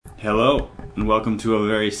Hello, and welcome to a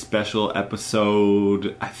very special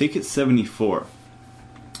episode, I think it's 74,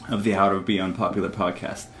 of the How to Be Unpopular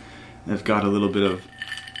podcast. I've got a little bit of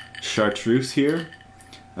chartreuse here.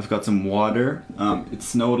 I've got some water. It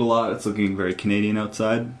snowed a lot. It's looking very Canadian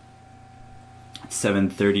outside. It's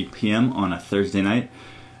 7:30 p.m. on a Thursday night,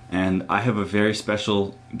 and I have a very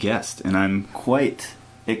special guest, and I'm quite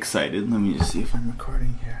excited. Let me just see if I'm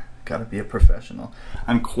recording here. Gotta be a professional.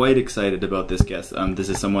 I'm quite excited about this guest. This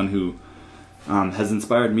is someone who has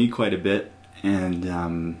inspired me quite a bit,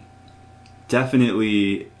 and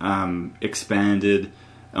definitely expanded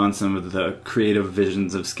on some of the creative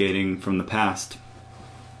visions of skating from the past,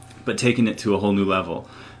 but taken it to a whole new level.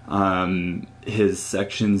 His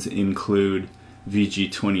sections include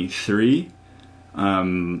VG23,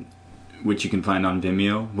 which you can find on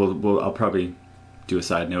Vimeo. I'll probably do a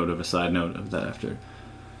side note of that after.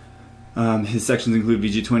 His sections include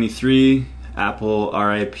VG23, Apple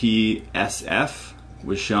RIP SF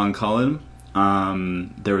with Sean Cullen.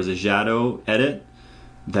 There was a Jado edit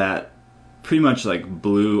that pretty much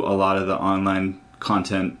blew a lot of the online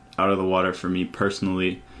content out of the water for me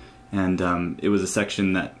personally, and it was a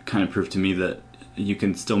section that kind of proved to me that you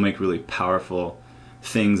can still make really powerful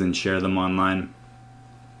things and share them online.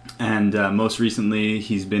 And most recently,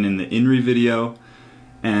 he's been in the Inri video,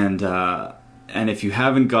 and if you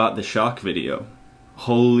haven't got the Shock video,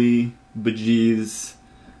 holy bejeez,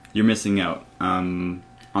 you're missing out on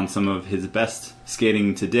some of his best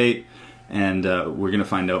skating to date, and we're going to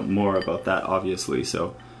find out more about that, obviously.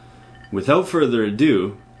 So without further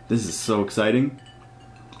ado, this is so exciting.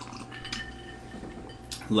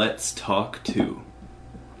 Let's talk to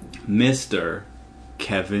Mr.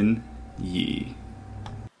 Kevin Yee.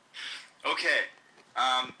 Okay,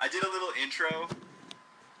 I did a little intro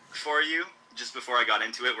for you just before I got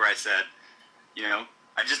into it, where I said,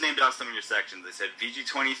 I just named off some of your sections. I said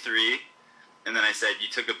VG23, and then I said you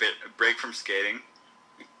took a break from skating.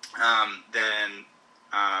 Then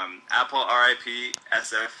Apple RIP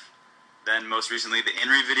SF. Then most recently the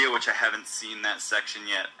Inri video, which I haven't seen that section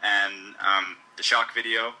yet, and the Shock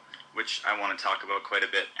video, which I want to talk about quite a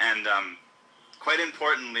bit. And quite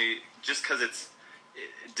importantly, just because it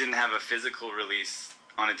didn't have a physical release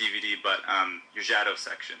on a DVD, but your Jado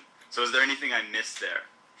section. So is there anything I missed there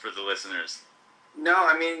for the listeners? No,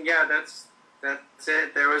 I mean, yeah, that's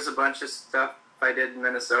it. There was a bunch of stuff I did in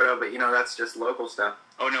Minnesota, but that's just local stuff.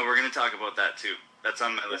 Oh no, we're going to talk about that too. That's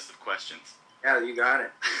on my list of questions. Yeah, you got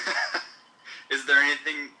it. Is there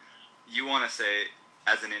anything you want to say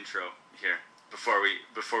as an intro here before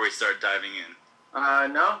we start diving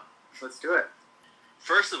in? No, let's do it.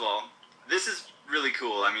 First of all, this is really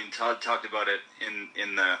cool. I mean, Todd talked about it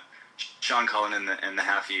in the Sean Cullen and the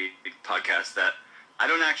Happy podcast, that I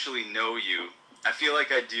don't actually know you. I feel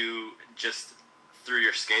like I do just through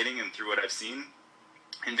your skating and through what I've seen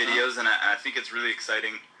in videos, and I think it's really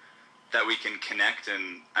exciting that we can connect.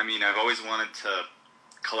 And I mean, I've always wanted to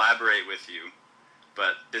collaborate with you,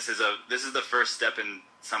 but this is the first step in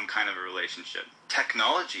some kind of a relationship.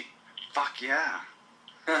 Technology, fuck yeah.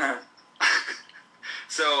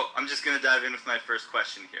 So I'm just gonna dive in with my first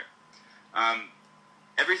question here.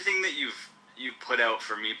 Everything that you've put out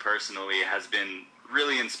for me personally has been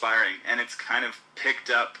really inspiring, and it's kind of picked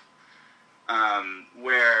up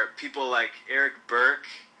where people like Eric Burke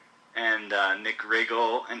and Nick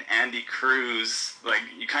Riggle and Andy Cruz,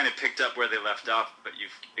 you kind of picked up where they left off, but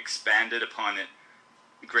you've expanded upon it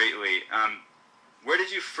greatly. Where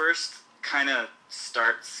did you first kind of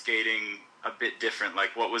start skating a bit different?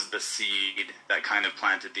 What was the seed that kind of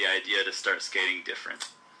planted the idea to start skating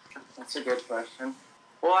different? That's a good question.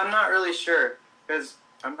 Well, I'm not really sure, because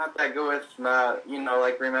I'm not that good with,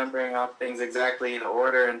 remembering off things exactly in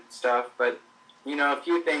order and stuff, but, a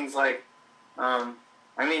few things I know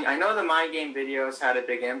the Mind Game videos had a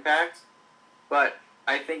big impact, but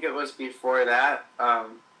I think it was before that,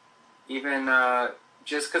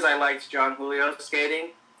 just because I liked John Julio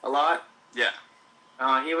skating a lot. Yeah.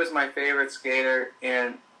 He was my favorite skater,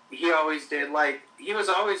 and he always did, he was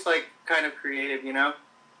always, kind of creative,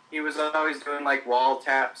 He was always doing, wall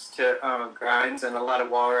taps to grinds and a lot of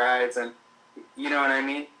wall rides, and you know what I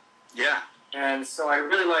mean? Yeah. And so I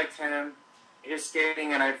really liked his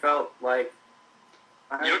skating, and I felt like...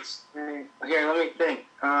 Here, let me think.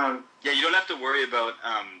 Yeah, you don't have to worry about...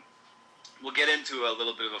 we'll get into a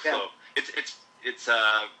little bit of a flow. It's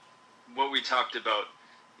what we talked about.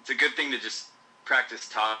 It's a good thing to just practice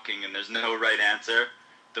talking, and there's no right answer.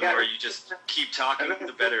 The more you just keep talking,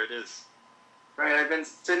 the better it is. Right, I've been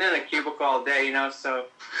sitting in a cubicle all day, so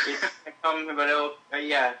Julio,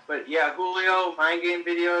 Mind Game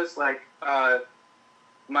videos,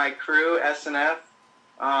 my crew, SNF,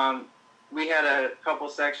 We had a couple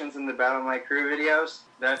sections in the Battle My Crew videos.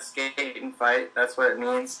 That's skate and fight. That's what it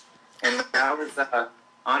means. And that was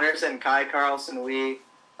Honors and Kai Carlson Wee,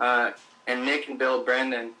 and Nick and Bill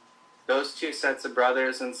Brendan. Those two sets of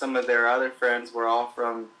brothers and some of their other friends were all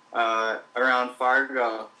from around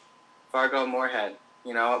Fargo, Moorhead,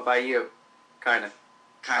 up by you, kind of.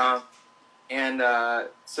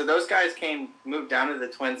 So those guys moved down to the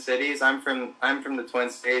Twin Cities. I'm from the Twin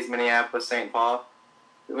Cities, Minneapolis, St. Paul.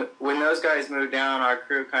 When those guys moved down, our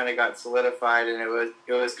crew kind of got solidified, and it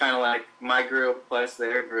was kind of like my group plus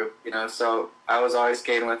their group, So I was always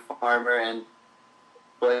skating with Farmer and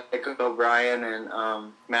Blake O'Brien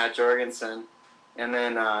and Matt Jorgensen, and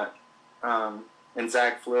then and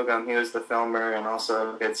Zach Flugum. He was the filmer and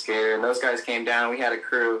also a good skater. And those guys came down. We had a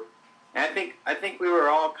crew, and I think we were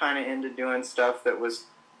all kind of into doing stuff that was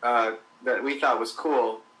that we thought was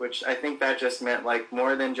cool, which I think that just meant like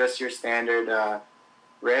more than just your standard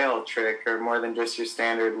rail trick or more than just your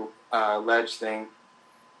standard ledge thing,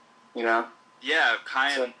 Yeah,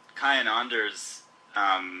 Kai and Anders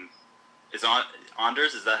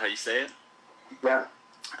Anders, is that how you say it? Yeah.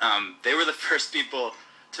 They were the first people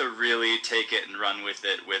to really take it and run with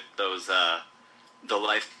it with those the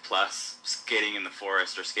Life Plus skating in the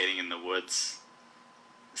forest or skating in the woods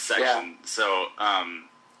section. Yeah. So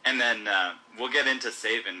and then we'll get into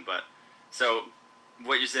Savin, but so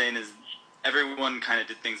what you're saying is everyone kind of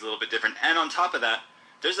did things a little bit different. And on top of that,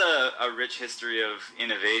 there's a rich history of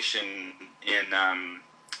innovation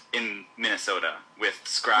in Minnesota with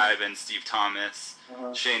Scribe and Steve Thomas,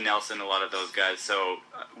 Shane Nelson, a lot of those guys. So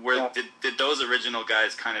did those original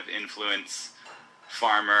guys kind of influence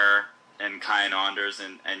Farmer and Kai and Anders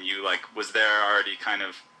and you? Like, was there already kind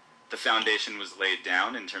of the foundation was laid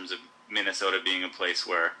down in terms of Minnesota being a place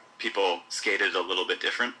where people skated a little bit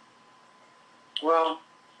different? Well,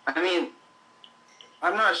 I mean,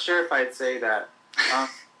 I'm not sure if I'd say that,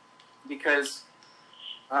 because,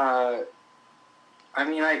 I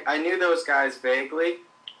mean, I knew those guys vaguely,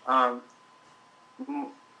 and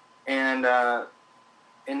not,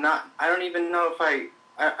 I don't even know if I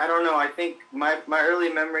don't know, I think my early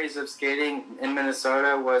memories of skating in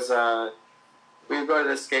Minnesota was, we would go to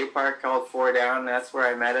the skate park called Four Down, and that's where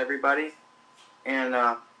I met everybody, and,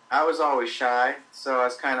 I was always shy, so I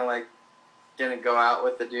was kind of like, didn't go out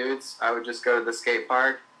with the dudes. I would just go to the skate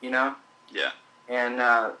park, Yeah. And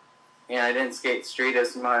I didn't skate street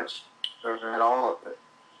as much or at all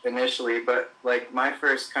initially, but like my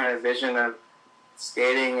first kind of vision of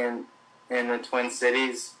skating in the Twin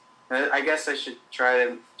Cities, I guess I should try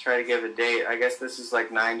to give a date. I guess this is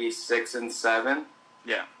like 96 and 7.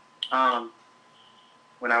 Yeah.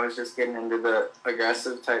 When I was just getting into the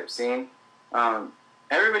aggressive type scene.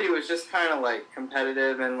 Everybody was just kind of like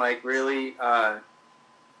competitive and like really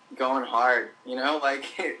going hard, Like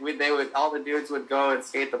all the dudes would go and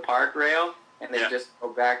skate the park rail, and they'd just go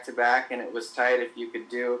back to back, and it was tight if you could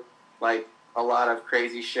do like a lot of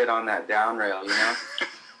crazy shit on that down rail,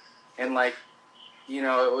 And like,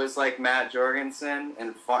 it was like Matt Jorgensen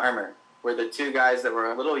and Farmer were the two guys that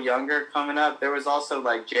were a little younger coming up. There was also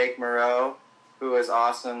like Jake Moreau, who was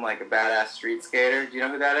awesome, like a badass street skater. Do you know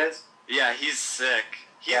who that is? Yeah, he's sick.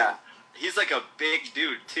 He's like a big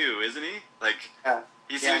dude too, isn't he? Like,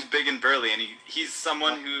 he seems big and burly, and he's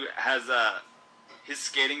someone who has his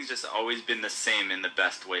skating's just always been the same in the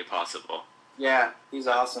best way possible. Yeah, he's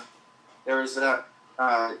awesome. There was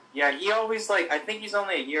he always like, I think he's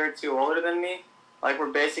only a year or two older than me. Like,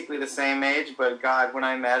 we're basically the same age, but God, when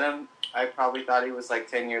I met him, I probably thought he was like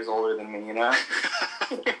 10 years older than me,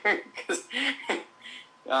 'Cause,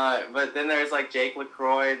 but then there's like Jake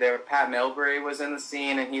LaCroix. Pat Milbury was in the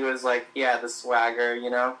scene, and he was like, he had the swagger,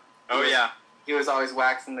 He was always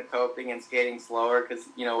waxing the coping and skating slower because,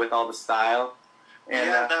 with all the style.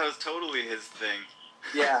 And, that was totally his thing.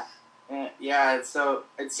 So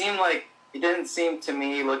it seemed like, it didn't seem to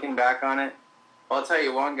me, looking back on it. Well, I'll tell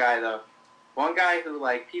you one guy, though. One guy who,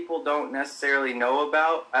 like, people don't necessarily know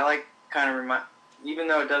about, I like kind of remind, even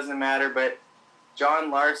though it doesn't matter, but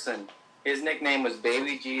John Larson. His nickname was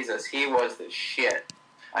Baby Jesus. He was the shit.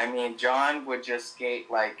 I mean, John would just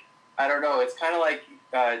skate like, I don't know, it's kind of like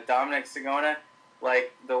Dominic Sagona,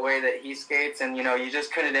 like the way that he skates, and, you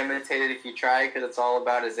just couldn't imitate it if you tried because it's all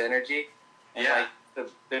about his energy. And, like,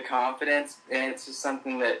 the confidence, and it's just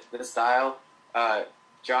something that, the style,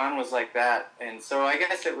 John was like that. And so I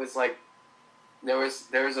guess it was like, there was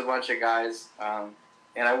a bunch of guys,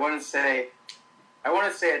 and I want to say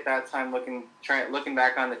at that time, looking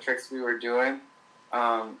back on the tricks we were doing,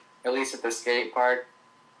 at least at the skate park,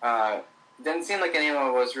 it didn't seem like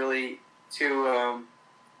anyone was really too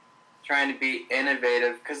trying to be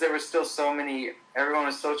innovative because there were still so many. Everyone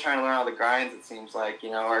was still trying to learn all the grinds. It seems like,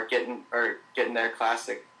 you know, or getting their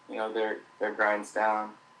classic, you know, their grinds down.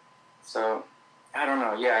 So I don't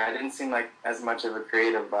know. Yeah, it didn't seem like as much of a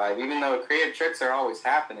creative vibe, even though creative tricks are always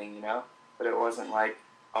happening, you know. But it wasn't like,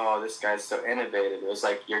 oh, this guy's so innovative. It was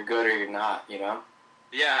like, you're good or you're not, you know.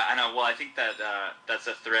 Yeah, I know. Well, I think that that's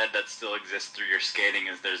a thread that still exists through your skating.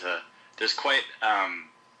 Is there's quite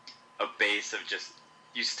a base of just,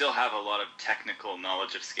 you still have a lot of technical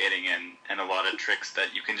knowledge of skating and a lot of tricks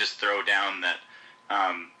that you can just throw down that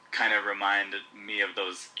kind of remind me of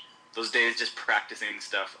those days just practicing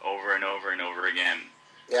stuff over and over and over again.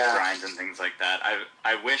 Yeah. Grinds and things like that.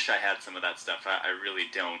 I wish I had some of that stuff. I really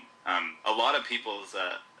don't. A lot of people's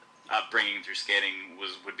upbringing through skating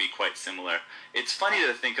would be quite similar. It's funny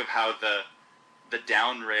to think of how the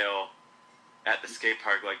down rail at the skate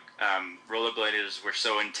park, like rollerbladers were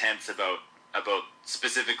so intense about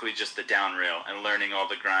specifically just the down rail and learning all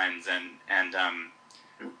the grinds and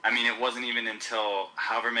I mean, it wasn't even until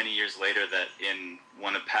however many years later that in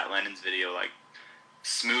one of Pat Lennon's video, like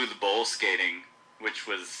smooth bowl skating, which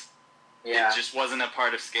was it just wasn't a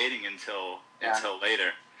part of skating until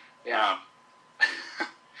later. Yeah.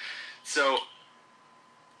 So,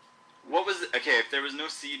 what was if there was no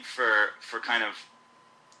seed for kind of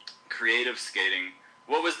creative skating,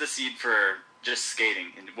 what was the seed for just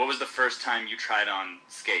skating? And what was the first time you tried on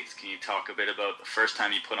skates? Can you talk a bit about the first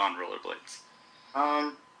time you put on rollerblades?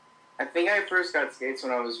 I think I first got skates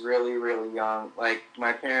when I was really, really young. Like,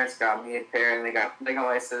 my parents got me a pair, and they got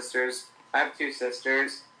my sisters. I have two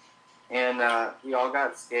sisters, and we all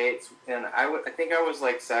got skates. And I think I was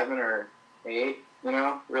like 7 or 8, you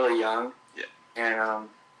know, really young. Yeah.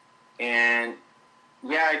 And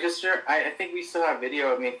yeah, I think we still have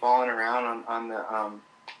video of me falling around on the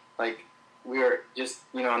like, we were just,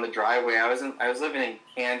 you know, on the driveway. I was living in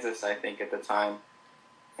Kansas, I think, at the time,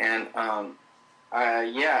 and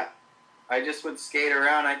I just would skate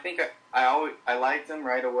around. I think I liked them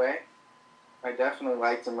right away. I definitely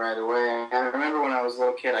liked them right away. I remember when I was a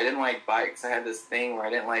little kid, I didn't like bikes. I had this thing where I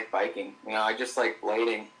didn't like biking. You know, I just liked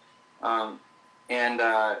blading. I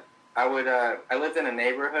lived in a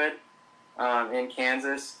neighborhood in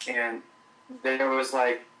Kansas, and there was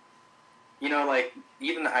like, you know, like,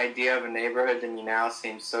 even the idea of a neighborhood to me now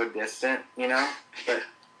seems so distant, you know? But,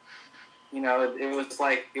 you know, it was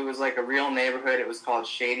like a real neighborhood. It was called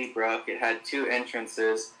Shady Brook. It had 2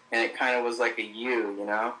 entrances, and it kind of was like a U, you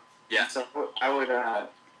know? Yeah. And so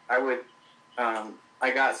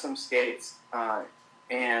I got some skates,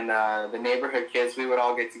 and the neighborhood kids, we would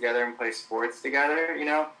all get together and play sports together, you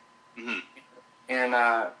know? Mm-hmm. And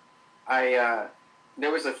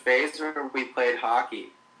there was a phase where we played hockey,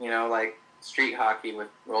 you know, like street hockey with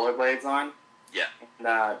rollerblades on. Yeah.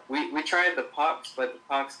 And we tried the pucks, but the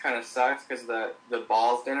pucks kind of sucked because the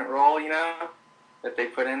balls didn't roll, you know, that they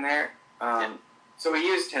put in there. So we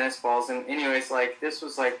used tennis balls, and anyways, like, this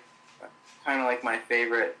was like kind of like my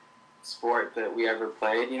favorite sport that we ever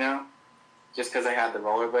played, you know, just because I had the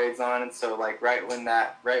rollerblades on. And so, like, right when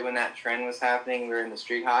that trend was happening, we were in the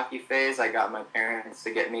street hockey phase. I got my parents to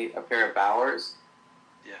get me a pair of Bauers.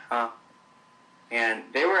 Yeah. And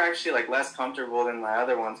they were actually, like, less comfortable than my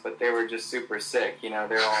other ones, but they were just super sick, you know.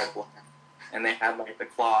 They're all black, and they had, like, the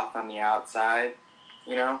cloth on the outside,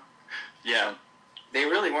 you know. Yeah. They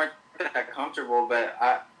really weren't that comfortable, but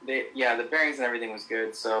the bearings and everything was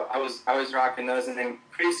good. So I was rocking those, and then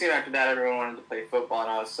pretty soon after that, everyone wanted to play football,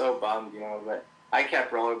 and I was so bummed, you know. But I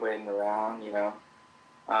kept rollerblading around, you know.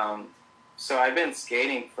 So I've been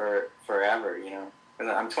skating for forever, you know.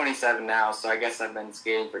 And I'm 27 now, so I guess I've been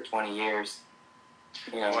skating for 20 years.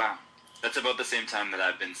 You know. Wow, that's about the same time that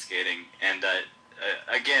I've been skating, and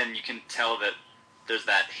again, you can tell that there's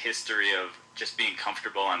that history of just being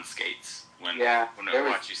comfortable on skates when I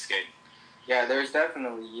watch you skate. Yeah, there's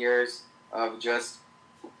definitely years of just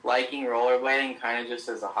liking rollerblading, kind of just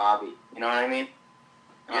as a hobby. You know what I mean?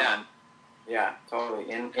 Yeah. Yeah, totally.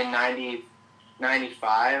 In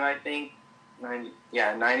 95, I think,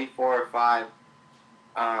 94 or 5.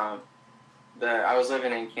 I was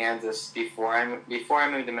living in Kansas before I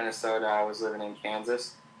moved to Minnesota. I was living in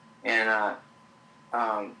Kansas, and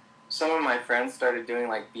some of my friends started doing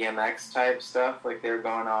like BMX type stuff. Like, they were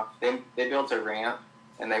going off. They built a ramp,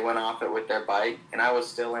 and they went off it with their bike. And I was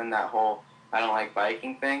still in that whole I don't like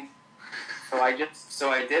biking thing. So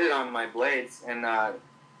I did it on my blades, and I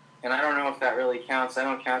don't know if that really counts. I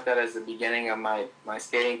don't count that as the beginning of my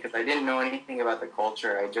skating because I didn't know anything about the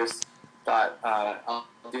culture. I just thought I'll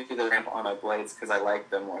do the ramp on my blades because I like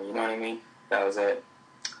them more. You know what I mean? That was it.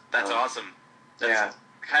 That's awesome. That's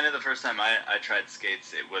kind of the first time I tried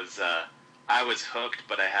skates. It was I was hooked,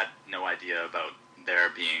 but I had no idea about there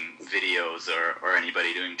being videos or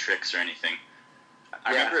anybody doing tricks or anything.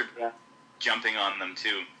 I remember jumping on them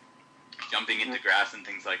too, jumping into grass and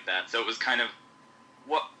things like that. So it was kind of,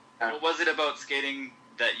 what was it about skating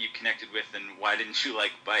that you connected with, and why didn't you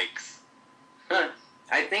like bikes?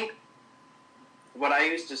 I think what I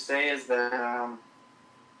used to say is that,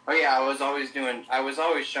 I was always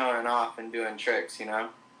showing off and doing tricks, you know,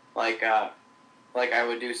 like I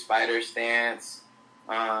would do spider stance,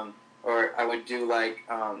 or I would do like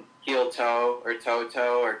heel toe or toe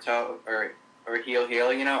or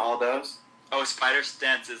heel, you know, all those. Oh, spider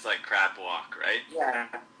stance is like crab walk, right? Yeah,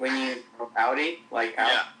 when you go outie, like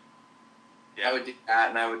out. Yeah. I would do that,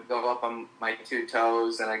 and I would go up on my 2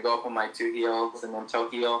 toes, and I'd go up on my 2 heels, and then toe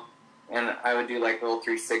heel, and I would do like little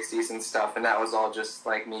 360s and stuff, and that was all just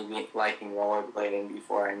like me liking rollerblading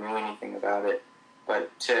before I knew anything about it.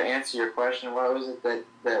 But to answer your question, what was it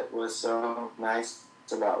that was so nice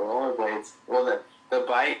about rollerblades? Well, the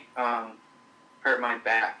bike hurt my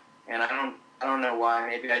back, and I don't know why.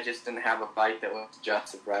 Maybe I just didn't have a bike that was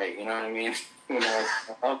just right. You know what I mean? You know,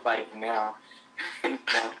 I love biking now.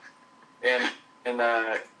 Yeah.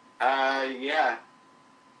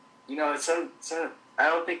 You know, I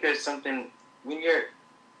don't think there's something when you're.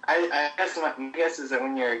 I guess my guess is that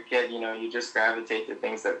when you're a kid, you know, you just gravitate to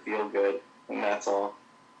things that feel good, and that's all.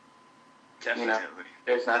 Definitely. You know,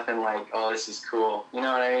 there's nothing like, oh, this is cool. You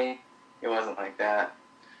know what I mean? It wasn't like that.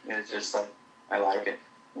 It was just like, I like it.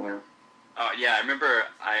 You know. Oh, yeah, I remember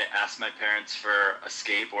I asked my parents for a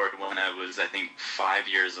skateboard when I was, I think, 5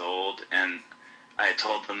 years old, and I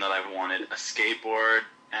told them that I wanted a skateboard,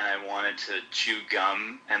 and I wanted to chew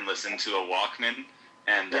gum and listen to a Walkman,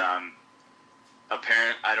 and I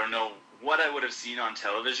don't know what I would have seen on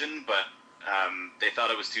television, but they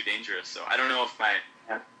thought it was too dangerous, so I don't know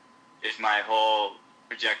if my whole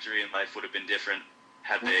trajectory in life would have been different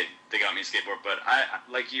had they got me a skateboard, but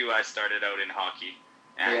like you, I started out in hockey,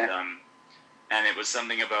 and it was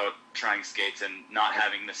something about trying skates and not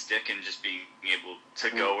having the stick and just being able to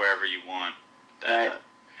go wherever you want.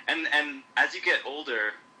 And as you get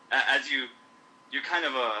older, you're kind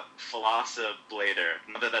of a blader.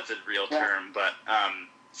 Not that that's a real term, but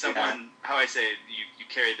how I say, you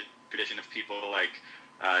carry the tradition of people like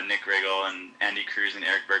Nick Riggle and Andy Cruz and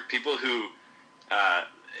Eric Berg, people who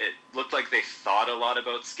it looked like they thought a lot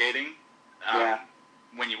about skating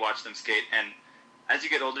when you watch them skate. And as you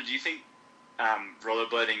get older, do you think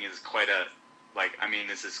rollerblading is quite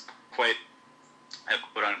this is quite a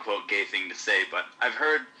quote-unquote gay thing to say, but I've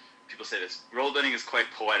heard people say this, rollerblading is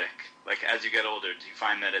quite poetic. Like, as you get older, do you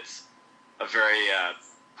find that it's a very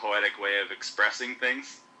poetic way of expressing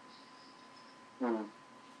things?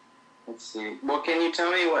 Let's see. Well, can you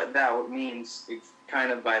tell me what that means,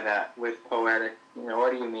 kind of by that, with poetic? You know,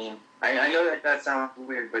 what do you mean? I know that sounds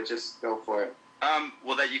weird, but just go for it.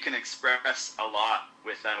 Well, that you can express a lot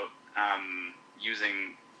without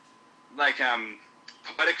using,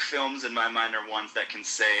 poetic films in my mind are ones that can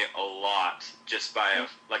say a lot just by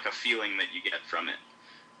a feeling that you get from it.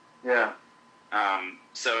 Yeah.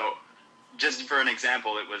 So, just for an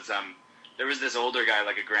example, it was there was this older guy,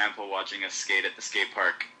 like a grandpa, watching us skate at the skate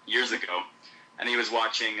park years ago, and he was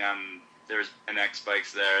watching. There was MX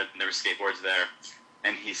bikes there, and there were skateboards there,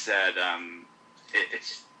 and he said,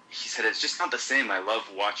 He said, it's just not the same. I love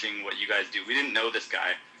watching what you guys do. We didn't know this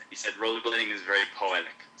guy. He said, rollerblading is very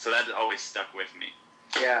poetic. So that always stuck with me.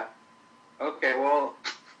 Yeah. Okay, well,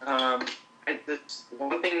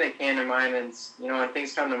 one thing that came to mind is, you know, when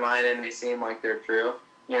things come to mind and they seem like they're true,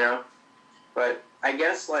 you know? But I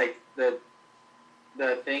guess, like, the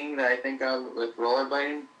thing that I think of with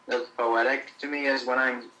rollerblading that's poetic to me is when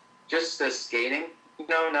I'm just skating, you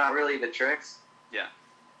know, not really the tricks. Yeah.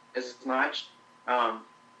 As much.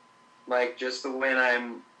 Like, just when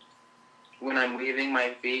I'm weaving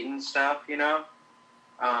my feet and stuff, you know?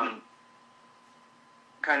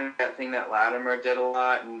 Kind of that thing that Latimer did a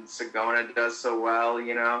lot and Sagona does so well,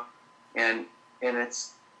 you know? And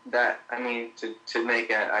it's that, I mean, to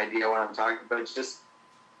make an idea what I'm talking about, just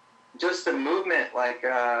the movement, like,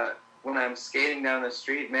 when I'm skating down the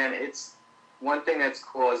street, man, it's one thing that's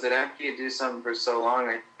cool is that after you do something for so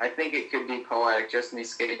long, I think it could be poetic, just me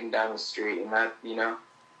skating down the street, and that, you know?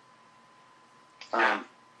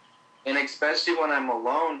 And especially when I'm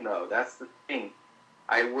alone, though, that's the thing.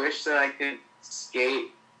 I wish that I could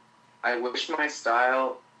skate. I wish my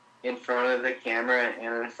style in front of the camera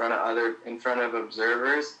and in front of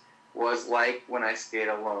observers was like when I skate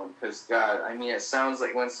alone. Because, God, I mean, it sounds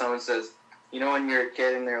like when someone says, you know, when you're a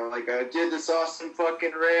kid and they're like, I did this awesome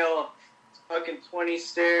fucking rail, it's fucking 20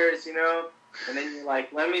 stairs, you know? And then you're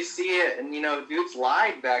like, let me see it. And, you know, dudes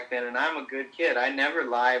lied back then, and I'm a good kid. I never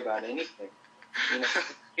lie about anything. You know,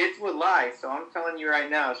 kids would lie. So I'm telling you right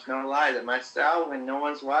now, it's no lie that my style when no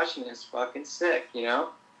one's watching is fucking sick, you know?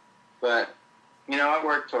 But, you know, I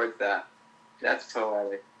work towards that. That's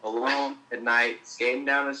poetic. Alone at night, skating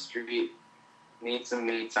down the street, need some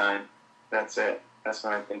me time. That's it. That's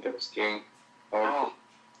when I think of skiing. Oh.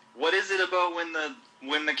 What is it about when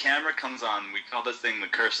the camera comes on? We call this thing the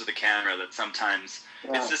curse of the camera, that sometimes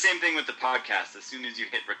it's the same thing with the podcast. As soon as you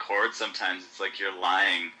hit record, sometimes it's like you're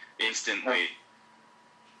lying instantly.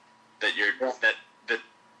 That you're that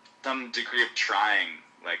some degree of trying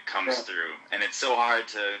like comes through, and it's so hard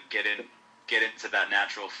to get into that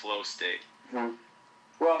natural flow state. Mm-hmm.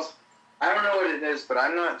 Well, I don't know what it is, but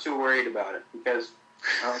I'm not too worried about it because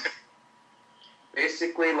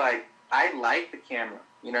basically, like, I like the camera,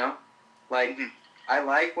 you know? Like, I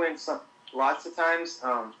like when lots of times,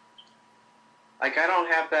 like, I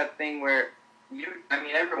don't have that thing where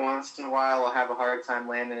every once in a while I'll have a hard time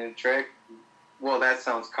landing a trick. Well, that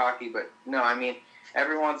sounds cocky, but no, I mean,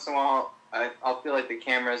 every once in a while I'll feel like the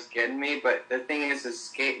camera's getting me, but the thing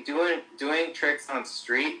is doing tricks on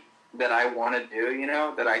street that I want to do, you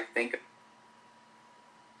know, that I think.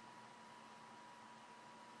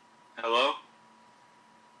 Hello?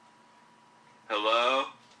 Hello?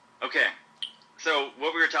 Okay. So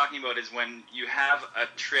what we were talking about is when you have a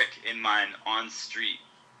trick in mind on street.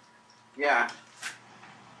 Yeah.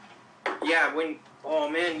 Yeah, oh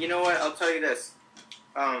man, you know what? I'll tell you this.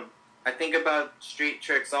 I think about street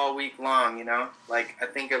tricks all week long, you know? Like, I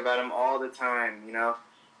think about them all the time, you know?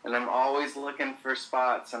 And I'm always looking for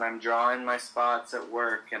spots, and I'm drawing my spots at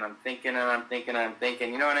work, and I'm thinking, you know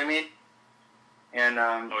what I mean? And,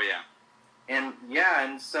 oh, yeah. And, yeah,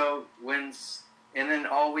 and so and then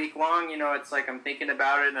all week long, you know, it's like I'm thinking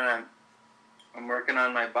about it, and I'm working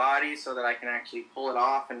on my body so that I can actually pull it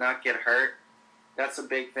off and not get hurt. That's a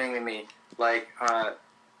big thing to me. Like,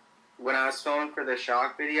 when I was filming for the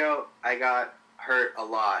shock video, I got hurt a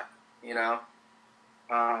lot, you know?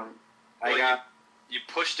 You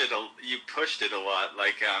pushed it a lot.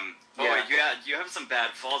 Like, you have some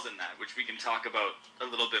bad falls in that, which we can talk about a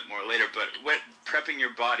little bit more later. But prepping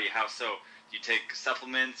your body, how so? Do you take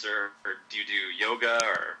supplements, or do you do yoga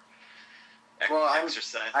or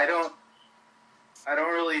exercise? I don't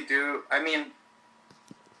really do. I mean,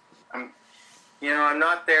 I'm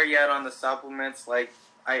not there yet on the supplements. Like,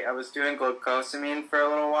 I was doing glucosamine for a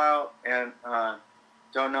little while, and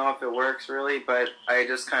don't know if it works really, but I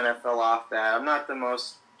just kind of fell off that. I'm not the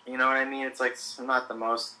most, you know what I mean? It's like I'm not the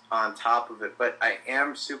most on top of it, but I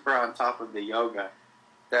am super on top of the yoga.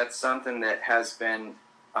 That's something that has been,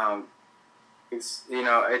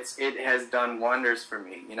 it has done wonders for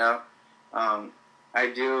me, you know? I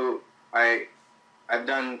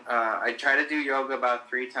try to do yoga about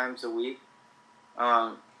 3 times a week.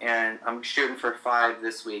 And I'm shooting for 5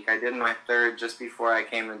 this week. I did my 3rd just before I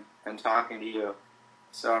came and talking to you.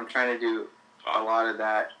 So I'm trying to do a lot of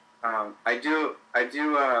that. I do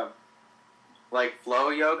like flow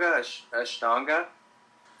yoga, Ashtanga.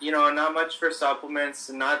 You know, not much for supplements,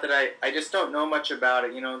 and not that I just don't know much about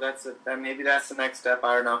it. You know, maybe that's the next step.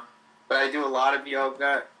 I don't know, but I do a lot of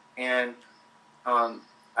yoga, and I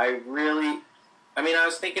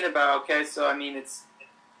was thinking about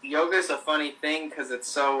yoga is a funny thing because it's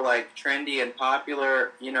so like trendy and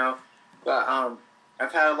popular, you know. But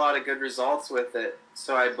I've had a lot of good results with it,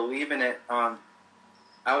 so I believe in it. I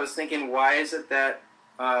was thinking, why is it that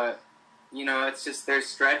it's just there's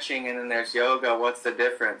stretching and then there's yoga? What's the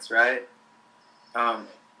difference, right? And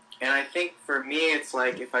I think for me, it's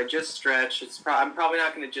like if I just stretch, I'm probably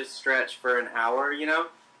not going to just stretch for an hour, you know.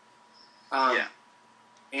 Yeah.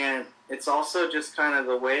 And it's also just kind of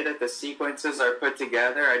the way that the sequences are put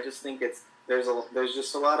together. I just think there's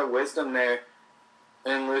just a lot of wisdom there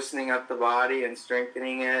in loosening up the body and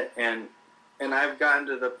strengthening it. And I've gotten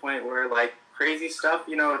to the point where like crazy stuff,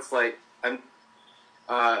 you know, it's like I'm,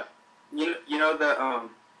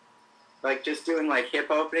 like just doing like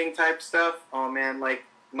hip opening type stuff. Oh man, like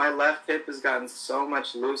my left hip has gotten so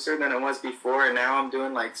much looser than it was before, and now I'm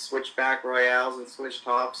doing like switchback royales and switch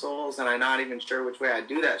topsouls, and I'm not even sure which way I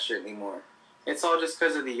do that shit anymore. It's all just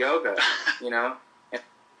because of the yoga, you know,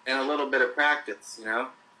 and a little bit of practice, you know,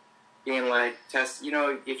 being like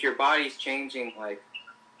if your body's changing, like,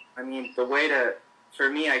 I mean, for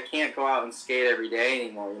me, I can't go out and skate every day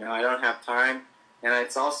anymore, you know, I don't have time, and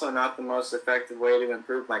it's also not the most effective way to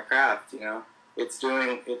improve my craft, you know. It's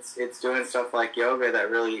doing stuff like yoga that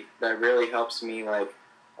really helps me like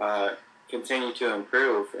continue to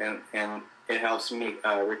improve, and it helps me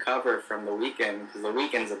recover from the weekend, because the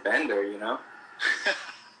weekend's a bender, you know.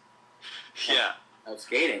 Yeah. of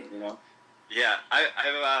skating, you know. Yeah,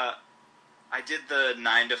 I did the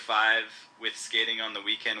 9 to 5 with skating on the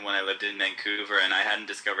weekend when I lived in Vancouver, and I hadn't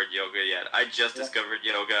discovered yoga yet. I just discovered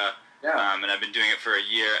yoga, and I've been doing it for a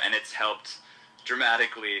year, and it's helped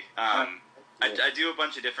dramatically. I do a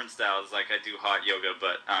bunch of different styles, like I do hot yoga,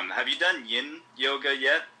 but have you done yin yoga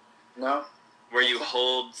yet? No. Where you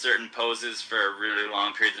hold certain poses for really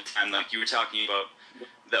long periods of time, like you were talking about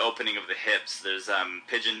the opening of the hips. There's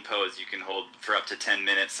pigeon pose you can hold for up to 10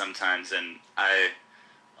 minutes sometimes, and I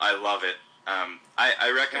love it.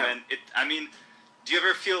 I recommend it. I mean, do you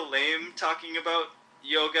ever feel lame talking about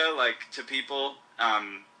yoga, like, to people?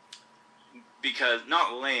 Because,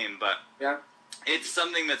 not lame, but it's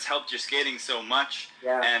something that's helped your skating so much.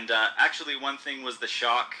 Yeah. And actually, one thing was the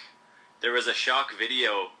shock. There was a shock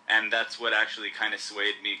video, and that's what actually kind of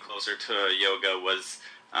swayed me closer to yoga. Was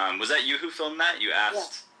that you who filmed that? You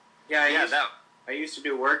asked. Yeah. I used to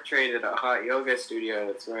do work trade at a hot yoga studio.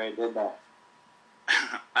 That's where I did that.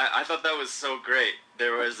 I thought that was so great.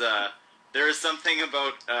 There was something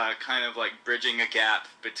about kind of like bridging a gap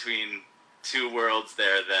between two worlds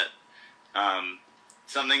there. That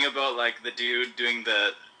something about like the dude doing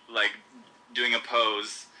a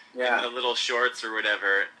pose in the little shorts or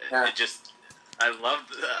whatever. Yeah. I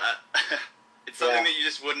loved that. It's something that you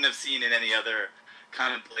just wouldn't have seen in any other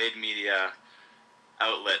kind of Blade Media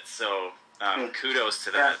outlet. So kudos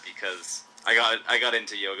to that, because I got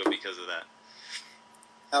into yoga because of that.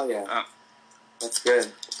 Hell yeah. That's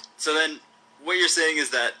good. So then, what you're saying is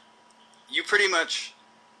that you pretty much,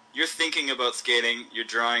 you're thinking about skating, you're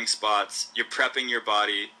drawing spots, you're prepping your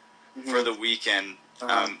body for the weekend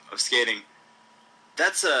of skating.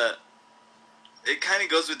 It kind of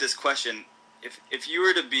goes with this question. If you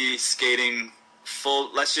were to be skating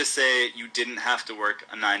full, let's just say you didn't have to work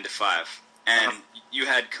a 9 to 5, and you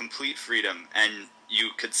had complete freedom, and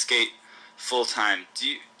you could skate full time.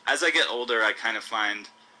 As I get older, I kind of find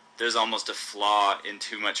there's almost a flaw in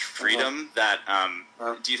too much freedom. That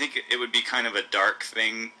do you think it would be kind of a dark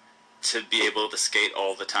thing to be able to skate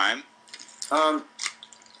all the time?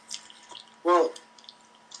 Well,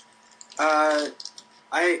 I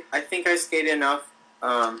think I skate enough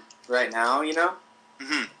right now, you know.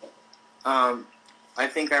 I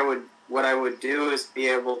think what I would do is be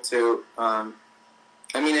able to. I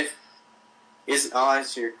mean, I'll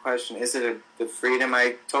answer your question. Is it the freedom?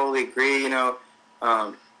 I totally agree. You know,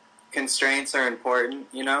 constraints are important.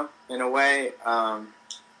 You know, in a way.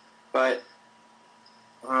 But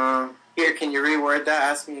here, can you reword that?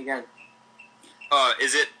 Ask me again.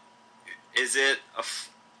 Is it a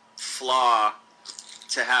flaw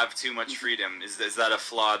to have too much freedom? Is that a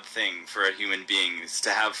flawed thing for a human being? Is to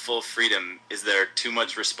have full freedom? Is there too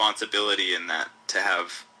much responsibility in that to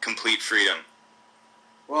have complete freedom?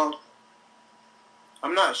 Well,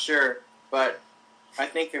 I'm not sure, but I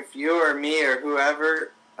think if you or me or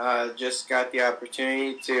whoever just got the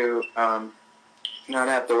opportunity to not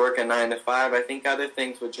have to work a 9 to 5, I think other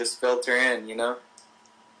things would just filter in, you know?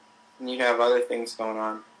 And you'd have other things going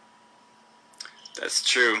on. That's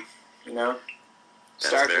true. You know?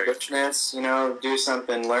 Start a business, you know, do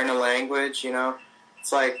something, learn a language, you know?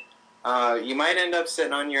 It's like, you might end up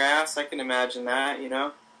sitting on your ass, I can imagine that, you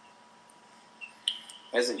know?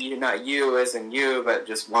 Not you as in you, but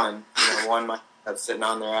just one. You know, one might end up sitting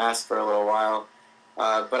on their ass for a little while.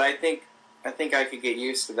 But I think I could get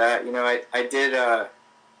used to that. You know, I did,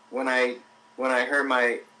 when I hurt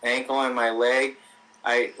my ankle and my leg,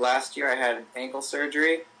 last year I had ankle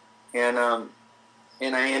surgery, and I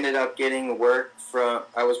ended up getting work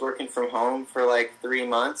I was working from home for like 2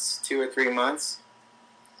 or 3 months,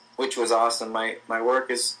 which was awesome. My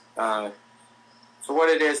work is, for what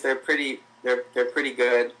it is, they're pretty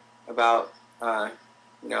good about,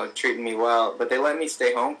 you know, treating me well, but they let me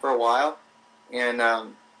stay home for a while, and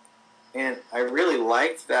I really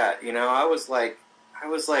liked that. You know, I was like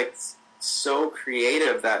so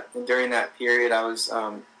creative that during that period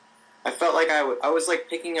I felt like I was like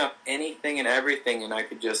picking up anything and everything, and I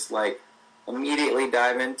could just like immediately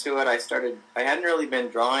dive into it. I hadn't really been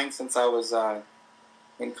drawing since I was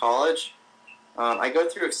in college. I go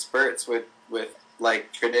through spurts with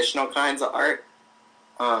like traditional kinds of art,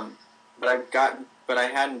 but I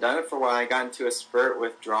hadn't done it for a while. I got into a spurt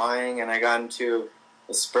with drawing, and I got into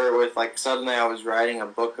a spurt with, like, suddenly I was writing a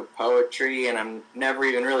book of poetry, and I'm never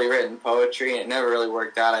even really written poetry, and it never really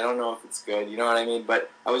worked out. I don't know if it's good, you know what I mean? But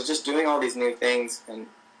I was just doing all these new things, and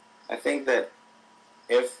I think that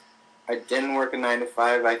if I didn't work a 9 to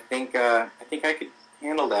 5, I think I could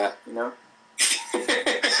handle that, you know?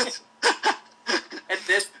 At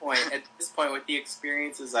this point, with the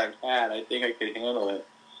experiences I've had, I think I could handle it.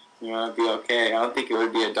 You know, I'd be okay. I don't think it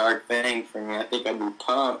would be a dark thing for me. I think I'd be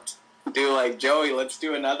pumped. Do like, Joey, let's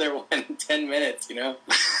do another one in 10 minutes, you know?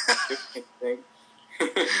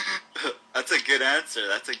 That's a good answer.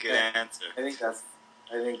 That's a good answer. I think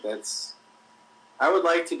that's I would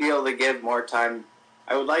like to be able to give more time.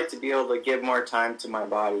 I would like to be able to give more time to my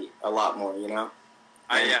body a lot more, you know?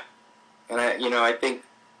 Yeah. And I think,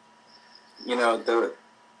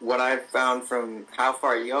 what I've found from how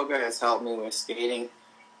far yoga has helped me with skating,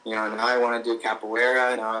 now I want to do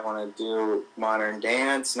capoeira, now I want to do modern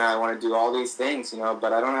dance, now I want to do all these things,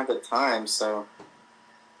 but I don't have the time, so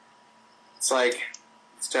it's like,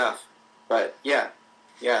 it's tough. But yeah,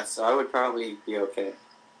 so I would probably be okay.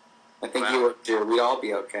 I think you would too. We'd all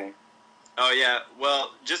be okay. Oh yeah,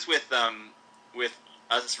 well, just with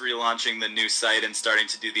us relaunching the new site and starting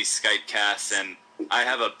to do these Skype casts, and I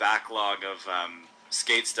have a backlog of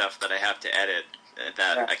skate stuff that I have to edit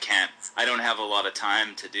that I don't have a lot of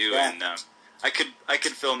time to do, and I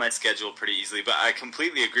could fill my schedule pretty easily. But I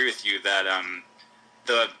completely agree with you that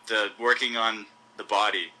the working on the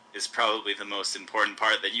body is probably the most important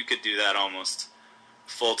part. That you could do that almost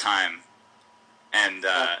full time, and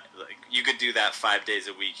like you could do that 5 days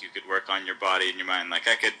a week. You could work on your body and your mind. Like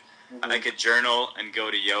I could journal and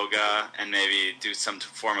go to yoga and maybe do some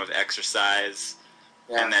form of exercise.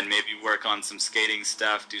 Yeah. And then maybe work on some skating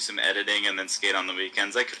stuff, do some editing, and then skate on the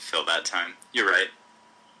weekends. I could fill that time. You're right.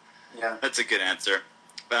 Yeah. That's a good answer.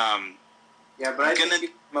 Yeah, but I think you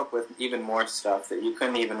come up with even more stuff that you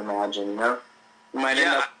couldn't even imagine, you know? You might end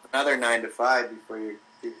up with another 9 to 5 before you're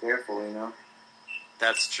too careful, you know?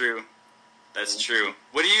 That's true. That's true.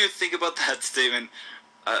 What do you think about that statement?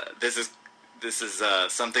 This is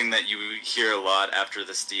something that you hear a lot after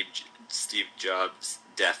the Steve Jobs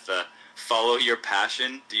death. Follow your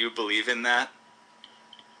passion. Do you believe in that?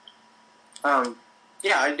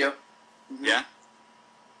 Yeah, I do. Mm-hmm. Yeah?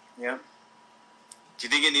 Yeah. Do you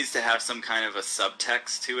think it needs to have some kind of a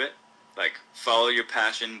subtext to it? Like, follow your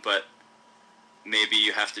passion, but maybe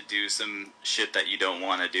you have to do some shit that you don't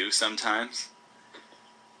want to do sometimes?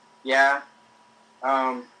 Yeah.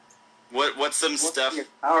 What's some stuff... Be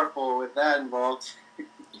powerful with that involved.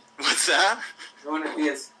 What's that? It won't be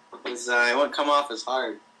it won't come off as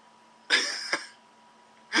hard.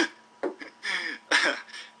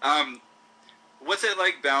 What's it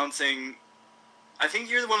like balancing? I think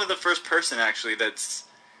you're one of the first person actually that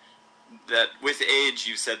with age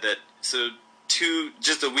you said that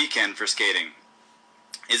just a weekend for skating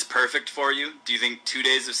is perfect for you. Do you think 2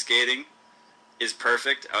 days of skating is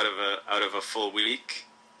perfect out of a full week?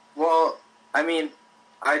 Well, I mean,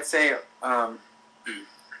 I'd say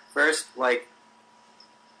first like.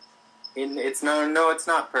 It's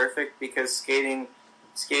not perfect because skating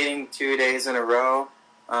 2 days in a row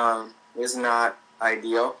is not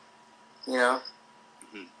ideal, you know.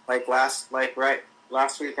 Mm-hmm. Like last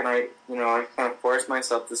week, and I kind of forced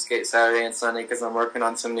myself to skate Saturday and Sunday because I'm working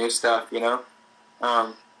on some new stuff, you know.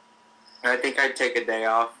 I think I'd take a day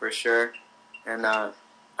off for sure, and I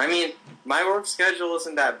mean my work schedule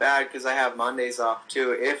isn't that bad because I have Mondays off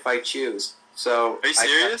too if I choose. So are you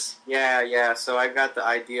serious? Yeah. So I've got the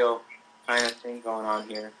ideal kind of thing going on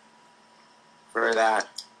here for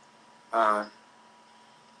that.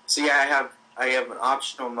 So yeah, I have an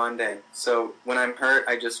optional Monday. So when I'm hurt,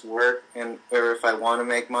 I just work, or if I want to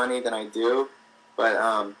make money, then I do. But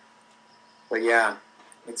yeah,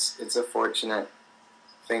 it's a fortunate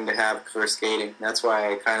thing to have for skating. That's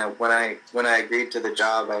why I kind of when I agreed to the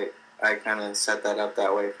job, I kind of set that up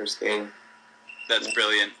that way for skating. That's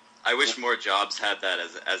brilliant. I wish more jobs had that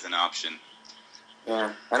as an option.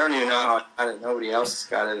 Yeah, I don't even know how I got it. Nobody else has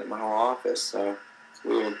got it at my whole office, so it's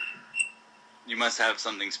weird. You must have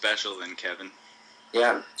something special then, Kevin.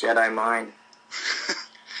 Yeah, Jedi mind.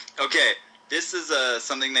 Okay, this is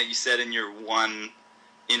something that you said in your one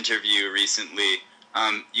interview recently.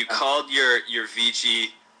 You called your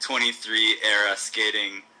Vici 23 era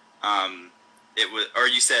skating.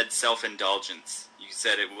 You said self-indulgence. You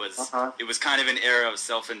said it was kind of an era of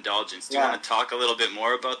self-indulgence. Do you want to talk a little bit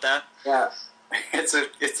more about that? Yeah. It's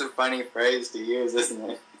a funny phrase to use, isn't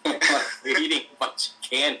it? Like eating a bunch of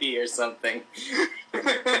candy or something.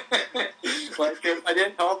 Like if I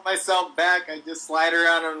didn't hold myself back, I'd just slide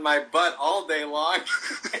around on my butt all day long.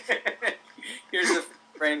 Here's a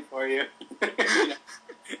brain for you.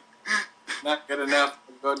 Not good enough.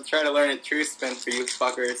 Go and try to learn a true spin for you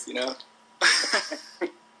fuckers, you know?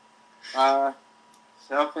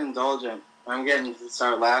 Self-indulgent. I'm getting to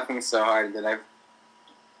start laughing so hard that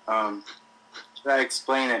should I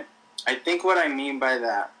explain it? I think what I mean by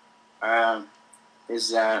that is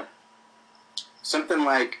that something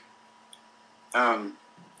like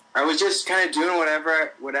I was just kind of doing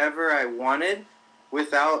whatever I wanted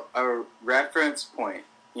without a reference point,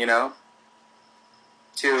 you know,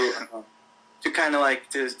 to kind of like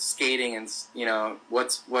to skating and, you know,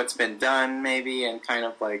 what's been done maybe, and kind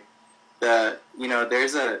of like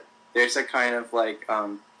there's a kind of like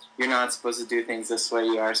you're not supposed to do things this way,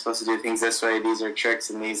 you are supposed to do things this way, these are tricks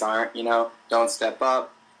and these aren't, you know, don't step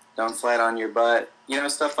up, don't slide on your butt, you know,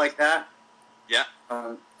 stuff like that. Yeah.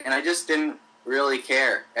 And I just didn't really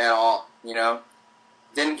care at all, you know,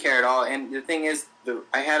 didn't care at all. And the thing is,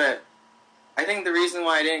 I think the reason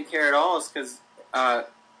why I didn't care at all is because,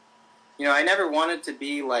 you know, I never wanted to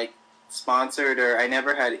be like sponsored, or I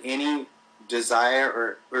never had any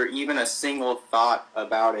desire or even a single thought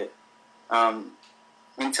about it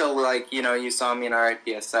until, like, you know, you saw me in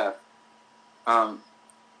RIPSF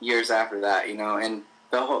years after that, you know, and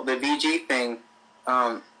the VG thing.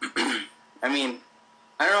 I mean,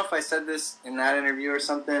 I don't know if I said this in that interview or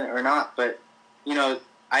something or not, but, you know,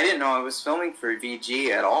 I didn't know I was filming for VG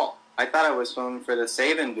at all. I thought I was filming for the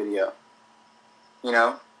Saban video, you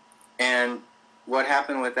know, and what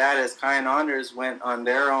happened with that is Kai and Anders went on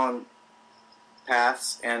their own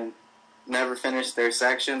paths and never finished their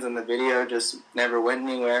sections, and the video just never went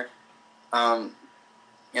anywhere. And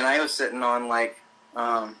I was sitting on like,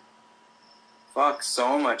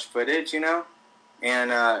 so much footage, you know,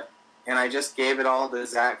 and I just gave it all to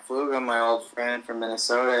Zach Fluga, my old friend from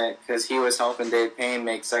Minnesota, because he was helping Dave Payne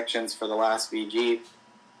make sections for the last VG,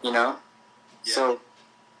 you know. Yeah. So,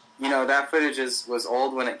 you know, that footage was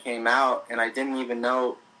old when it came out, and I didn't even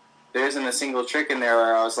know there isn't a single trick in there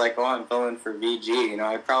where I was like, oh, I'm filming for VG. You know,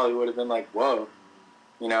 I probably would have been like, whoa,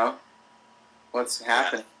 you know, what's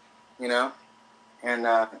happening, you know? And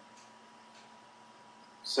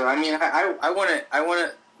so, I mean, I want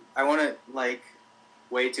to like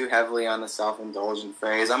way too heavily on the self-indulgent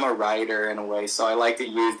phrase. I'm a writer in a way, so I like to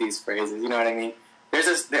use these phrases. You know what I mean?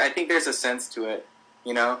 I think there's a sense to it,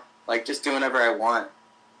 you know, like just do whatever I want,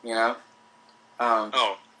 you know.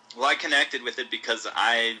 Well, I connected with it because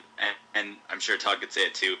and I'm sure Todd could say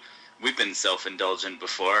it too, we've been self-indulgent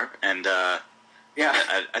before, and yeah,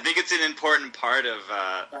 I think it's an important part of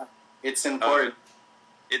it's important.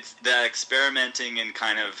 It's the experimenting and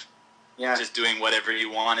kind of just doing whatever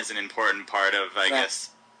you want is an important part of, I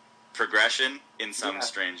guess, progression in some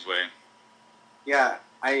strange way. Yeah,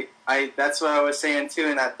 I that's what I was saying too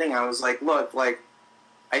in that thing. I was like, look, like,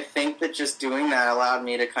 I think that just doing that allowed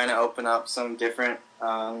me to kind of open up some different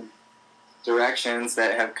directions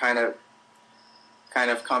that have kind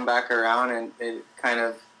of come back around, and it kind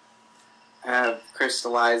of have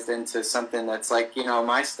crystallized into something that's like, you know,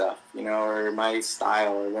 my stuff, you know, or my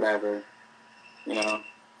style or whatever, you know.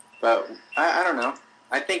 But I don't know.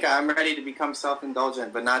 I think I'm ready to become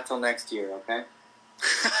self-indulgent, but not till next year, okay?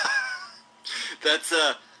 That's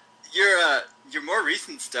your more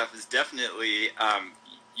recent stuff is definitely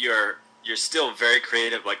you're still very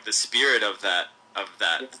creative. Like the spirit of that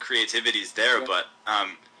creativity is there, but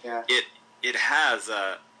it has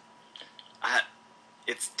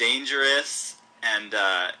it's dangerous and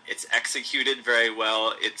it's executed very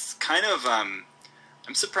well. It's kind of I'm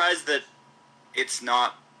surprised that it's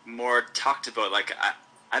not more talked about. Like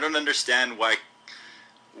I don't understand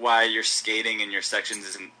why your skating and your sections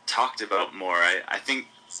isn't talked about more. I think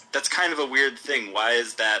that's kind of a weird thing. Why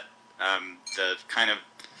is that the kind of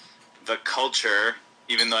the culture,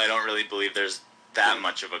 even though I don't really believe there's that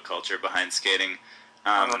much of a culture behind skating,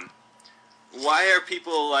 why are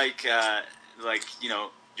people like you know,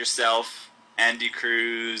 yourself, Andy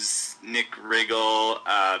Cruz, Nick Riggle,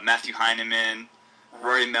 Matthew Heineman,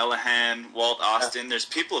 Rory Melihan, Walt Austin, there's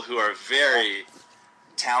people who are very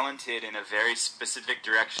talented in a very specific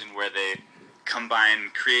direction where they combine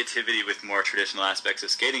creativity with more traditional aspects of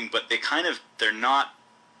skating, but they're not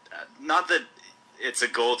that it's a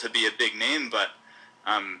goal to be a big name, but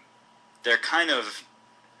they're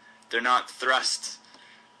not thrust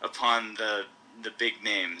upon the big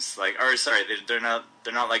names, they're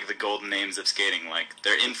not like the golden names of skating. Like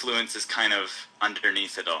their influence is kind of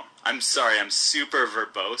underneath it all. I'm sorry, I'm super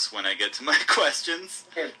verbose when I get to my questions,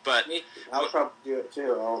 but I'll probably do it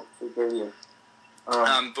too. I'll forgive you.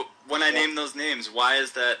 But when I name those names, why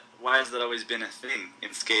has that always been a thing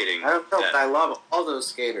in skating? I don't know, but I love all those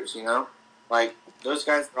skaters. You know, like those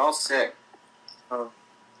guys are all sick.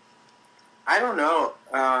 I don't know.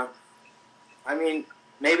 I mean,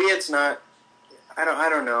 maybe it's not. I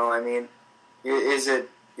don't know. I mean, is it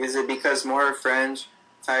because more fringe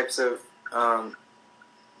types of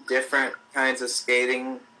different kinds of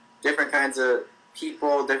skating, different kinds of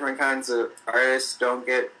people, different kinds of artists don't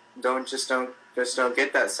get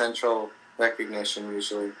that central recognition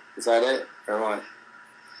usually? Is that it or what?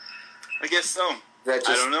 I guess so. That just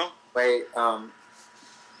I don't know. way,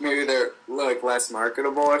 maybe they're like less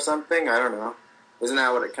marketable or something. I don't know. Isn't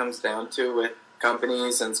that what it comes down to with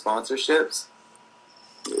companies and sponsorships?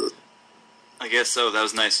 I guess so. That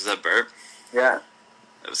was nice. Was that burp? Yeah.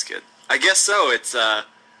 That was good. I guess so. It's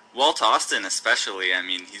Walt Austin, especially. I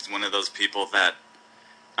mean, he's one of those people that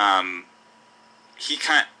I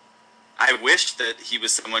wish that he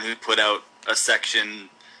was someone who put out a section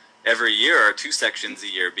every year or 2 sections a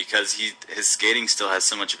year, because his skating still has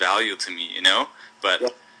so much value to me, you know.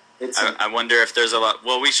 But yeah, I wonder if there's a lot.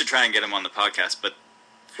 Well, we should try and get him on the podcast. But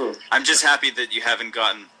I'm just happy that you haven't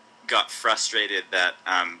got frustrated. That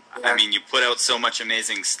I mean, you put out so much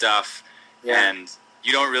amazing stuff, and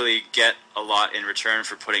you don't really get a lot in return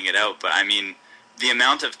for putting it out. But I mean, the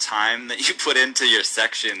amount of time that you put into your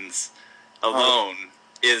sections alone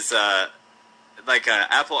is like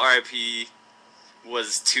Apple RIP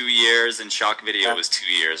was 2 years and Shock Video was 2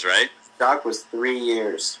 years, right? Shock was 3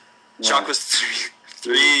 years. Shock was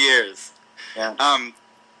three years. Yeah. How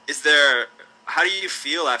do you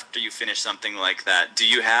feel after you finish something like that? Do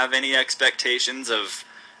you have any expectations of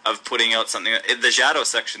putting out something? The Shadow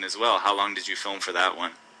section as well. How long did you film for that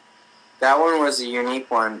one? That one was a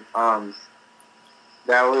unique one. That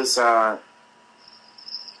was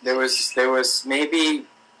there was maybe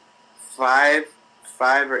five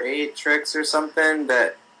or 8 tricks or something.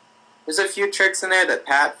 That there's a few tricks in there that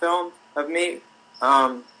Pat filmed of me,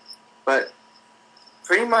 but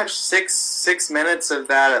pretty much six minutes of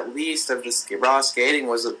that at least of the raw skating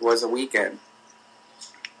was a weekend.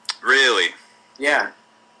 Really? Yeah,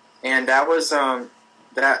 and that was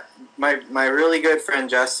that my really good friend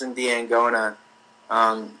Justin D'Angona.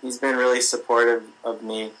 He's been really supportive of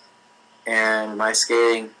me and my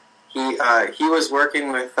skating. He was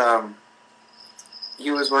working with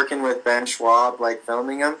Ben Schwab, like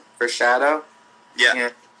filming him for Shadow. Yeah.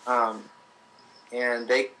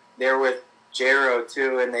 And they're with J-Ro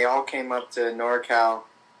too, and they all came up to NorCal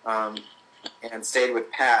and stayed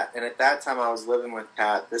with Pat. And at that time, I was living with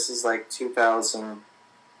Pat. This is like 2008,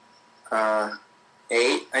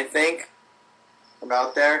 I think,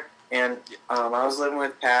 about there. And I was living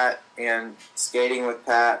with Pat and skating with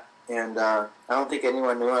Pat, and I don't think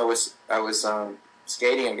anyone knew I was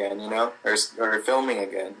skating again, you know, or filming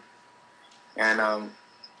again. And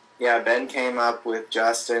Ben came up with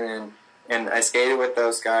Justin, and I skated with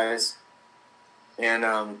those guys, and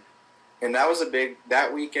that was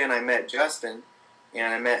that weekend I met Justin,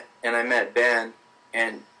 and I met Ben,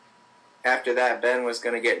 and after that Ben was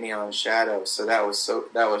going to get me on Shadow, so that was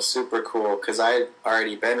super cool, because I've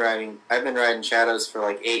been riding Shadows for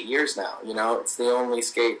like 8 years now, you know. It's the only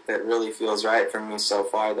skate that really feels right for me so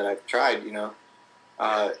far that I've tried, you know.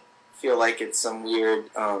 Feel like it's some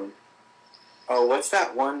weird what's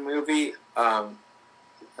that one movie? No,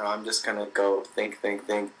 I'm just gonna go think,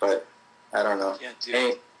 but I don't know. Yeah,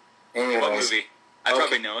 dude. Anyways, what movie? I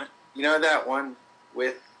probably know it. You know that one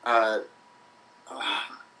with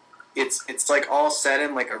it's like all set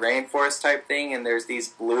in like a rainforest type thing, and there's these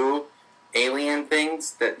blue alien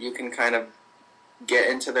things that you can kind of get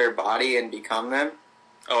into their body and become them.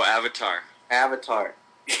 Oh, Avatar.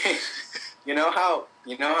 You know how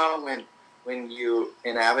when you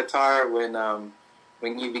in Avatar when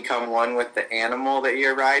you become one with the animal that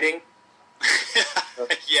you're riding?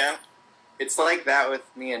 Yeah. It's like that with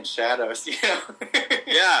me and Shadows, you know.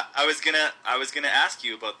 Yeah, I was gonna ask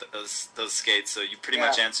you about those skates, so you pretty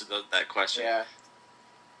much answered that question. Yeah.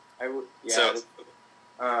 So,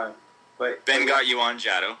 but Ben got you on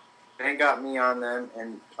Shadow. Ben got me on them,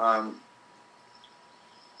 and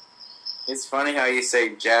it's funny how you say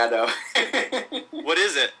Jado. What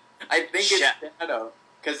is it? I think it's Shadow,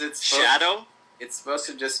 because it's Shadow. It's supposed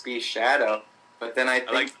to just be Shadow, but then I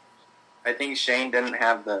think Shane didn't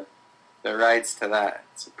have the rights to that.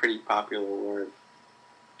 It's a pretty popular word.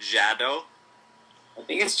 Shadow? I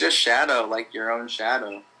think it's just shadow, like your own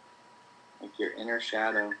shadow. Like your inner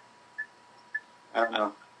shadow. I don't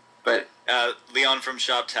know. But Leon from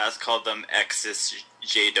Shop Task called them Exis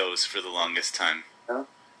Jados for the longest time.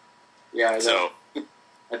 Yeah, so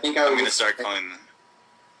I think I'm going to start calling them.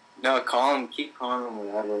 No, keep calling them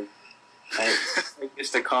whatever. I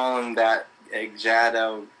used to call him that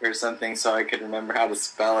Jado or something so I could remember how to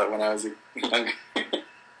spell it when I was younger.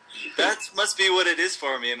 That must be what it is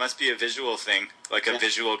for me. It must be a visual thing, like a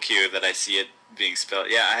visual cue that I see it being spelled.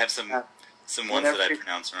 Yeah, I have some ones that I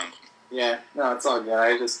pronounce wrong. Yeah, no, it's all good.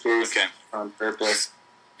 I was just curious on purpose.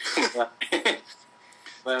 But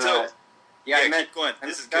so, I met, keep going.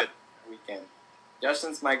 This is good. Weekend.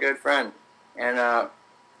 Justin's my good friend, and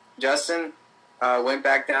Justin went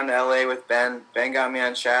back down to LA with Ben. Ben got me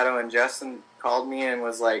on Shadow, and Justin called me and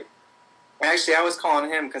was like, Actually, I was calling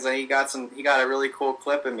him because he got a really cool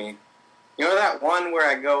clip of me. You know that one where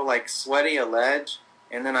I go like sweaty a ledge,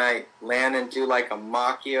 and then I land and do like a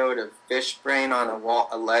Machio to fish brain on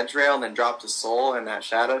a ledge rail, and then drop to soul in that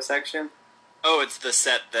shadow section? Oh, it's the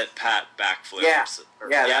set that Pat backflips.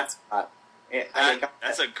 Yeah, that's hot.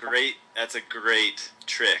 That's a great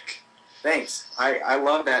trick. Thanks. I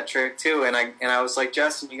love that trick too, and I was like,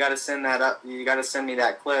 Justin, you got to send that up. You got to send me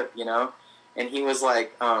that clip, you know. And he was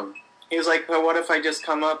like, well, what if I just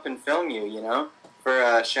come up and film you, you know, for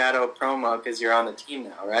a shadow promo because you're on the team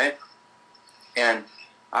now, right? And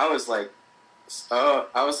I was like, I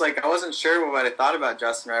wasn't sure what I thought about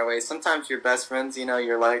Justin right away. Sometimes your best friends, you know,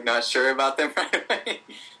 you're like not sure about them right away.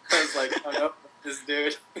 I was like, oh no, this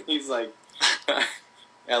dude, he's like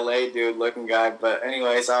LA dude looking guy. But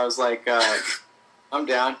anyways, I was like, I'm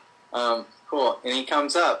down. Cool. And he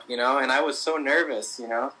comes up, you know, and I was so nervous, you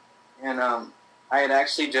know, and I had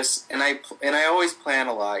actually and I always plan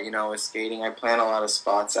a lot, you know, with skating. I plan a lot of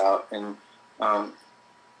spots out, but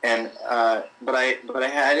I didn't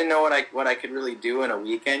know what I could really do in a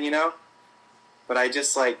weekend, you know. But I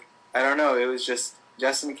just like, I don't know. It was just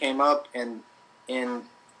Justin came up, and in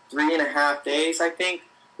 3.5 days, I think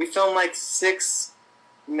we filmed like 6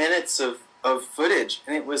 minutes of footage,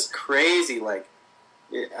 and it was crazy. Like,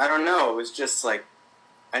 I don't know. It was just like,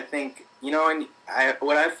 I think, you know, and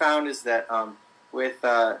what I found is that with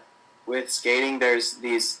skating, there's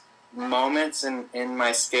these moments in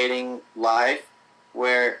my skating life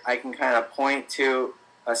where I can kind of point to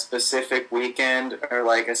a specific weekend or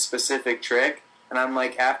like a specific trick, and I'm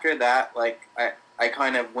like, after that, like I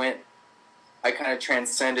kind of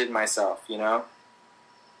transcended myself, you know?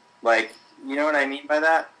 Like, you know what I mean by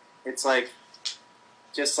that? It's like,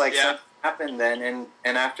 just like something happened then,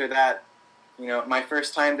 and after that, you know, my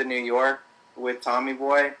first time to New York with Tommy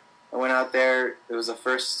Boy, I went out there. It was the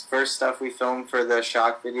first stuff we filmed for the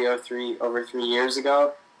Shock video over 3 years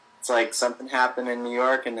ago. It's like something happened in New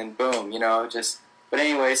York, and then boom, you know, just. But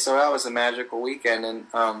anyway, so that was a magical weekend, and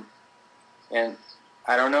I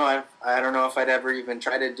don't know. I don't know if I'd ever even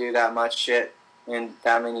try to do that much shit in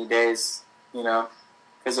that many days, you know,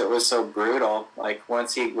 because it was so brutal. Like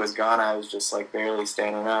once he was gone, I was just like barely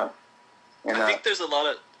standing up. And I think there's a lot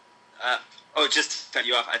of. Just to cut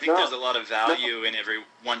you off. I think there's a lot of value in every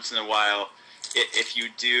once in a while if you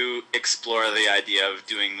do explore the idea of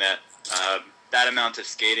doing that that amount of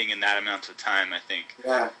skating in that amount of time. I think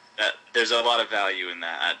that there's a lot of value in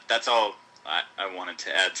that. That's all I wanted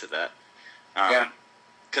to add to that.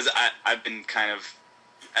 Because I've been kind of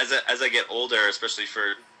as I get older, especially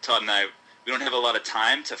for Todd and I, we don't have a lot of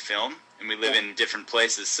time to film, and we live in different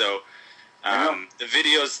places. So the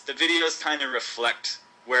videos kind of reflect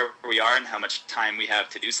where we are and how much time we have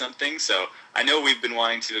to do something. So I know we've been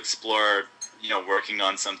wanting to explore, you know, working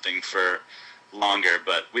on something for longer,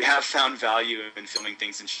 but we have found value in filming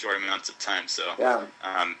things in short amounts of time. So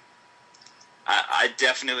I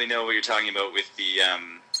definitely know what you're talking about with the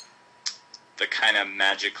kind of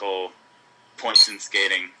magical points in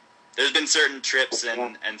skating. There's been certain trips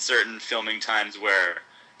and certain filming times where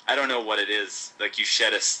I don't know what it is, like you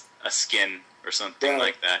shed a skin or something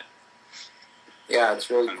like that. Yeah, it's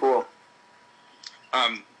really cool.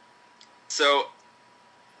 So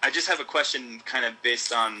I just have a question kind of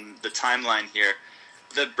based on the timeline here.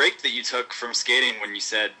 The break that you took from skating when you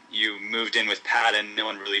said you moved in with Pat and no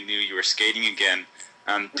one really knew you were skating again,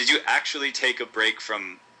 did you actually take a break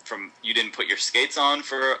from you didn't put your skates on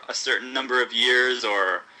for a certain number of years,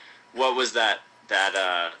 or what was that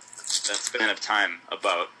span of time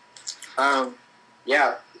about?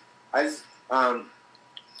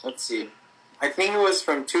 Let's see. I think it was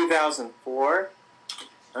from 2004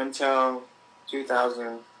 until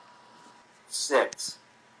 2006,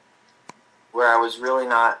 where I was really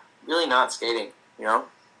not skating, you know.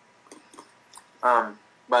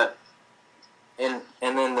 But and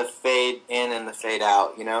then the fade in and the fade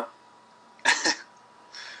out, you know.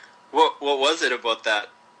 What was it about that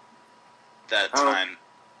time?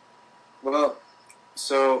 Well,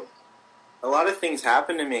 so a lot of things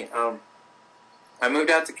happened to me. I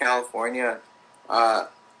moved out to California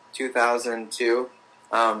 2002,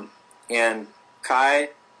 and Kai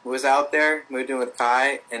was out there, moved in with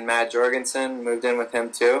Kai, and Matt Jorgensen moved in with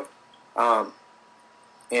him too, and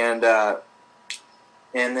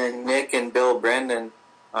then Nick and Bill Brendan,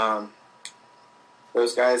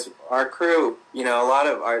 those guys, our crew, you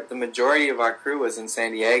know, the majority of our crew was in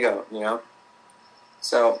San Diego, you know,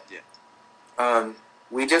 so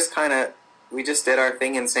we just did our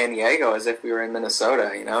thing in San Diego as if we were in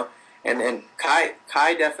Minnesota, you know. And Kai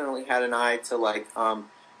definitely had an eye to like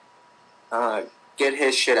get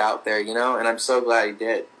his shit out there, you know, and I'm so glad he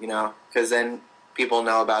did, you know, because then people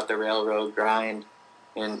know about the railroad grind,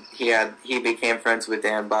 and he became friends with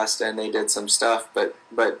Dan Busta, and they did some stuff, but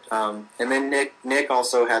and then Nick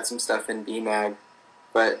also had some stuff in BMAG,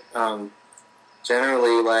 but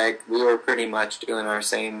generally, like, we were pretty much doing our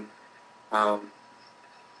same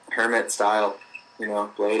hermit style, you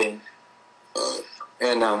know, blading,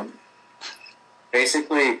 and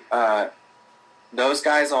basically those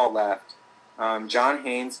guys all left. John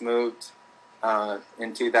Haynes moved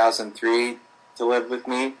in 2003 to live with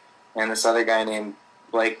me, and this other guy named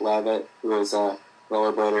Blake Levitt, who was a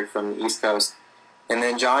rollerblader from the East Coast. And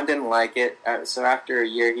then John didn't like it, so after a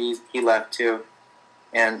year he left too.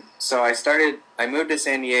 And so I moved to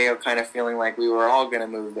San Diego kind of feeling like we were all going to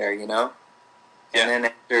move there, you know? Yeah. And then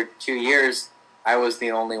after 2 years, I was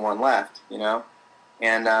the only one left, you know?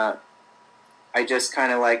 And I just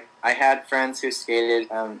kind of like, I had friends who skated,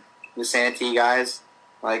 the Santee guys,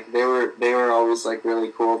 like they were always like really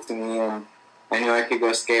cool to me, and I knew I could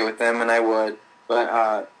go skate with them, and I would.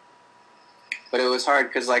 But it was hard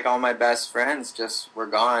because like all my best friends just were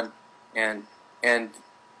gone, and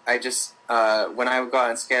I just when I would go out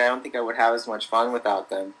and skate, I don't think I would have as much fun without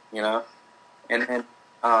them, you know. And then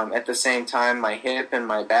at the same time, my hip and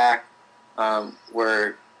my back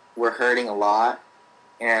were hurting a lot,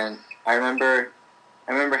 and I remember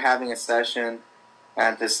having a session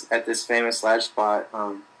at this famous ledge spot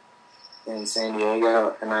in San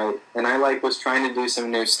Diego, and I like was trying to do some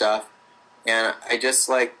new stuff, and I just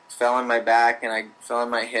like fell on my back and I fell on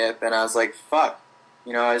my hip, and I was like, fuck,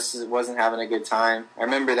 you know, I just wasn't having a good time. I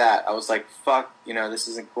remember that. I was like, fuck, you know, this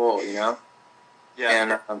isn't cool, you know?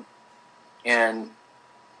 Yeah. And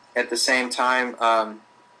at the same time,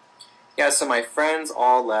 so my friends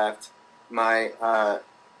all left. My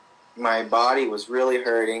body was really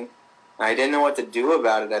hurting. I didn't know what to do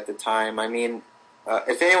about it at the time. I mean,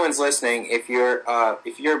 if anyone's listening, if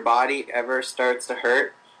your body ever starts to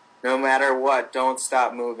hurt, no matter what, don't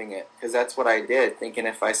stop moving it. Because that's what I did, thinking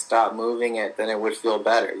if I stopped moving it, then it would feel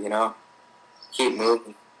better, you know? Keep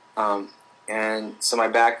moving. And so my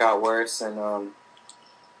back got worse, and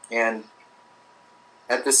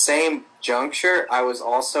at the same juncture, I was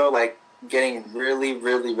also, like, getting really,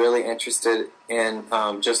 really, really interested in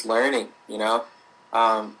just learning, you know?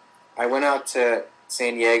 I went out to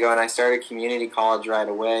San Diego, and I started community college right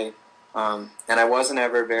away, and I wasn't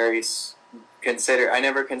ever I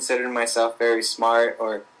never considered myself very smart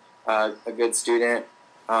or a good student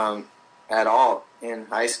at all in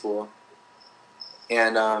high school.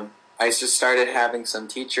 And I just started having some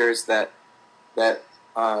teachers that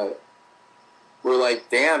were like,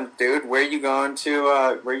 "Damn, dude, where you going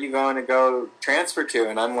to go transfer to?"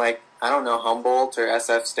 And I'm like, I don't know, Humboldt or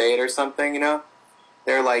SF State or something, you know?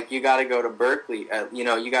 They're like, you got to go to Berkeley, you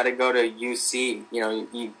know, you got to go to UC, you know,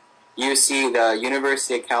 UC, the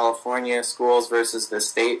University of California schools versus the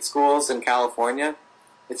state schools in California.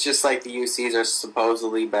 It's just like the UCs are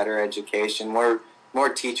supposedly better education, more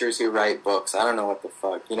teachers who write books. I don't know what the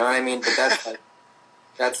fuck, you know what I mean? But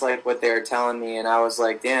that's like what they were telling me, and I was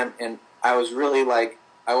like, damn. And I was really like,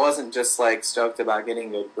 I wasn't just like stoked about getting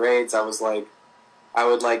good grades. I was like, I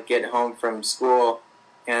would like get home from school,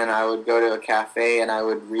 and I would go to a cafe and I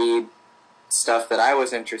would read stuff that I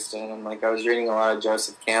was interested in. And like I was reading a lot of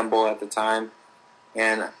Joseph Campbell at the time,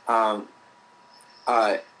 and I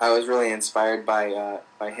was really inspired by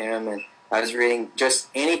him, and I was reading just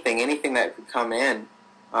anything that could come in.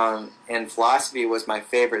 And philosophy was my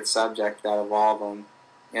favorite subject out of all of them,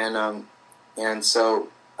 and so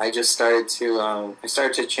I just started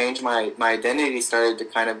to change my identity. Started to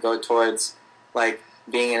kind of go towards like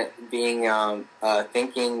being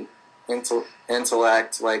thinking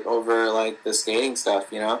intellect, like over like the skating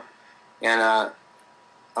stuff, you know. And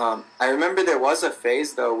I remember there was a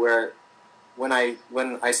phase though where when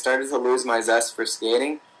I started to lose my zest for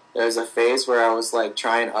skating, there was a phase where I was like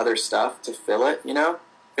trying other stuff to fill it, you know,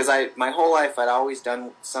 because my whole life I'd always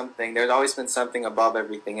done something. There'd always been something above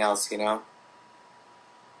everything else, you know.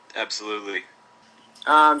 Absolutely.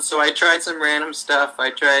 So I tried some random stuff. I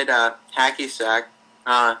tried hacky sack.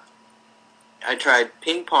 I tried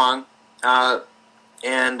ping pong,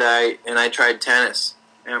 and I tried tennis.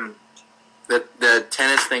 The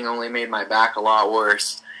tennis thing only made my back a lot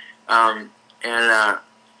worse. And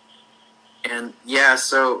yeah,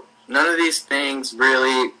 so none of these things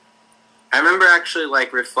really. I remember actually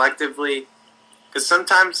like reflectively, because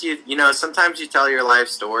sometimes sometimes you tell your life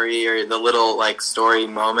story or the little like story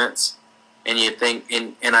moments, and you think,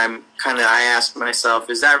 and I ask myself,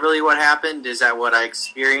 is that really what happened? Is that what I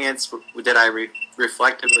experienced? Did I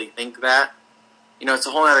reflectively think that? You know, it's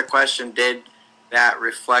a whole other question. Did that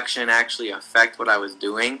reflection actually affect what I was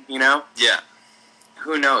doing, you know? Yeah.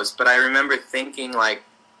 Who knows? But I remember thinking, like,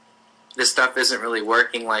 this stuff isn't really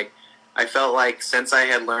working. Like, I felt like since I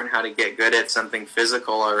had learned how to get good at something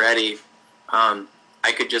physical already,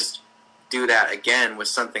 I could just do that again with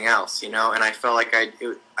something else, you know? And I felt like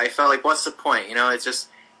I felt like, what's the point? You know, it's just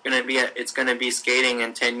it's gonna be skating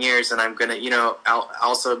in 10 years, and I'm gonna, you know, I'll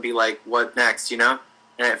also be like, what next, you know?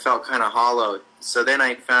 And it felt kind of hollow. So then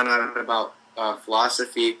I found out about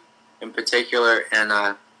philosophy in particular, and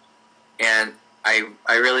I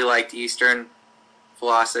really liked Eastern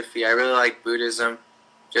philosophy. I really liked Buddhism,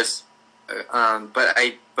 just but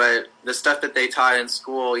the stuff that they taught in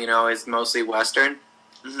school, you know, is mostly Western.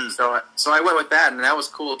 Mm-hmm. So I went with that, and that was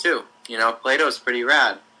cool too. You know, Plato's pretty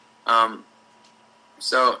rad.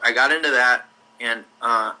 So I got into that, and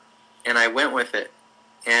I went with it,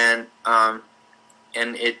 and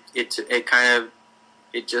it kind of,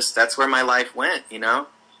 it just, that's where my life went, you know,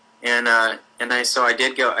 and I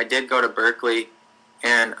did go to Berkeley,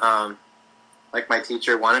 and like my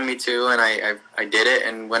teacher wanted me to, and I did it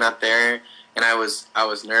and went up there, and I was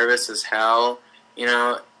nervous as hell, you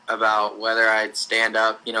know, about whether I'd stand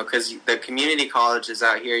up, you know, because the community colleges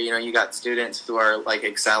out here, you know, you got students who are like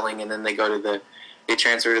excelling, and then they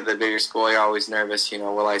transfer to the bigger school. You're always nervous, you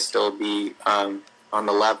know, will I still be on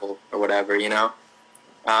the level or whatever, you know.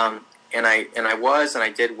 And I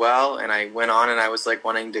did well, and I went on, and I was like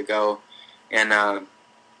wanting to go and I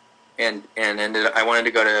wanted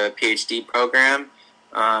to go to a PhD program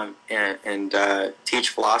and teach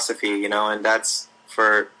philosophy, you know, and that's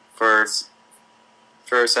for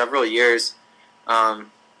several years.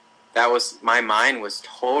 That was, my mind was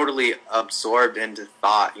totally absorbed into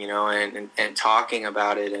thought, you know, and talking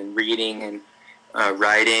about it and reading and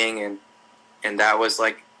writing, and that was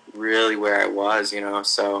like really where I was, you know.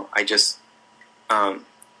 So I just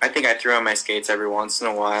I think I threw on my skates every once in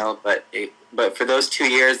a while, but for those 2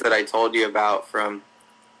 years that I told you about, from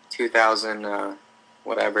 2000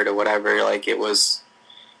 whatever to whatever, like it was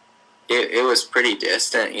pretty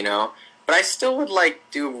distant, you know. But I still would like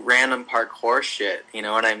do random parkour shit, you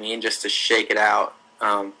know what I mean, just to shake it out.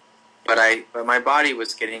 But my body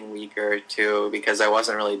was getting weaker too, because I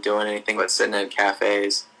wasn't really doing anything but sitting at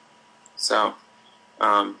cafes. So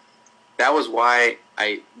that was why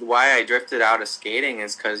I drifted out of skating,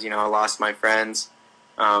 is because, you know, I lost my friends.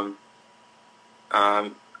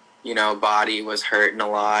 You know, body was hurting a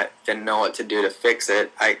lot. Didn't know what to do to fix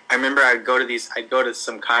it. I remember I'd go to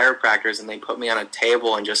some chiropractors, and they put me on a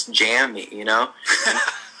table and just jam me, you know? And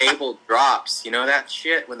the table drops. You know that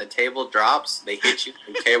shit? When the table drops, they hit you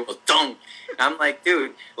with the table, dong! And I'm like,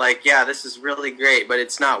 dude, like, yeah, this is really great, but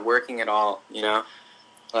it's not working at all, you know?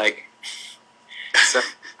 Like, so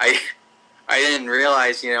I didn't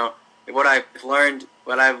realize, you know, what I've learned,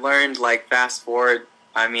 like, fast forward,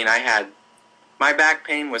 I mean, my back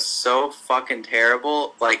pain was so fucking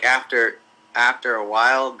terrible, like, after a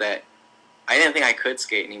while, that I didn't think I could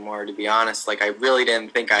skate anymore, to be honest. Like, I really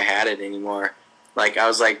didn't think I had it anymore. Like,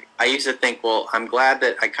 I used to think, well, I'm glad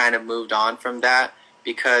that I kind of moved on from that,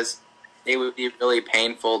 because it would be really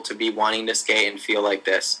painful to be wanting to skate and feel like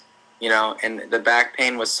this, you know? And the back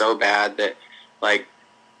pain was so bad that, like,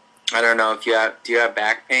 I don't know if do you have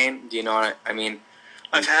back pain? Do you know what I mean?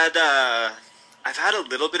 I've had a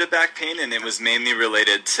little bit of back pain, and it was mainly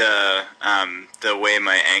related to the way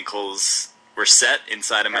my ankles were set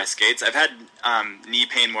inside of my skates. I've had knee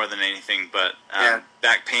pain more than anything, but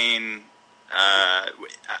back pain,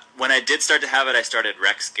 when I did start to have it, I started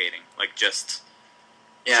rec skating, like just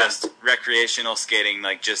recreational skating,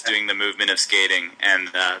 like just doing the movement of skating, and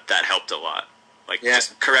that helped a lot, like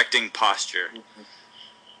just correcting posture. Mm-hmm.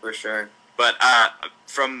 For sure. But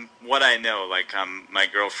from what I know, like my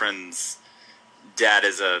girlfriend's dad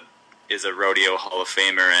is a rodeo Hall of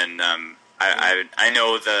Famer, and I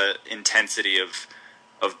know the intensity of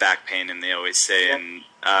back pain, and they always say in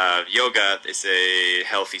yoga, they say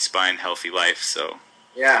healthy spine, healthy life. So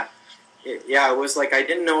it was like I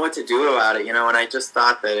didn't know what to do about it, you know, and I just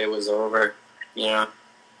thought that it was over, you know.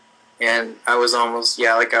 And I was almost,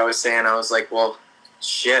 like I was saying, I was like, well,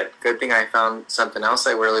 shit, good thing I found something else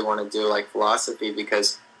I really want to do, like philosophy,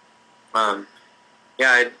 because I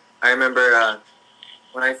remember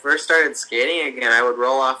when I first started skating again, I would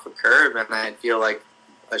roll off a curb and I'd feel like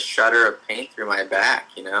a shudder of pain through my back,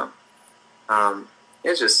 you know? It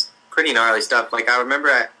was just pretty gnarly stuff. Like, I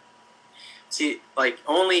remember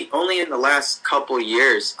only in the last couple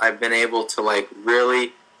years I've been able to, like,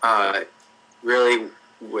 really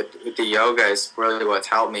with the yoga is really what's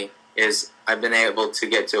helped me, is I've been able to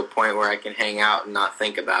get to a point where I can hang out and not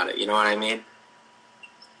think about it, you know what I mean?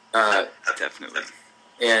 Definitely.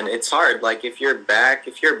 And it's hard. Like if your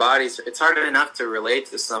body's, it's hard enough to relate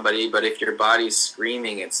to somebody, but if your body's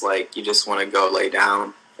screaming, it's like you just want to go lay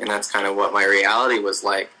down. And that's kind of what my reality was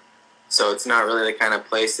like. So it's not really the kind of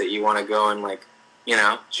place that you want to go and like, you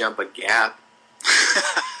know, jump a gap.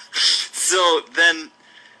 So then,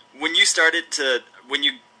 when you started to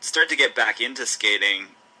get back into skating,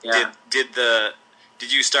 Yeah.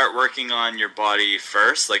 did you start working on your body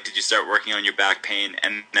first? Like, did you start working on your back pain,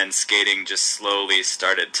 and then skating just slowly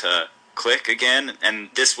started to click again? And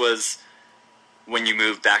this was when you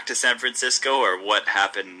moved back to San Francisco, or what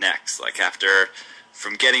happened next? Like,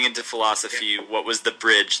 from getting into philosophy, what was the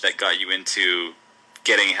bridge that got you into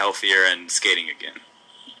getting healthier and skating again?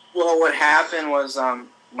 Well, what happened was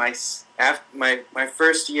my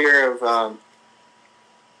first year of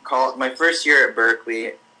my first year at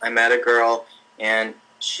Berkeley, I met a girl, and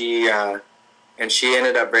she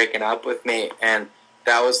ended up breaking up with me, and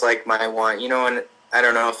that was like my one. You know, and I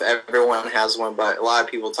don't know if everyone has one, but a lot of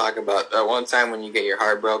people talk about that one time when you get your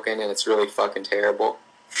heart broken and it's really fucking terrible.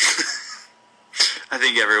 I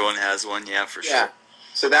think everyone has one, yeah, for sure. Yeah.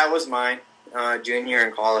 So that was mine, junior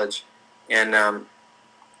in college, and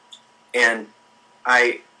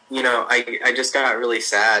I just got really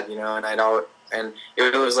sad, you know, and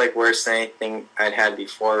it was like worse than anything I'd had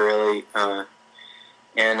before, really,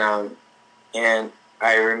 and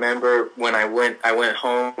I remember when I went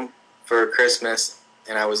home for Christmas,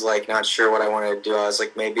 and I was like not sure what I wanted to do. I was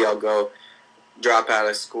like, maybe I'll go drop out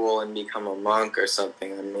of school and become a monk or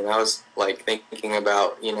something. I mean, I was like thinking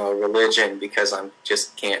about, you know, religion because I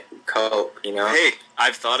just can't cope, you know. Hey,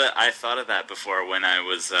 I thought of that before when I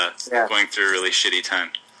was going through a really shitty time.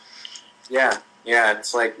 Yeah,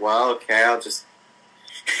 it's like, well, okay, I'll just,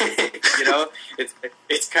 you know,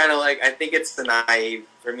 it's kind of like, I think it's the naive,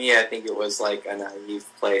 for me, I think it was like a naive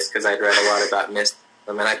place because I'd read a lot about mysticism,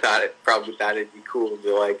 and I thought it'd be cool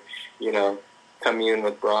to, like, you know, commune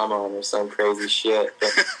with Brahman or some crazy shit.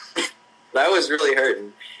 But I was really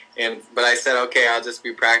hurting, but I said, okay, I'll just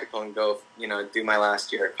be practical and go, you know, do my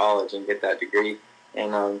last year at college and get that degree.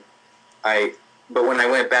 And but when I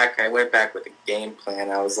went back with a game plan.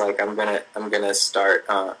 I was like, I'm gonna start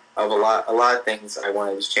of a lot of things I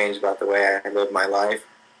wanted to change about the way I live my life.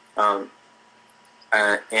 And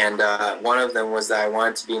one of them was that I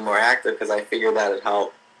wanted to be more active because I figured that would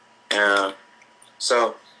help.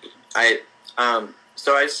 So I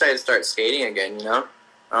decided to start skating again, you know.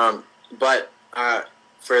 But I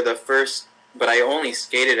only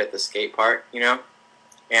skated at the skate park, you know,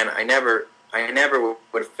 and I never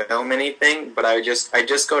would film anything. But I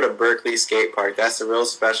just go to Berkeley Skate Park. That's a real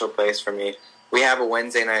special place for me. We have a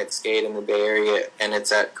Wednesday night skate in the Bay Area, and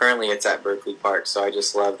currently it's at Berkeley Park. So I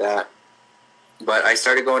just love that. But I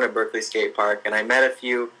started going to Berkeley Skate Park, and I met a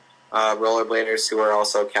few rollerbladers who were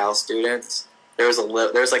also Cal students. There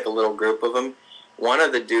was like a little group of them. One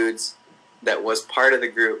of the dudes that was part of the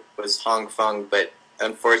group was Hong Feng, but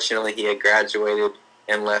unfortunately he had graduated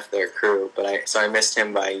and left their crew. So I missed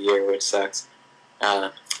him by a year, which sucks.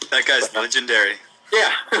 That guy's legendary.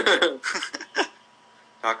 Yeah.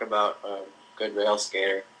 Talk about a good rail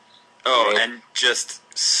skater. Oh, and just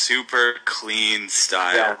super clean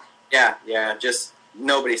style. Yeah. Just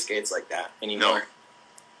nobody skates like that anymore. No.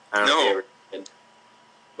 I don't know if they ever did.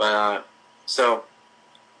 But so,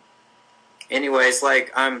 anyways,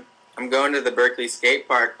 like I'm going to the Berkeley Skate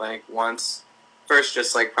Park like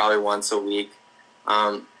probably once a week,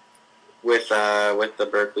 with the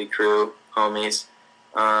Berkeley crew homies,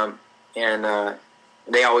 and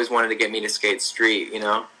they always wanted to get me to skate street, you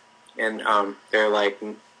know, and they're like,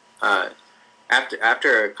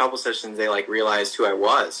 after a couple sessions they like realized who I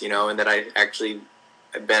was, you know, and that I actually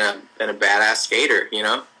had been a badass skater, you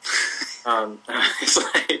know. It's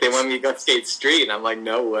like they want me to go skate street, and I'm like,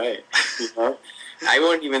 no way, you know. I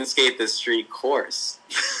won't even skate the street course.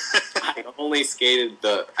 I only skated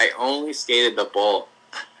the bowl.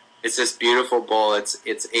 It's this beautiful bowl. It's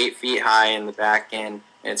 8 feet high in the back end,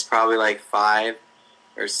 and it's probably like 5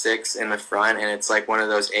 or 6 in the front, and it's like one of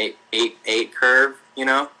those 8 curve, you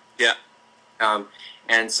know. Yeah.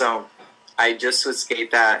 And so I just would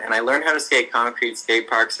skate that, and I learned how to skate concrete skate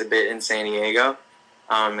parks a bit in San Diego.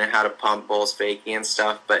 And how to pump bowls fakie and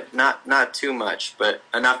stuff, but not too much, but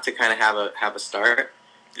enough to kind of have a start.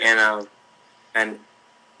 Yeah. And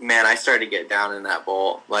man, I started to get down in that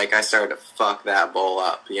bowl. Like I started to fuck that bowl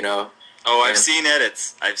up, you know. Oh, I've seen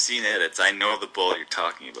edits. I know the bowl you're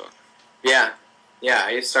talking about. Yeah.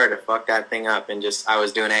 I just started to fuck that thing up, and I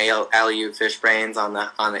was doing alley-oop fish brains on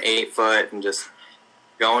the 8 foot, and just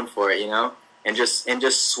going for it, you know. And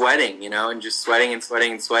just sweating, you know, and just sweating, and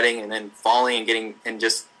then falling and getting, and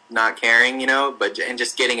just not caring, you know, and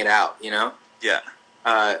just getting it out, you know. Yeah.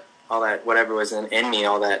 all that whatever was in me,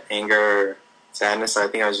 all that anger, sadness. I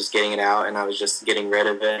think I was just getting it out, and I was just getting rid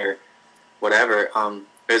of it or whatever.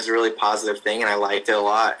 It was a really positive thing, and I liked it a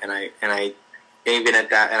lot. And I even at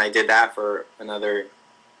that, and I did that for another,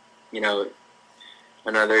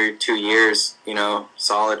 another 2 years,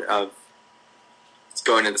 solid of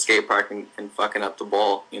going to the skate park and fucking up the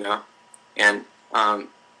bowl, and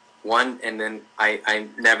and then I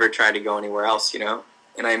never tried to go anywhere else, and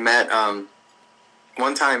I met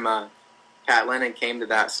one time Pat Lennon came to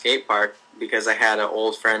that skate park because I had an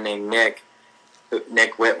old friend named Nick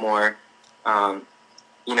Whitmore.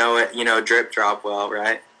 Drip Drop Well,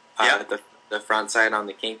 right? Yeah. The front side on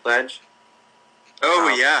the kink ledge. Oh,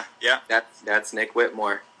 yeah. That's Nick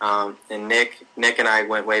Whitmore. And Nick and I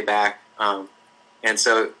went way back. And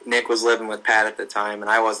so Nick was living with Pat at the time, and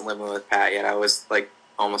I wasn't living with Pat yet. I was like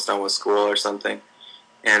almost done with school or something.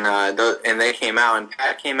 And and they came out, and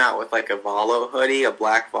Pat came out with like a Volo hoodie, a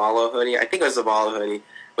black Volo hoodie. I think it was a Volo hoodie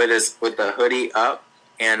with the hoodie up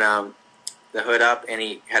and the hood up, and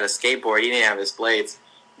he had a skateboard. He didn't have his blades,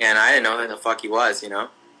 and I didn't know who the fuck he was,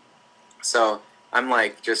 So I'm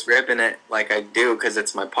like just ripping it like I do because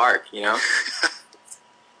it's my park,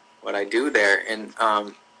 what I do there, and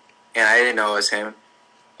I didn't know it was him.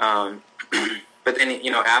 But then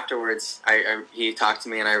afterwards, he talked to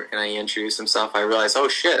me and I introduced himself. I realized, oh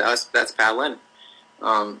shit, that's Pat Lynn.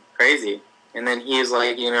 Crazy. And then he was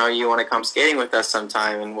like, you want to come skating with us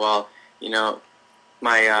sometime? And well,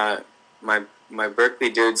 my Berkeley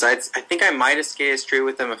dudes, I think I might have skated street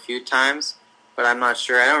with them a few times, but I'm not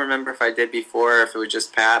sure. I don't remember if I did before or if it was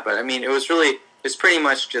just Pat. But I mean, it's pretty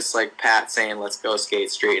much just like Pat saying, let's go skate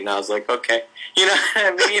street. And I was like, okay. You know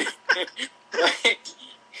what I mean?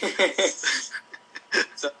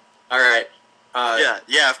 So, all right.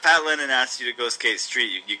 Yeah. If Pat Lennon asks you to go skate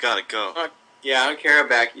street, you gotta go. Yeah, I don't care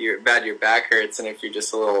about your back hurts and if you're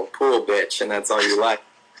just a little pool bitch and that's all you like.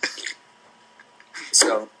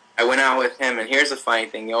 So I went out with him, and here's the funny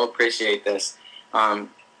thing. You'll appreciate this.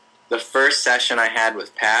 The first session I had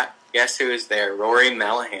with Pat, guess who was there? Rory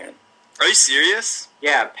Mellahan. Are you serious?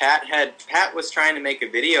 Yeah, Pat was trying to make a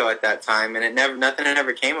video at that time, and nothing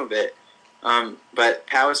ever came of it. But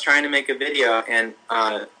Pat was trying to make a video, and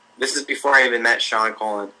this is before I even met Sean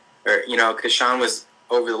Cullen, or because Sean was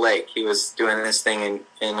over the lake. He was doing this thing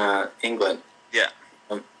in England. Yeah.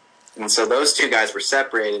 And so those two guys were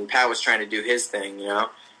separated, and Pat was trying to do his thing,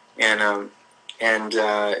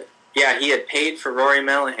 yeah, he had paid for Rory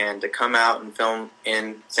Mellahan to come out and film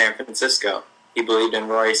in San Francisco. He believed in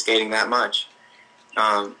Rory skating that much.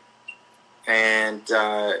 Wow.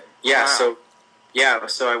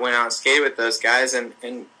 So I went out and skated with those guys, and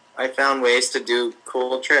I found ways to do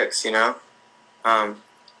cool tricks, and I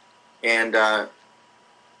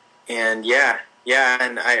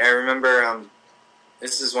remember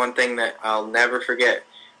this is one thing that I'll never forget.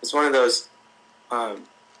 It's one of those,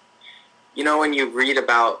 when you read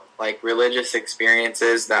about like religious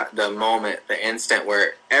experiences, that the moment, the instant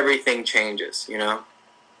where everything changes,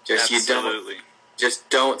 just Absolutely. you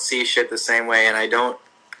don't see shit the same way, and I don't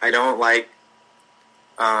like.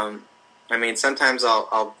 Sometimes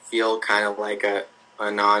I'll feel kind of like a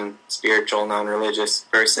non-spiritual, non-religious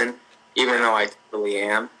person, even though I totally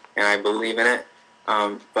am, and I believe in it.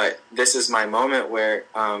 But this is my moment where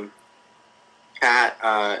Pat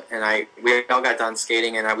and we all got done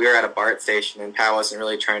skating, and we were at a BART station, and Pat wasn't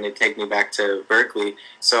really trying to take me back to Berkeley.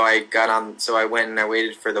 So I went and I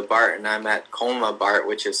waited for the BART, and I'm at Colma BART,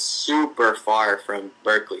 which is super far from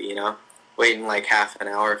Berkeley, waiting like half an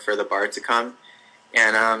hour for the BART to come.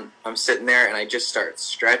 And I'm sitting there, and I just start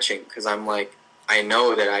stretching because I'm like, I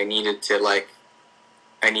know that I needed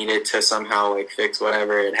to somehow like fix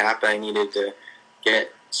whatever had happened. I needed to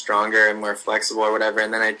get stronger and more flexible or whatever.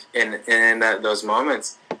 And then in those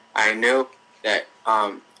moments, I knew that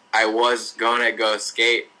I was gonna go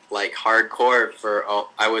skate like hardcore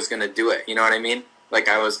I was gonna do it. You know what I mean? Like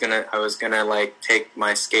I was gonna like take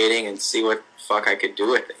my skating and see what the fuck I could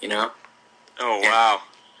do with it. Oh wow.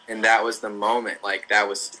 And that was the moment. Like that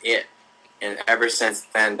was it. And ever since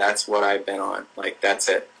then, that's what I've been on. Like that's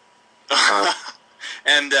it.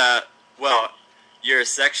 And your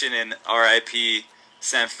section in RIP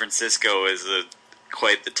San Francisco is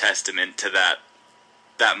quite the testament to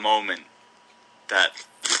that moment, that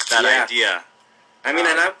idea. I mean,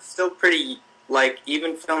 and I'm still pretty, like,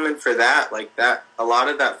 even filming for that, like that. A lot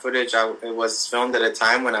of that footage it was filmed at a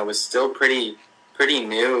time when I was still pretty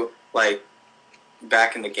new, like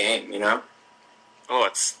back in the game, Oh,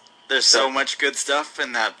 there's so much good stuff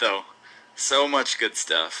in that, though. So much good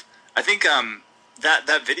stuff. I think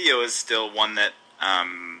that video is still one that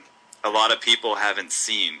a lot of people haven't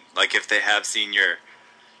seen. Like if they have seen your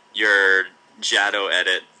your Jado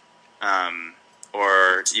edit,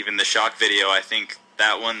 or even the shock video, I think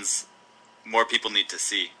that one's more people need to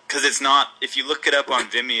see. Because it's not, if you look it up on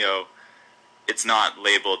Vimeo, it's not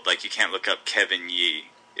labeled, like, you can't look up Kevin Yee.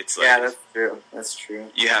 It's like, yeah, that's true. That's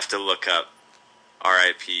true. you have to look up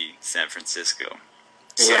R.I.P. San Francisco.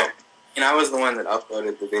 So, Yeah, and I was the one that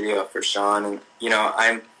uploaded the video for Sean, and you know,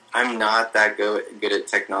 I'm not that good at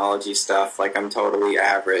technology stuff. Like, I'm totally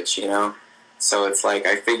average, you know. So it's like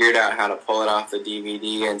I figured out how to pull it off the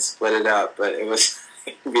DVD and split it up, but it was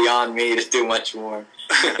beyond me to do much more.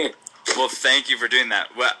 well, thank you for doing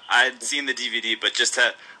that. Well, I'd seen the DVD, but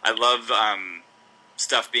I love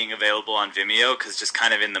stuff being available on Vimeo, because just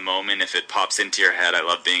kind of in the moment, if it pops into your head, I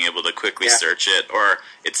love being able to quickly search it. Or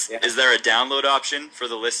is there a download option for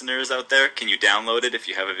the listeners out there? Can you download it if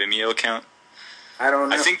you have a Vimeo account? I don't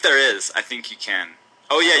know. I think there is. I think you can.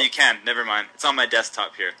 Oh yeah, you can. Never mind. It's on my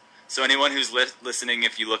desktop here. So anyone who's listening,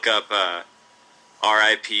 if you look up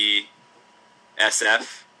RIP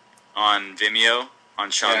SF on Vimeo, on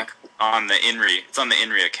Sean, on the Inri, it's on the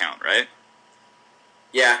Inri account, right?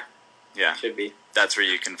 Yeah. Yeah. Should be. That's where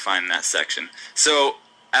you can find that section. So,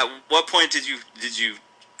 at what point did you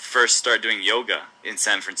first start doing yoga in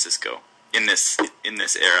San Francisco in this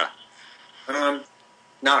era?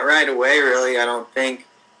 Not right away, really. I don't think.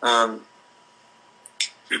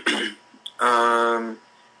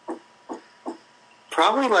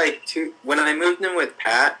 Probably like when I moved in with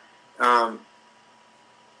Pat. I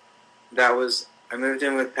moved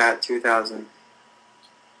in with Pat 2000.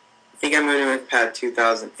 I think I moved in with Pat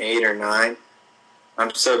 2008 or 9.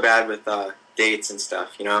 I'm so bad with dates and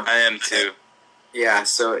stuff, you know? I am too. Yeah,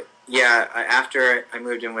 so, after I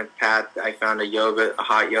moved in with Pat, I found a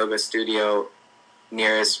hot yoga studio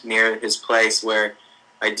near his place where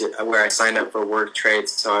I signed up for work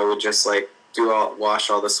trades, so I would just, like, wash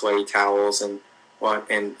all the sweaty towels and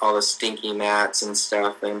all the stinky mats and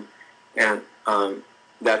stuff, and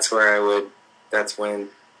that's when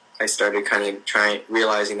I started kind of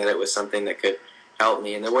realizing that it was something that could help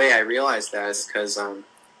me. And the way I realized that is because when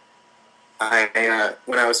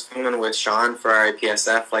I was filming with Sean for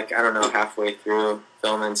RIPSF, like, I don't know, halfway through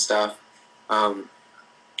filming stuff,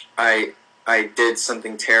 I did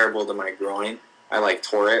something terrible to my groin. I, like,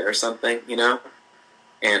 tore it or something, you know?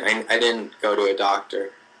 And I didn't go to a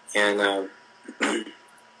doctor. And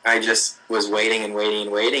I just was waiting and waiting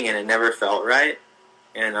and waiting, and it never felt right.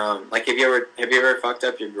 And like, have you ever fucked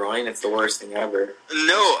up your groin? It's the worst thing ever.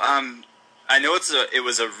 No, I know it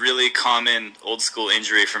was a really common old school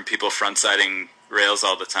injury from people frontsiding rails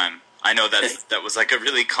all the time. I know that was like a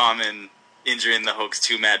really common injury in the Hoax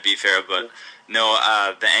 2 Mad Beef era, but no,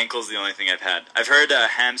 the ankle's the only thing I've had. I've heard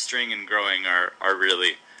hamstring and growing are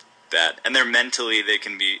really bad, and they're mentally, they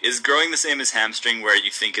can be. Is growing the same as hamstring, where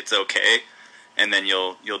you think it's okay, and then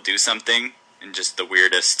you'll do something, and just the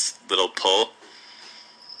weirdest little pull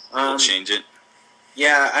will change it?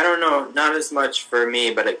 Yeah, I don't know. Not as much for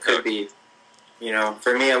me, but it could be. You know,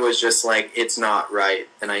 for me, it was just like, it's not right,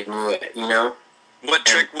 and I knew it. You know. What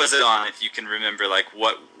trick was it on, if you can remember? Like,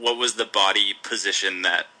 what was the body position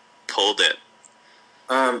that pulled it?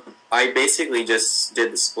 I basically just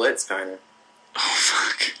did the splits, kind of. Oh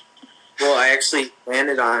fuck. Well, I actually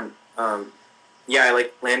landed on. I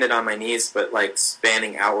landed on my knees, but like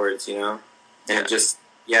spanning outwards, you know, and it just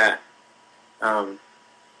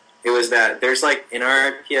it was that there's like in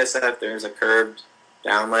our PSF there's a curved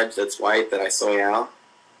down ledge that's white that I soy out.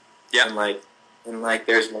 Yeah. And like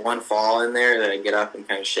there's one fall in there that I get up and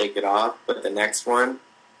kind of shake it off, but the next one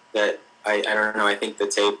that I don't know, I think the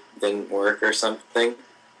tape didn't work or something,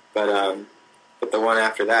 but the one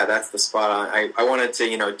after that, that's the spot on. I wanted to,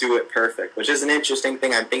 you know, do it perfect, which is an interesting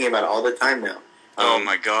thing I'm thinking about all the time now. Oh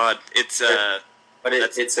my god, it's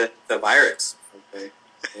it's a virus. Okay.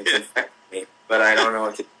 It's infected me, but I don't know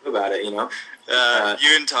what to do about it. You know.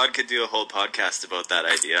 You and Todd could do a whole podcast about that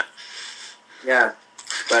idea. Yeah,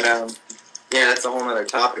 but that's a whole other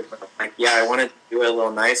topic. But like, I wanted to do it a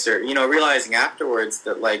little nicer. You know, realizing afterwards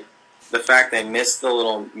that like the fact I missed the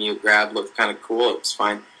little mute grab looked kind of cool. It was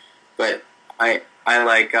fine, but I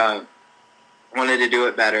wanted to do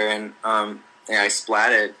it better, and I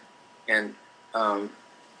splatted, and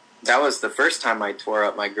that was the first time I tore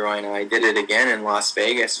up my groin, and I did it again in Las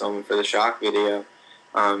Vegas filming for the shock video,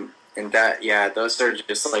 and those are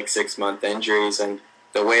just like 6-month injuries, and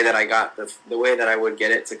the way that I got the way that I would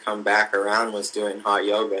get it to come back around was doing hot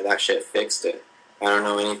yoga. That shit fixed it. I don't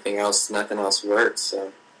know anything else. Nothing else worked.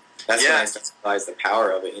 So that's when I started to realize the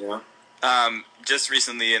power of it. You know. Just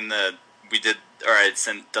recently I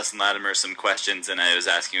sent Dustin Latimer some questions, and I was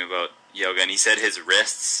asking him about yoga, and he said his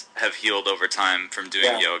wrists have healed over time from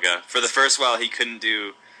doing yoga. For the first while, he couldn't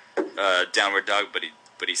do downward dog, but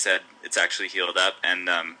he said it's actually healed up. And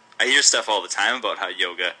I hear stuff all the time about how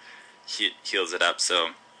yoga heals it up. So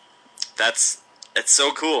it's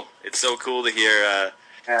so cool. It's so cool to hear.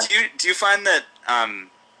 Yeah. Do you find that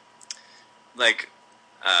like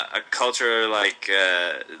a culture like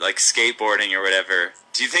skateboarding or whatever?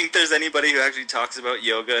 Do you think there's anybody who actually talks about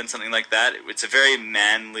yoga and something like that? It's a very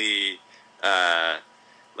manly,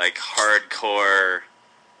 like hardcore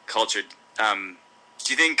culture. Do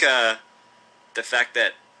you think the fact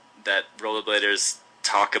that rollerbladers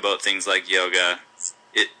talk about things like yoga,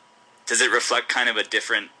 does it reflect kind of a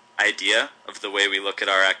different idea of the way we look at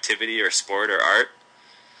our activity or sport or art?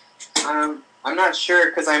 I'm not sure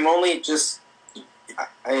because I'm only just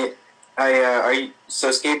so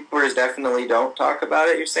skateboarders definitely don't talk about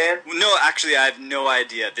it, you're saying? No, actually, I have no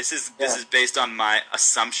idea. This is based on my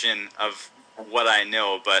assumption of what I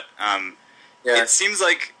know, but it seems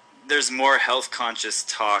like there's more health-conscious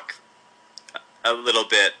talk a little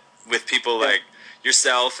bit with people like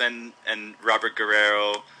yourself and Robert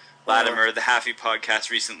Guerrero, Latimer, the Happy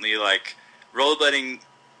podcast recently. Like, rollerblading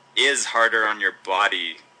is harder on your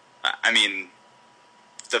body. I mean,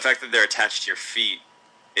 the fact that they're attached to your feet,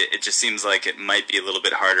 it just seems like it might be a little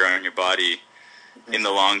bit harder on your body in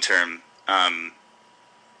the long term. I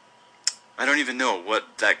don't even know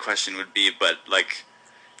what that question would be, but like,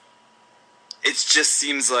 it just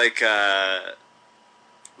seems like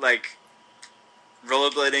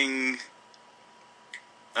rollerblading.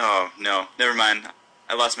 Oh no, never mind.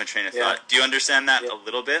 I lost my train of thought. Do you understand that a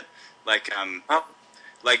little bit? Like,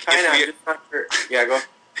 like yeah, go.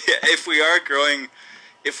 If we are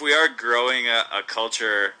growing a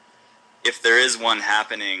culture, if there is one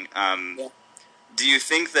happening, do you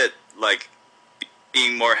think that like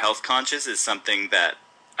being more health conscious is something that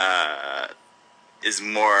is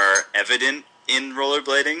more evident in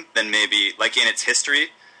rollerblading than maybe like in its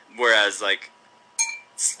history, whereas like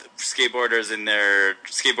skateboarders or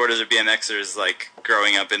BMXers like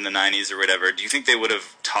growing up in the 90s or whatever, do you think they would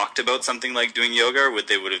have talked about something like doing yoga, or would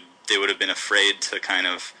they would have been afraid to kind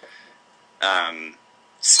of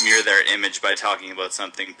smear their image by talking about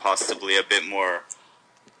something possibly a bit more,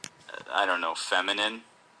 I don't know, feminine,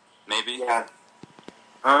 maybe? Yeah.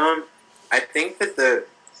 I think that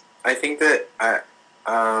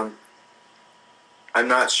I'm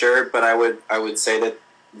not sure, but I would say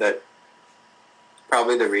that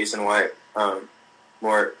probably the reason why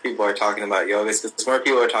more people are talking about yoga is because more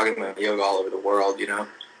people are talking about yoga all over the world, you know?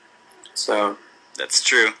 So that's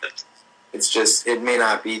true. It's just, it may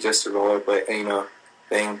not be just a rollerblade,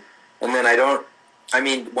 thing. And then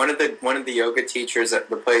one of the yoga teachers at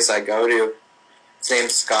the place I go to, his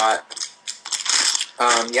name's Scott.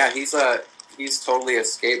 He's totally a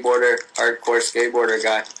skateboarder, hardcore skateboarder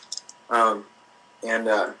guy.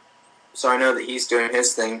 So I know that he's doing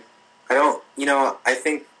his thing. I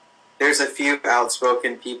think there's a few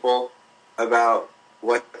outspoken people about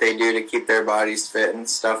what they do to keep their bodies fit and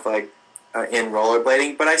stuff like in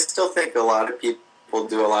rollerblading, but I still think a lot of people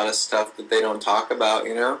do a lot of stuff that they don't talk about,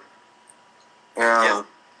 you know? And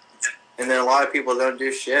then a lot of people don't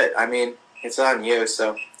do shit. I mean, it's on you,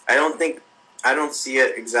 so I don't see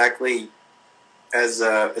it exactly as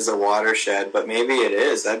a watershed, but maybe it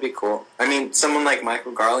is. That'd be cool. I mean, someone like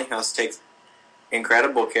Michael Garlinghouse takes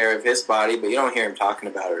incredible care of his body, but you don't hear him talking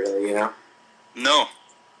about it really, you know? No,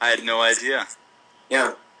 I had no idea.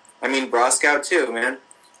 Yeah. I mean, Broskow too, man.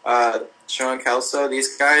 Sean Kelso,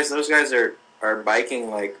 those guys are biking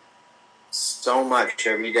like so much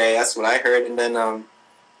every day. That's what I heard. And then,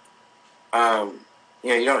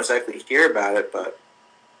 you don't exactly hear about it, but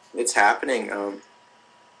it's happening.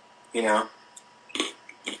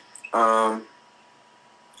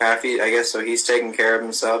 Happy, I guess, so he's taking care of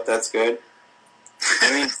himself. That's good.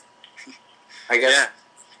 I mean, I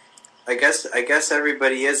guess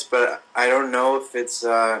everybody is, but I don't know if it's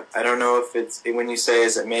when you say,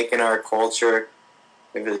 is it making our culture,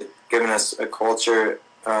 if it's giving us a culture,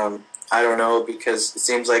 I don't know, because it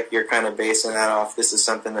seems like you're kind of basing that off, this is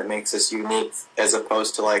something that makes us unique, as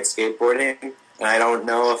opposed to like skateboarding, and I don't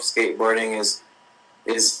know if skateboarding is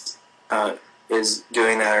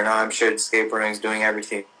doing that or not. I'm sure skateboarding is doing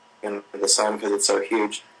everything under the sun because it's so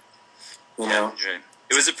huge, you know? Right.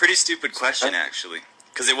 It was a pretty stupid question, actually,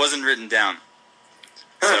 because it wasn't written down.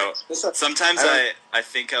 So sometimes I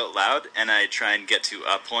think out loud and I try and get to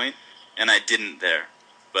a point, and I didn't there.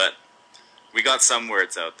 But we got some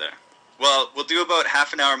words out there. Well, we'll do about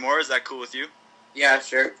half an hour more. Is that cool with you? Yeah,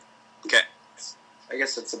 sure. Okay. I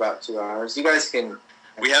guess it's about 2 hours. You guys can...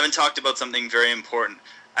 We haven't talked about something very important.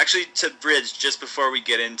 Actually, to bridge, just before we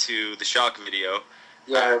get into the shock video...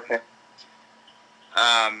 Yeah, okay.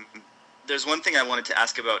 there's one thing I wanted to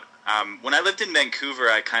ask about. When I lived in Vancouver,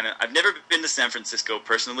 I've never been to San Francisco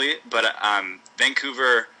personally, but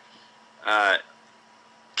Vancouver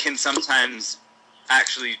can sometimes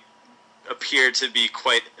actually appear to be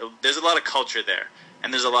there's a lot of culture there,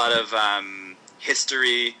 and there's a lot of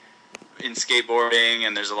history in skateboarding,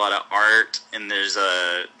 and there's a lot of art, and there's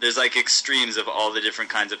like extremes of all the different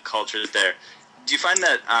kinds of cultures there. Do you find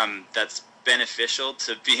that that's beneficial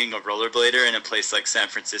to being a rollerblader in a place like San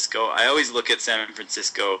Francisco? I always look at San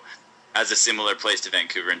Francisco as a similar place to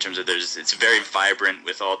Vancouver in terms of it's very vibrant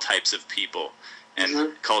with all types of people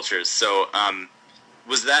and cultures. So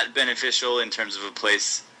was that beneficial in terms of a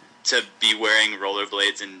place to be wearing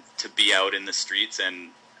rollerblades and to be out in the streets? And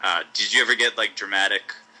did you ever get like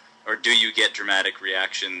dramatic, or do you get dramatic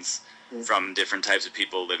reactions from different types of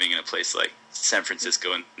people living in a place like San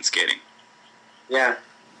Francisco and skating? Yeah.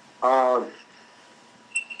 I'm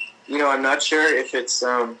not sure if it's,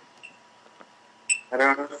 I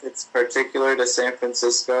don't know if it's particular to San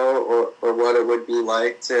Francisco or what it would be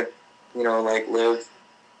like to, like live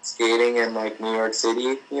skating in like New York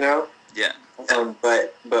City, Yeah.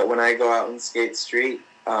 But when I go out and skate street,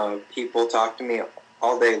 people talk to me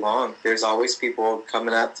all day long. There's always people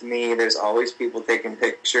coming up to me. There's always people taking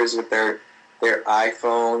pictures with their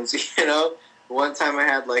iPhones, One time I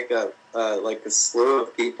had like a slew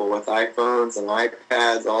of people with iPhones and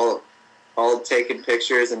iPads all taking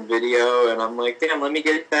pictures and video, and I'm like, damn, let me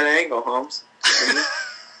get that angle, Holmes.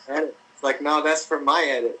 It's like, no, that's for my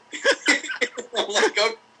edit. I'm like,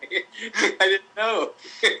 okay, I didn't know.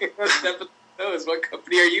 What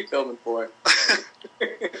company are you filming for?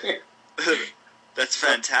 That's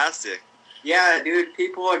fantastic. Yeah, dude,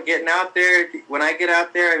 people are getting out there. When I get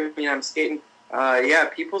out there, I'm skating.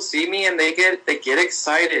 People see me and they get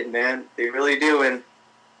excited, man. They really do.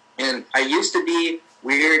 And I used to be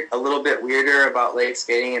a little bit weirder about lake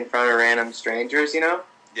skating in front of random strangers,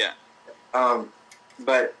 Yeah.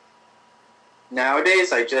 But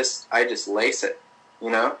nowadays I just lace it,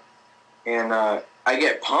 and I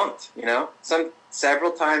get pumped,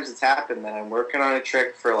 Several times it's happened that I'm working on a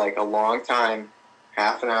trick for like a long time,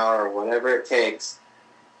 half an hour or whatever it takes.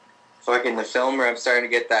 Fucking the filmer, I'm starting to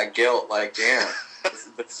get that guilt, like, damn,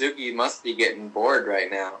 Batsuki must be getting bored right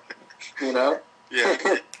now, Yeah.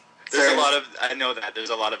 I know that there's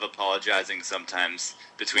a lot of apologizing sometimes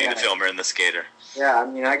between the filmer and the skater. Yeah,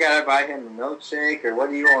 I gotta buy him a milkshake, or what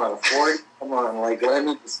do you want, a 40? Come on, like, let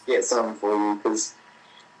me just get something for you, because...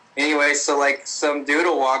 Anyway, so, like, some dude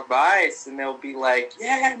will walk by, and they'll be like,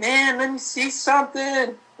 yeah, man, let me see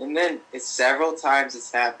something. And then several times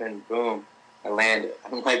it's happened, boom, I landed.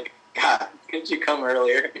 I'm like, God, couldn't you come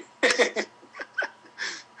earlier?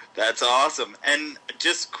 That's awesome. And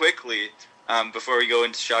just quickly, before we go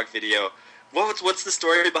into shock video, what's the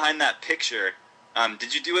story behind that picture?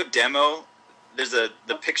 Did you do a demo? There's the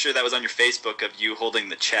picture that was on your Facebook of you holding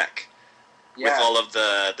the check with all of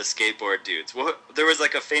the skateboard dudes. There was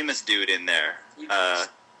like a famous dude in there.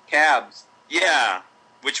 Cabs. Yeah,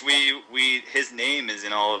 which his name is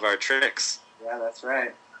in all of our tricks. Yeah, that's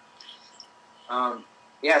right.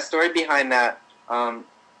 Story behind that.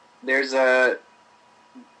 There's a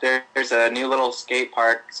new little skate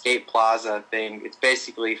plaza thing. It's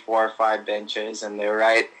basically 4 or 5 benches, and they're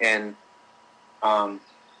right in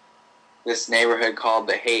this neighborhood called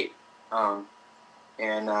The Haight.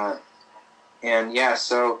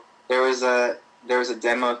 So there was a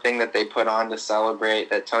demo thing that they put on to celebrate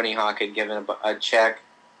that Tony Hawk had given a check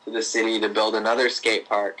to the city to build another skate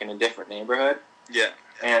park in a different neighborhood. Yeah.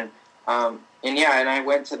 And I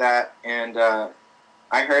went to that, and I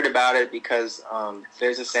heard about it because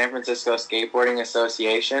there's a San Francisco Skateboarding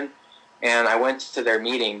Association, and I went to their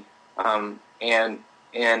meeting, and I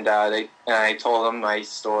told them my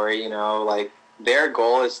story, like their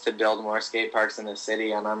goal is to build more skate parks in the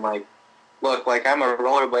city, and I'm like, look, like I'm a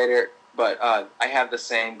rollerblader, but I have the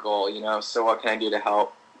same goal, so what can I do to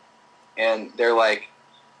help? And they were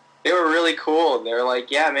really cool. They were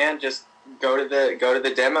like, yeah, man, just go to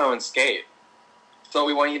the demo and skate. That's what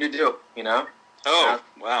we want you to do, Oh,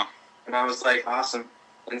 wow. And I was like, awesome.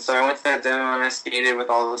 And so I went to that demo and I skated with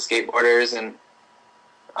all the skateboarders, and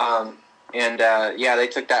they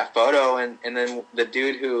took that photo, and then the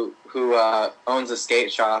dude who owns a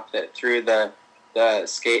skate shop that threw the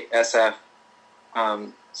skate SF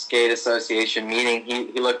skate association meeting,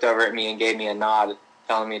 he looked over at me and gave me a nod,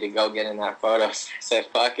 telling me to go get in that photo. So I said,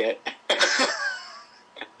 fuck it.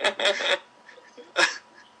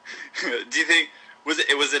 Do you think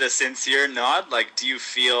was it a sincere nod? Like, do you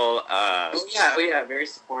feel? Oh yeah, very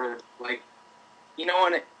supportive. Like,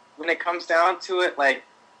 when it comes down to it, like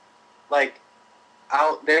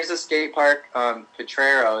there's a skate park,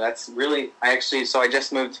 Potrero. That's really, so I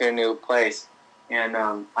just moved to a new place, and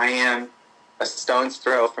I am a stone's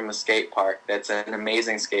throw from a skate park. That's an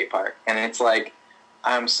amazing skate park, and it's like,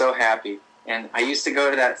 I'm so happy. And I used to go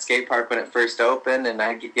to that skate park when it first opened, and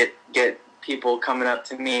I get people coming up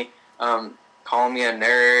to me, calling me a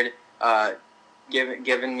nerd,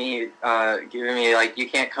 giving me like, you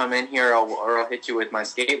can't come in here or I'll hit you with my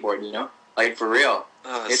skateboard, you know, like for real.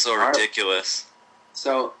 Oh, it's so ridiculous.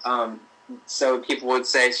 So so people would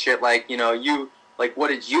say shit like, you know, what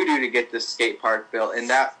did you do to get this skate park built? And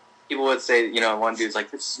that people would say, you know, one dude's like,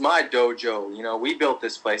 this is my dojo, you know, we built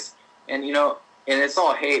this place, and you know. And it's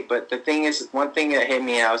all hate, but the thing is, one thing that hit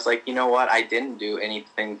me, I was like, you know what? I didn't do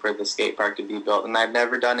anything for the skate park to be built, and I've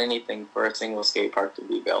never done anything for a single skate park to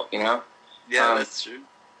be built, you know? Yeah, that's true.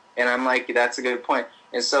 And I'm like, that's a good point.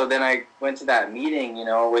 And so then I went to that meeting, you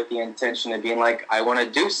know, with the intention of being like, I want to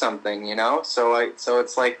do something, you know? So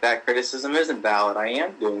it's like that criticism isn't valid. I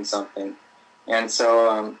am doing something. And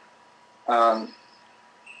so,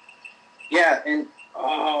 yeah, and...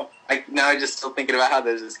 now I'm just still thinking about how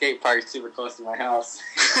there's a skate park super close to my house.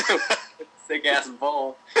 Sick ass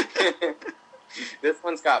bowl. This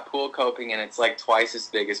one's got pool coping, and it's like twice as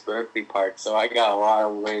big as Berkeley Park, so I got a lot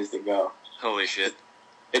of ways to go. Holy shit.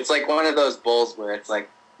 It's like one of those bowls where it's like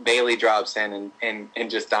Bailey drops in and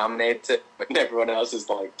just dominates it, but everyone else is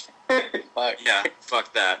like, fuck. Yeah,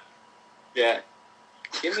 fuck that. Yeah.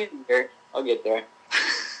 Give me a year. I'll get there.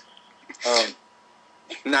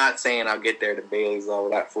 Not saying I'll get there to Bailey's level.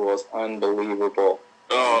 That fool is unbelievable.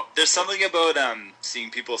 Oh, there's something about seeing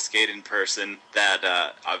people skate in person that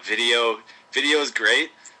video is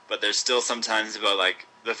great, but there's still sometimes about like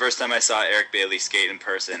the first time I saw Eric Bailey skate in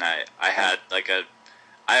person, I had like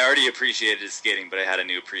I already appreciated his skating, but I had a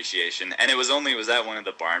new appreciation, and it was at one of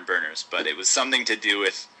the barn burners, but it was something to do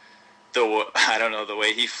with the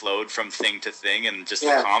way he flowed from thing to thing, and just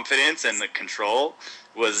the confidence and the control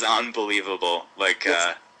was unbelievable. Like,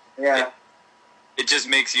 it just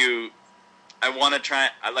makes you. I want to try.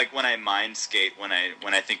 I like when I mind skate. When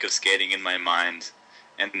I think of skating in my mind,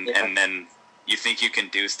 and then you think you can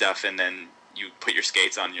do stuff, and then you put your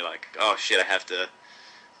skates on. You're like, oh shit, I have to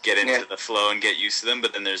get into the flow and get used to them.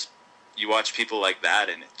 But then you watch people like that,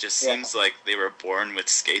 and it just seems like they were born with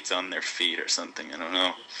skates on their feet or something. I don't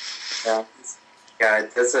know. Yeah,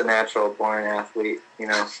 it's a natural born athlete. You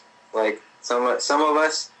know, like. Some of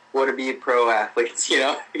us would be pro athletes, you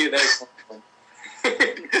know.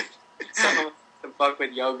 Some of us to fuck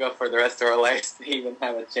with yoga for the rest of our lives to even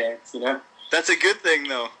have a chance, you know. That's a good thing,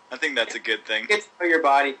 though. I think that's a good thing. Get to know your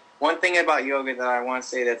body. One thing about yoga that I want to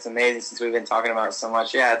say that's amazing, since we've been talking about it so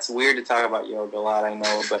much. Yeah, it's weird to talk about yoga a lot, I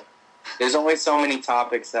know, but there's only so many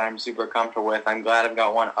topics that I'm super comfortable with. I'm glad I've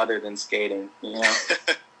got one other than skating, you know.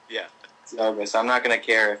 Yeah. It's yoga, so I'm not going to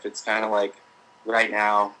care if it's kind of like. Right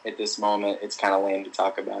now, at this moment, it's kind of lame to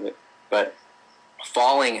talk about it. But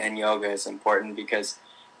falling in yoga is important because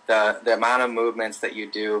the amount of movements that you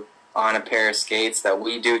do on a pair of skates that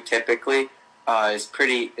we do typically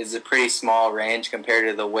is a pretty small range compared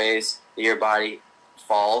to the ways that your body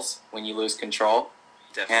falls when you lose control.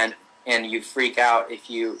 Definitely. And you freak out if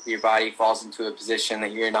your body falls into a position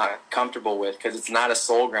that you're not comfortable with, because it's not a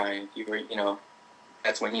soul grind. You know,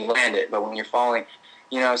 that's when you land it. But when you're falling,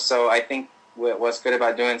 you know, so I think what's good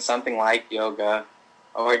about doing something like yoga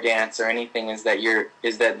or dance or anything is that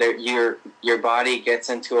your body gets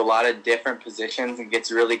into a lot of different positions and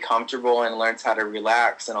gets really comfortable and learns how to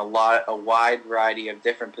relax in a wide variety of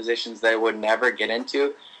different positions that it would never get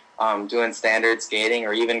into doing standard skating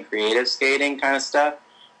or even creative skating kind of stuff.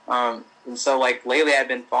 And so like lately I've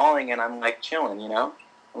been falling and I'm like chilling, you know.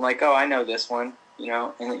 I'm like, oh, I know this one, you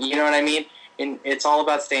know, and you know what I mean. And it's all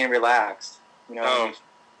about staying relaxed, you know. Oh.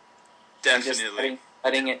 Definitely.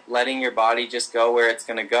 Just letting your body just go where it's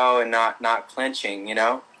going to go and not clenching, you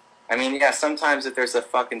know? I mean, yeah, sometimes if there's a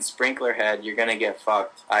fucking sprinkler head, you're going to get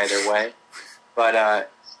fucked either way.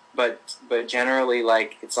 But generally,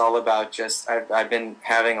 like, it's all about just, I've been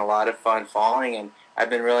having a lot of fun falling, and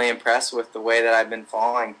I've been really impressed with the way that I've been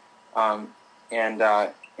falling. And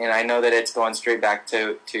I know that it's going straight back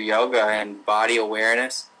to yoga and body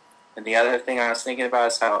awareness. And the other thing I was thinking about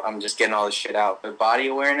is how I'm just getting all this shit out. But body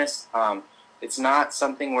awareness, it's not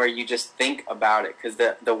something where you just think about it, because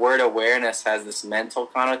the word awareness has this mental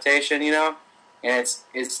connotation, you know. And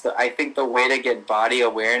I think the way to get body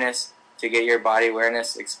awareness, to get your body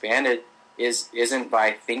awareness expanded, isn't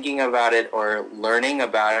by thinking about it or learning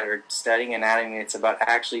about it or studying anatomy. It's about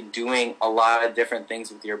actually doing a lot of different things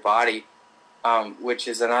with your body, which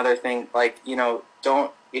is another thing. Like, you know,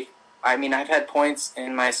 I've had points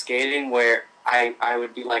in my skating where I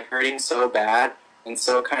would be like hurting so bad and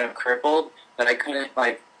so kind of crippled that I couldn't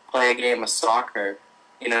like play a game of soccer,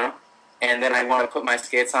 you know. And then I'd want to put my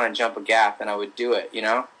skates on and jump a gap, and I would do it, you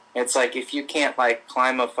know. It's like if you can't like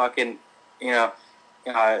climb a fucking, you know,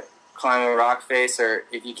 climb a rock face, or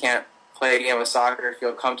if you can't play a game of soccer,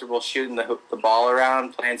 feel comfortable shooting the ball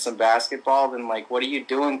around, playing some basketball, then like what are you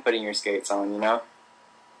doing putting your skates on, you know?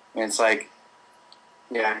 And it's like,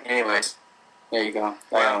 yeah. Anyways, there you go.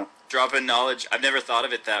 Wow. Drop in knowledge. I've never thought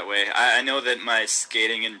of it that way. I know that my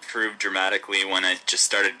skating improved dramatically when I just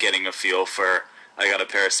started getting a feel for. I got a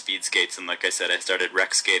pair of speed skates, and like I said, I started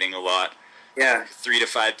rec skating a lot. Yeah. 3 to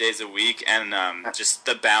 5 days a week, and just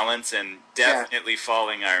the balance and definitely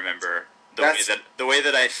falling. I remember the way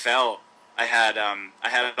that I fell. I had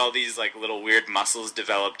all these like little weird muscles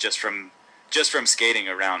developed just from skating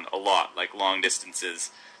around a lot, like long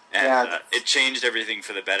distances, and it changed everything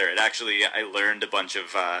for the better. I learned a bunch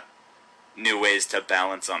of new ways to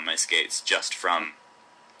balance on my skates just from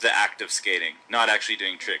the act of skating, not actually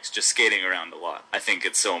doing tricks, just skating around a lot. I think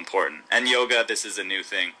it's so important. And yoga, this is a new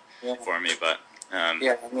thing for me, but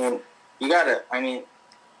yeah, I mean, you gotta. I mean,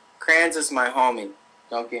 Kranz is my homie.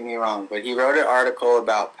 Don't get me wrong, but he wrote an article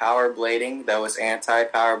about power blading that was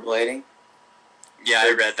anti-power blading. Yeah,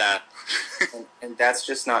 I read that. and that's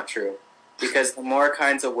just not true, because the more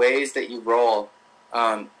kinds of ways that you roll,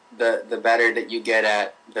 the better that you get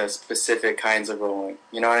at the specific kinds of rolling.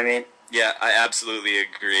 You know what I mean? Yeah, I absolutely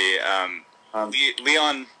agree.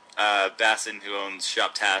 Leon Bassin, who owns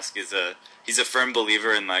Shop Task, he's a firm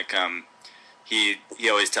believer in like he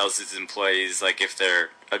always tells his employees, like, if they're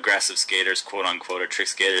aggressive skaters, quote unquote, or trick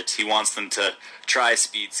skaters, he wants them to try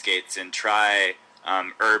speed skates and try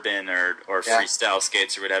urban or freestyle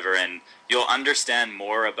skates or whatever, and you'll understand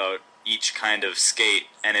more about each kind of skate,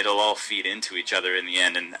 and it'll all feed into each other in the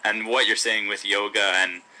end. And what you're saying with yoga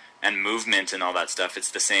and movement and all that stuff,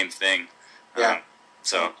 it's the same thing. Yeah.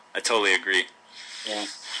 So I totally agree. Yeah.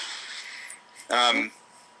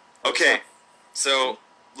 Okay, so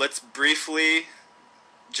let's briefly,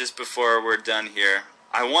 just before we're done here,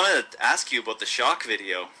 I want to ask you about the Shock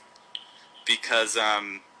video, because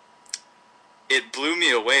it blew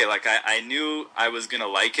me away. Like, I knew I was going to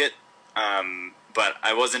like it, but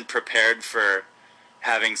I wasn't prepared for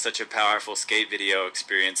having such a powerful skate video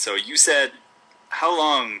experience. So you said, how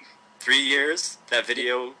long? 3 years that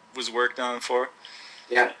video was worked on for?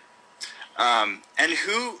 Yeah. And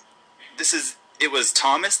it was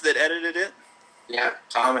Thomas that edited it? Yeah,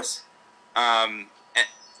 Thomas.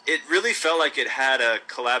 It really felt like it had a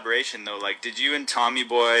collaboration, though. Like, did you and Tommy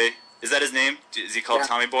Boy, is that his name? Is he called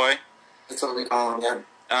Tommy Boy? That's what we call him,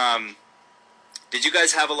 yeah. Did you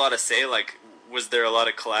guys have a lot of say? Like, was there a lot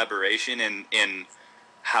of collaboration in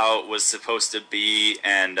how it was supposed to be,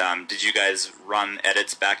 and did you guys run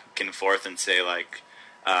edits back and forth and say, like,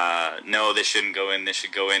 no, this shouldn't go in, this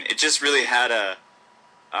should go in? It just really had a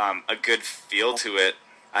good feel to it.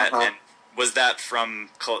 And was that from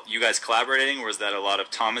you guys collaborating, or was that a lot of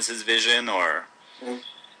Thomas's vision, or?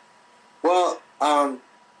 Well,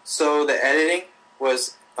 so the editing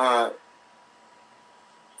was, it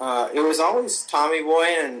was always Tommy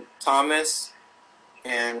Boy and Thomas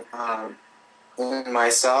and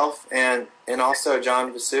myself, and also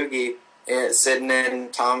John Vasugi sitting in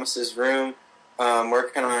Thomas's room,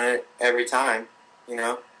 working on it every time, you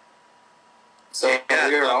know. So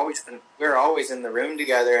we were always in the room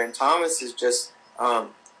together, and Thomas is just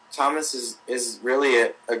Thomas is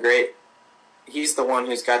really a great. He's the one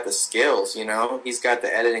who's got the skills, you know. He's got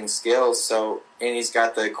the editing skills, and he's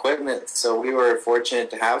got the equipment. So we were fortunate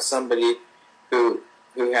to have somebody who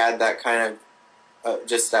had that kind of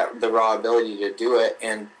just the raw ability to do it.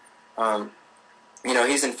 And you know,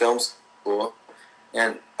 he's in film school,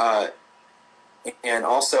 and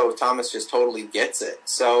also Thomas just totally gets it.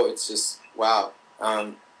 So it's just wow.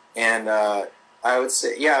 I would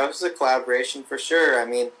say, yeah, it was a collaboration for sure. I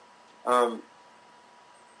mean,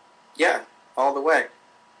 yeah, all the way.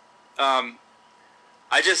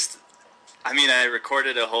 I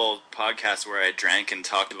recorded a whole podcast where I drank and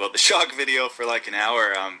talked about the Shock video for like an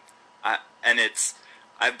hour. I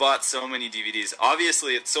bought so many DVDs.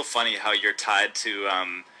 Obviously, it's so funny how you're tied to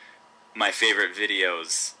my favorite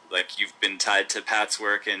videos. Like, you've been tied to Pat's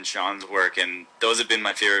work and Sean's work, and those have been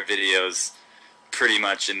my favorite videos pretty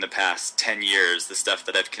much in the past 10 years, the stuff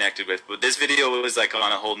that I've connected with. But this video was like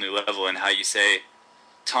on a whole new level, and how you say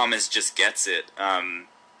Thomas just gets it.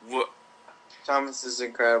 Thomas is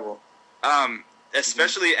incredible.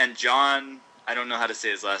 Especially, and John, I don't know how to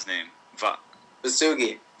say his last name.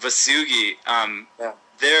 Vasugi. Yeah.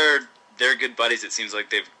 They're good buddies. It seems like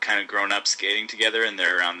they've kind of grown up skating together, and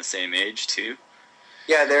they're around the same age too.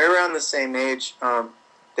 Yeah, they're around the same age.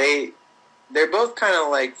 they're both kind of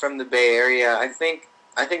like from the Bay Area. I think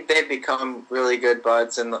they've become really good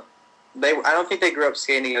buds, and I don't think they grew up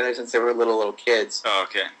skating together since they were little kids. Oh,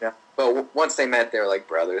 okay. Yeah, but once they met, they were like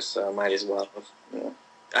brothers, so might as well. Yeah.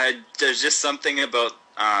 There's just something about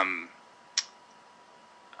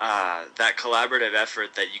that collaborative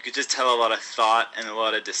effort that you could just tell a lot of thought and a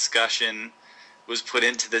lot of discussion was put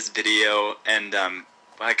into this video, and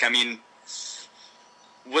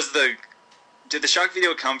did the shock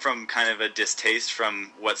video come from kind of a distaste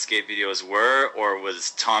from what skate videos were, or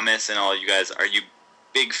was Thomas and all you guys, are you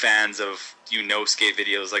big fans of, skate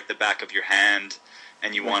videos like the back of your hand,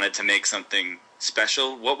 and you wanted to make something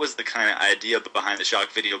special? What was the kind of idea behind the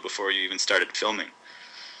shock video before you even started filming?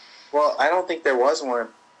 Well, I don't think there was one,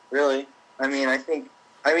 really. I think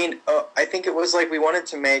it was like we wanted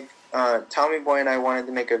to make, Tommy Boy and I wanted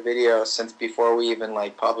to make a video since before we even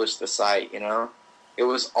like published the site, It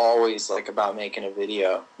was always like about making a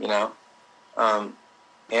video, and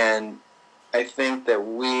I think that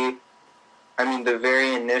the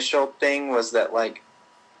very initial thing was that like,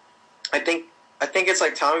 I think it's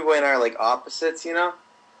like Tommy Boy and I are like opposites,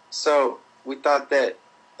 So we thought that,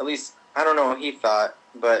 at least I don't know what he thought,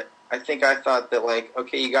 but I thought that like,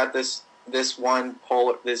 okay, you got this one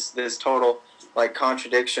polar, this total like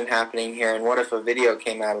contradiction happening here, and what if a video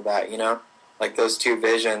came out of that, like those two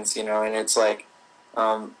visions, and it's like,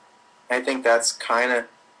 I think that's kind of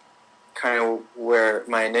where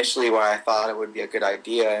why I thought it would be a good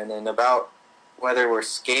idea. And then about whether we're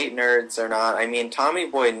skate nerds or not, Tommy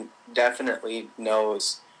Boy definitely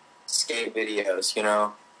knows skate videos,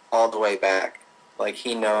 all the way back. Like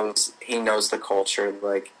he knows the culture,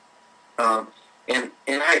 like, and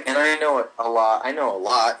I know it a lot. I know a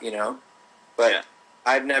lot, but yeah.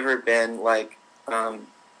 I've never been like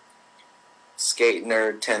skate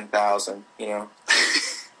nerd 10,000,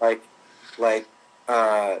 like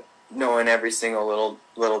knowing every single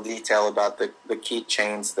little detail about the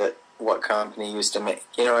keychains that what company used to make.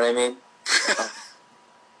 You know what I mean?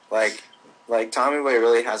 like Tommy Boy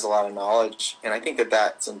really has a lot of knowledge, and I think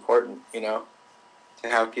that's important, to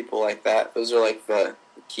have people like that. Those are like the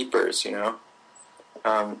keepers,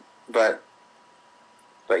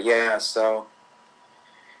 But yeah, so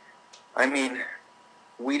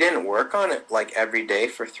we didn't work on it like every day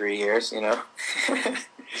for 3 years,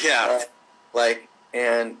 Yeah.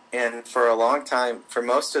 And for a long time, for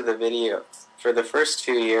most of the video, for the first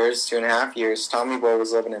 2 years, 2.5 years, Tommy Boy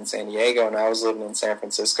was living in San Diego and I was living in San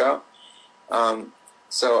Francisco.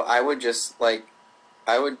 So I would just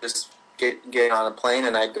get on a plane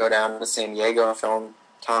and I'd go down to San Diego and film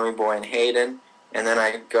Tommy Boy and Hayden, and then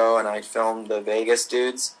I'd go and I'd film the Vegas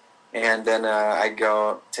dudes, and then I'd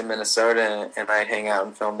go to Minnesota and I'd hang out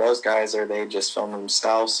and film those guys, or they'd just film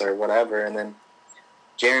themselves or whatever. And then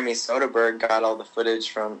Jeremy Soderbergh got all the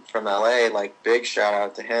footage from LA, like big shout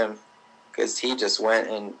out to him, because he just went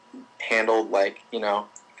and handled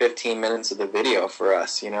 15 minutes of the video for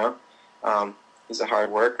us, he's a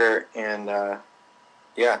hard worker, and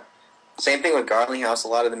yeah. Same thing with Garlinghouse. A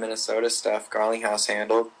lot of the Minnesota stuff Garlinghouse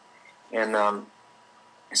handled, and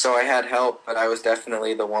so I had help, but I was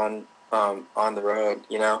definitely the one on the road,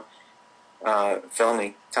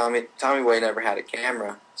 filming. Tommy Boy never had a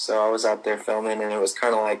camera, so I was out there filming, and it was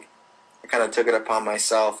kind of like I kind of took it upon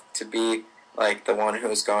myself to be like the one who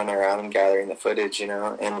was going around and gathering the footage,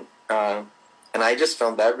 and I just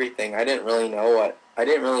filmed everything. I didn't really know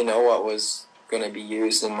what was going to be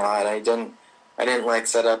used and not. I didn't like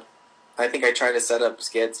set up. I think I tried to set up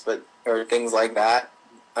skits, or things like that,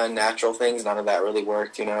 unnatural things. None of that really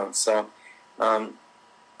worked, So, I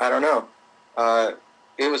don't know.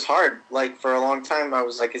 It was hard. Like for a long time, I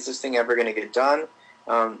was like, "Is this thing ever going to get done?"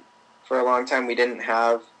 For a long time,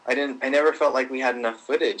 I never felt like we had enough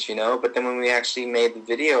footage, But then when we actually made the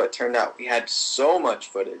video, it turned out we had so much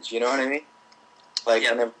footage. You know what I mean? Like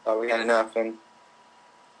I never thought we had enough, and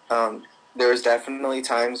there was definitely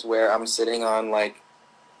times where I'm sitting on like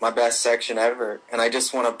my best section ever, and I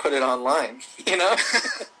just want to put it online, I'm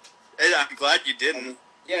glad you didn't.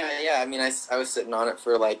 Yeah. I was sitting on it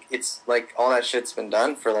for it's like all that shit's been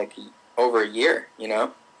done for like over a year,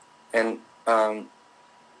 and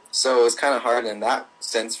so it was kind of hard in that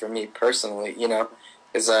sense for me personally,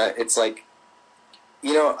 because it's like,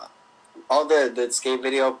 all the skate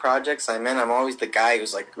video projects I'm in, I'm always the guy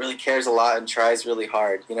who's like really cares a lot and tries really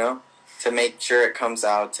hard, to make sure it comes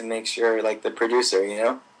out, to make sure like the producer,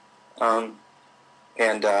 and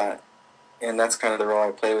that's kind of the role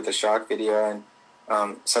I play with the shock video. And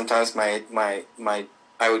sometimes my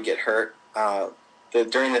I would get hurt.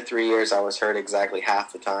 During the 3 years, I was hurt exactly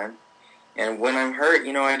half the time. And when I'm hurt,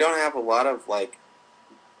 I don't have a lot of like.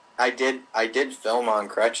 I did film on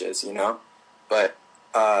crutches, but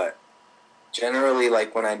generally,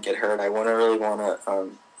 like when I get hurt, I wouldn't really want to.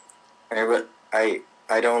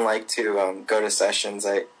 I don't like to go to sessions.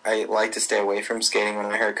 I like to stay away from skating when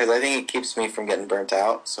I'm hurt because I think it keeps me from getting burnt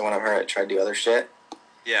out. So when I'm hurt, I try to do other shit.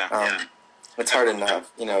 Yeah. It's hard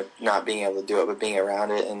enough, not being able to do it, but being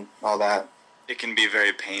around it and all that. It can be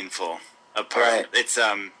very painful. Right. It's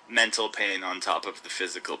mental pain on top of the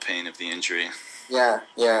physical pain of the injury. Yeah.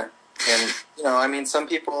 And, I mean, some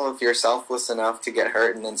people, if you're selfless enough to get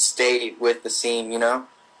hurt and then stay with the scene,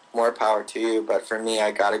 more power to you. But for me,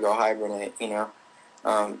 I gotta go hibernate,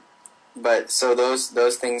 But so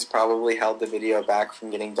those things probably held the video back from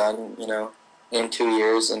getting done, in 2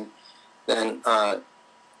 years. And then, and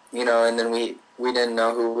then we didn't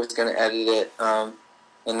know who was going to edit it. And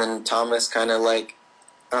then Thomas kind of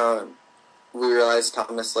we realized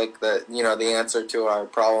Thomas the answer to our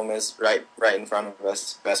problem is right in front of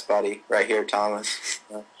us. Best buddy right here, Thomas.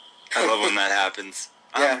 I love when that happens.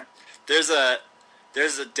 Yeah. There's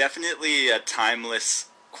definitely a timeless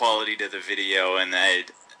quality to the video, and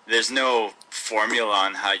there's no formula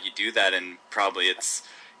on how you do that, and probably it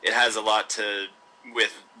has a lot to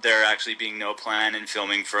with there actually being no plan and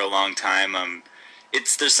filming for a long time.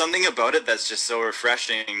 There's something about it that's just so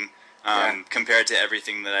refreshing. Compared to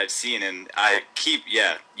everything that I've seen, and I keep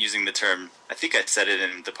using the term, I think I said it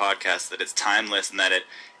in the podcast, that it's timeless and that it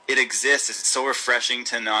exists. It's so refreshing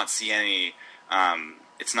to not see any,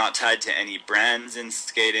 it's not tied to any brands in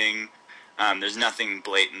skating. There's nothing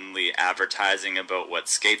blatantly advertising about what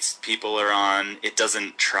skates people are on. It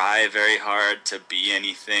doesn't try very hard to be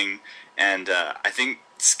anything, and I think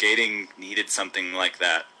skating needed something like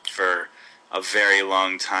that for a very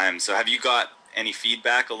long time. So have you got any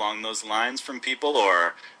feedback along those lines from people,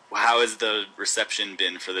 or how has the reception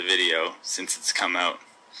been for the video since it's come out?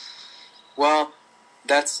 Well,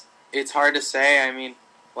 it's hard to say. I mean,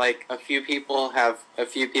 like a few people have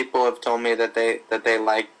told me that they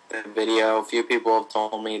liked the video. A few people have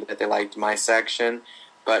told me that they liked my section,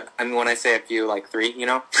 but I mean, when I say a few, like 3,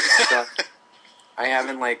 so I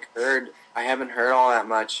haven't heard all that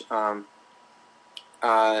much.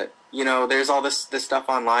 There's all this stuff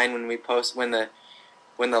online when we post when the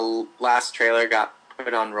last trailer got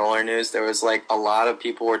put on Roller News. There was a lot of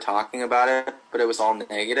people were talking about it, but it was all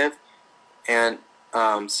negative, and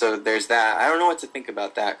so there's that. I don't know what to think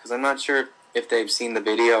about that because I'm not sure if they've seen the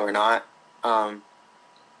video or not. I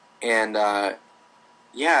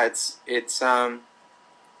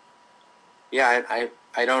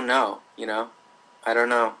don't know. I don't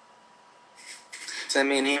know. Send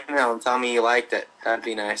me an email and tell me you liked it. That'd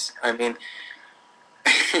be nice. I mean,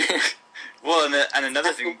 well, and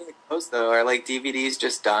another thing, though, are DVDs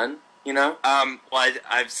just done? Well,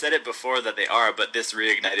 I've said it before that they are, but this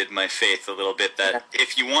reignited my faith a little bit that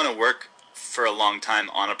if you want to work for a long time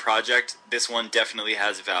on a project, this one definitely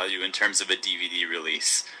has value in terms of a DVD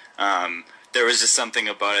release. There was just something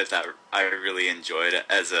about it that I really enjoyed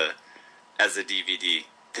as a DVD.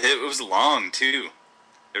 It was long too.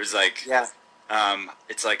 It was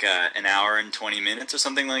it's an hour and 20 minutes or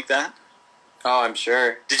something like that. Oh, I'm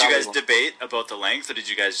sure. Did you guys debate about the length, or did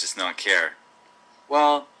you guys just not care?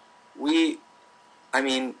 Well,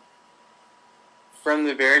 from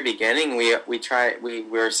the very beginning, we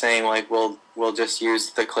were saying we'll just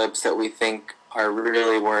use the clips that we think are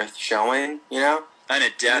really worth showing, And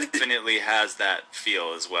it definitely has that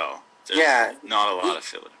feel as well. There's not a lot of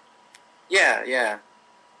filler. Yeah.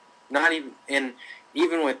 Not even, and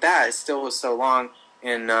even with that, it still was so long,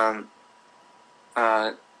 and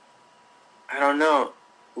I don't know.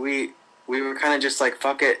 We were kind of just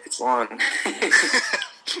fuck it, it's long. I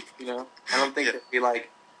don't think that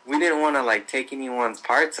we didn't want to take anyone's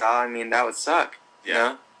parts out. I mean, that would suck.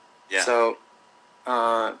 Yeah. So,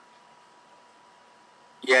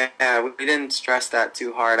 we didn't stress that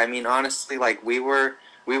too hard. I mean, honestly, we were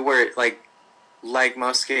like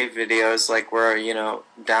most skate videos, we're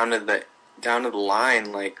down to the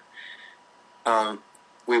line.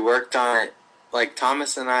 We worked on it,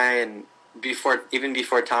 Thomas and I, and before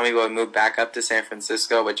Tommy Boy moved back up to San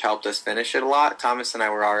Francisco, which helped us finish it a lot. Thomas and I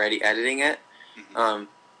were already editing it, and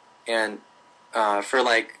for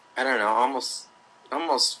I don't know,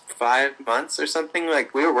 almost 5 months or something.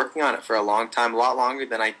 We were working on it for a long time, a lot longer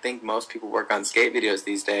than I think most people work on skate videos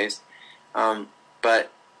these days.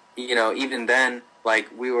 But even then,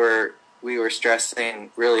 we were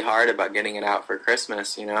stressing really hard about getting it out for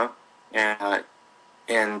Christmas,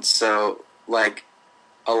 and so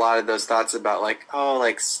a lot of those thoughts about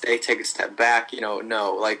take a step back, no,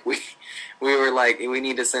 we were we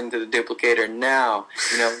need to send it to the duplicator now,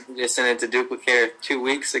 we just sent it to duplicator 2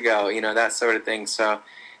 weeks ago, that sort of thing. So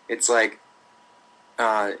it's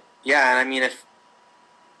yeah, and I mean,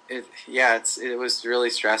 it was really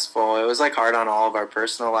stressful. It was like hard on all of our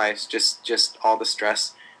personal lives, just all the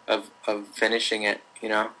stress of finishing it, you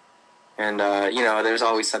know. And there's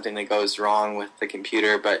always something that goes wrong with the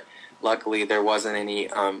computer, but luckily there wasn't any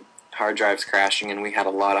hard drives crashing, and we had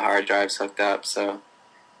a lot of hard drives hooked up, so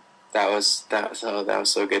that was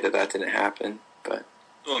so good that didn't happen. But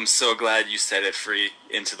Well, I'm so glad you set it free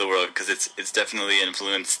into the world, because it's definitely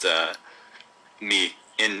influenced me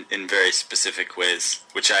in very specific ways,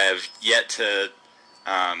 which I have yet to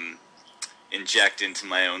inject into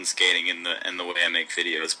my own skating in the way I make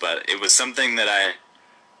videos. But it was something that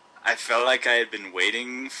I felt like I had been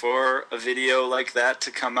waiting for a video like that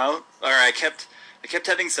to come out, or I kept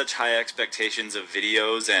having such high expectations of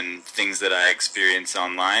videos and things that I experience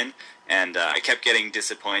online, and I kept getting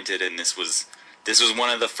disappointed. And this was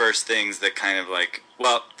one of the first things that kind of like,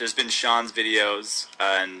 well, there's been Sean's videos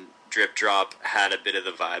and Drip Drop had a bit of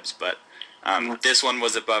the vibes, but this one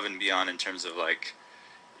was above and beyond in terms of like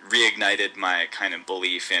reignited my kind of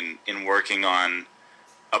belief in working on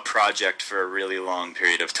a project for a really long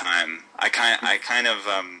period of time. I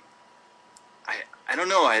don't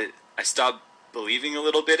know, I stopped believing a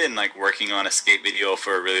little bit in like working on a skate video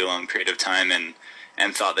for a really long period of time, and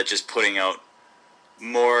thought that just putting out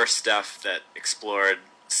more stuff that explored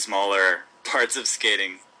smaller parts of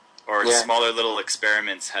skating or smaller little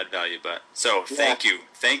experiments had value. But so thank you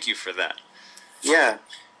for that. yeah,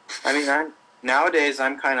 I mean, nowadays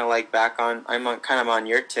I'm kind of like kind of on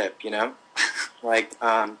your tip, you know, like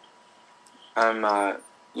I'm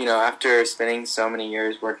after spending so many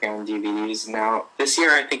years working on DVDs, now this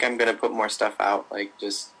year I think I'm gonna put more stuff out, like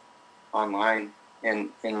just online and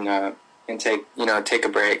take a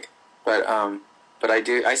break. But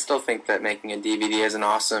I still think that making a DVD is an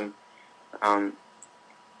awesome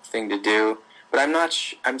thing to do. But I'm not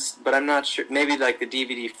sure. Maybe like the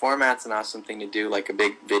DVD format's an awesome thing to do, like a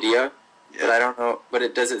big video. Yeah. But I don't know.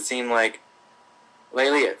 But does it seem like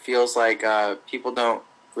lately it feels like people don't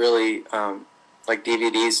really like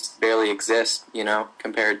DVDs barely exist, you know,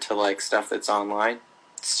 compared to like stuff that's online.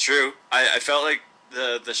 It's true. I felt like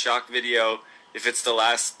the shock video, if it's the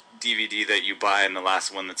last DVD that you buy and the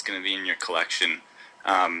last one that's going to be in your collection,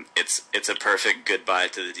 it's a perfect goodbye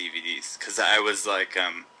to the DVDs. Because I was like,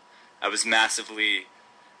 I was massively,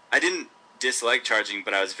 I didn't dislike charging,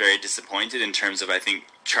 but I was very disappointed in terms of, I think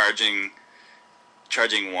charging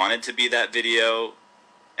wanted to be that video,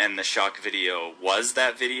 and the shock video was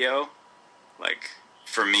that video. Like,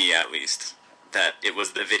 for me at least, that it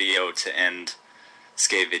was the video to end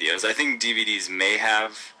skate videos. I think DVDs may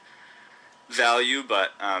have value,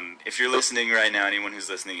 but if you're listening right now, anyone who's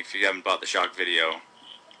listening, if you haven't bought the shock video,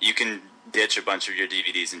 you can ditch a bunch of your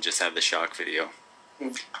DVDs and just have the shock video.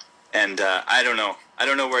 And I don't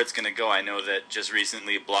know where it's going to go. I know that just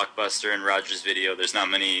recently Blockbuster and Rogers Video, there's not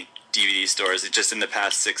many DVD stores. Just in the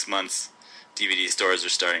past 6 months, DVD stores are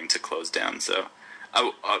starting to close down. So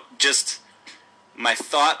just my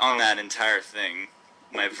thought on that entire thing,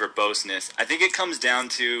 my verboseness, I think it comes down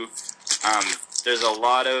to there's a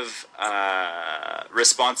lot of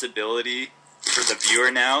responsibility for the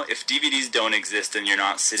viewer now. If DVDs don't exist and you're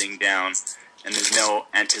not sitting down and there's no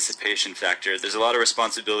anticipation factor, there's a lot of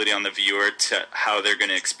responsibility on the viewer to how they're going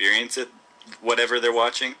to experience it, whatever they're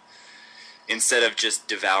watching. Instead of just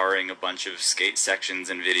devouring a bunch of skate sections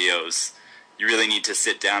and videos, you really need to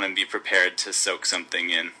sit down and be prepared to soak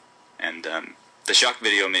something in. And the shock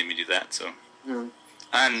video made me do that. So,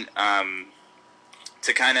 and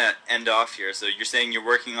to kind of end off here, so you're saying you're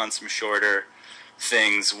working on some shorter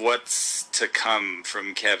things. What's to come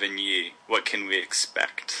from Kevin Yee? What can we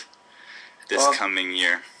expect this coming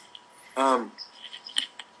year? Right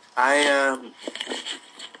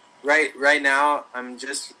now I'm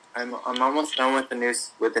almost done with the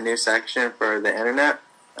new section for the internet.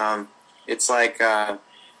 It's like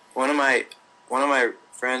one of my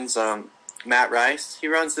friends, Matt Rice, he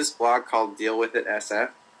runs this blog called Deal With It SF,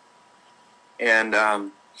 and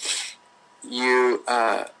he's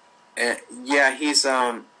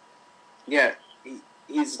the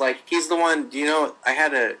one. Do you know? I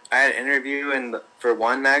had an interview for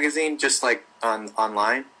One magazine, just like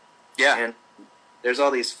online. Yeah. And there's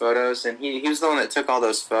all these photos, and he was the one that took all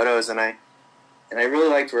those photos, and I really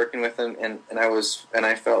liked working with him, and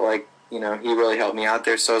I felt like, you know, he really helped me out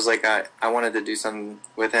there. So I was like, I wanted to do something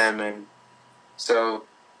with him, and so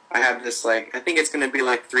I have this, like, I think it's going to be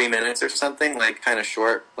like 3 minutes or something, like kind of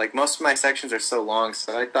short. Like most of my sections are so long,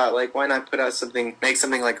 so I thought, like, why not make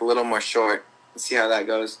something like a little more short and see how that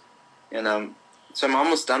goes. And so I'm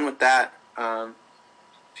almost done with that. A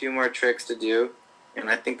few more tricks to do, and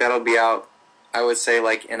I think that'll be out, I would say,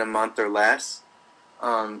 like in a month or less.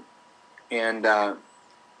 and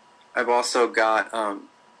I've also got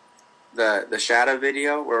the Shadow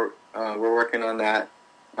video. We're working on that,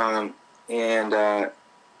 and I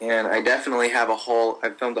definitely have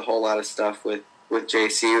I've filmed a whole lot of stuff with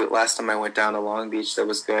JC. Last time I went down to Long Beach, that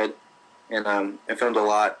was good, and I filmed a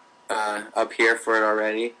lot up here for it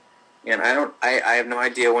already. And I have no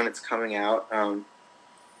idea when it's coming out.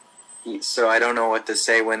 So I don't know what to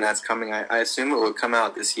say when that's coming. I assume it would come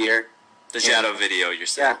out this year. The Shadow video, you're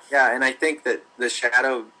saying? Yeah, and I think that the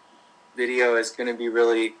Shadow video is going to be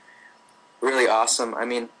really, really awesome. I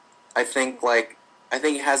mean, I think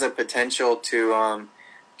it has a potential to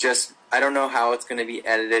just, I don't know how it's going to be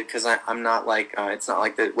edited, because I'm not like, it's not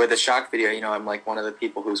like with the Shock video, you know, I'm like one of the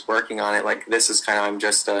people who's working on it. Like, this is kind of, I'm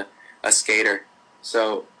just a skater.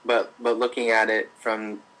 So, but looking at it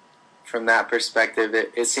from that perspective,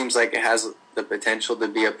 it seems like it has the potential to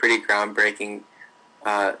be a pretty groundbreaking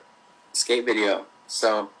skate video.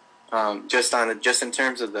 So, just in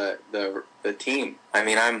terms of the team, I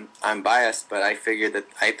mean, I'm biased, but I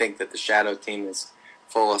think that the Shadow team is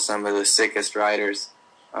full of some of the sickest riders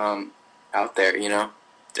out there. You know,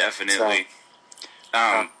 definitely.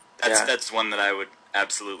 So, that's one that I would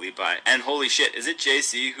absolutely buy. And holy shit, is it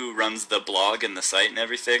JC who runs the blog and the site and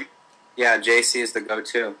everything? Yeah, JC is the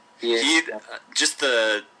go-to. Just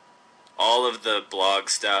all of the blog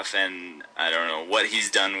stuff, and I don't know what he's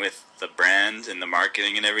done with the brand and the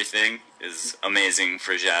marketing and everything is amazing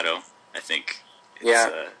for Jado. I think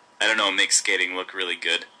I don't know, it makes skating look really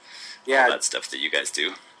good. Yeah, all that stuff that you guys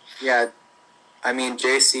do. Yeah, I mean,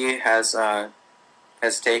 JC has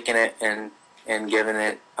taken it and given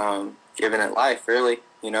it life, really.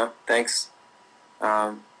 You know, thanks.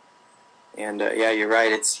 Yeah, you're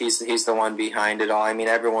right. He's the one behind it all. I mean,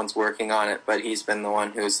 everyone's working on it, but he's been the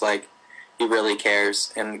one who's like, he really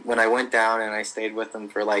cares. And when I went down and I stayed with him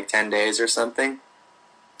for like 10 days or something,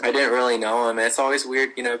 I didn't really know him. And it's always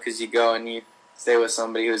weird, you know, because you go and you stay with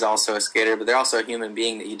somebody who's also a skater, but they're also a human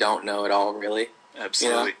being that you don't know at all, really.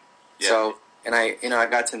 Absolutely. You know? Yeah. So, and I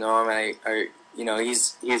got to know him, and I you know,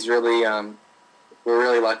 he's really, we're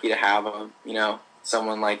really lucky to have him. You know,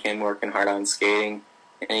 someone like him working hard on skating.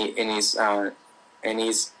 And he's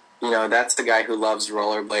you know, that's the guy who loves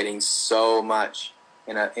rollerblading so much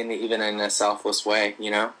even in a selfless way,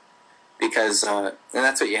 you know, because and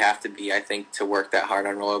that's what you have to be, I think, to work that hard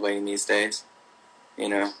on rollerblading these days, you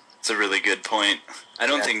know. It's a really good point. I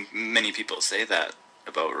don't think many people say that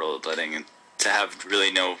about rollerblading, and to have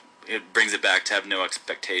really it brings it back to have no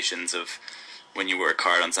expectations of when you work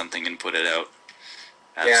hard on something and put it out.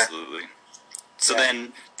 Absolutely. Yeah. So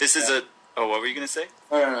then this is oh, what were you going to say?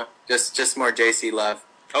 No. Just more JC love.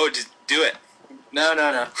 Oh, just do it. No.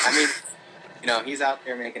 I mean, you know, he's out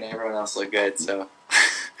there making everyone else look good, so.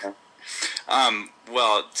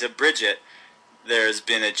 Well, to bridge it, there's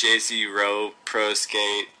been a JC Rowe Pro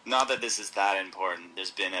Skate. Not that this is that important.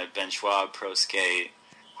 There's been a Ben Schwab Pro Skate.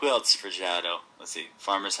 Who else for Jado? Let's see.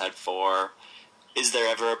 Farmers had 4. Is there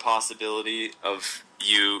ever a possibility of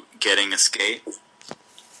you getting a skate?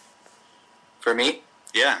 For me?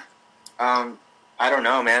 Yeah. I don't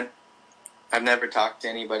know, man. I've never talked to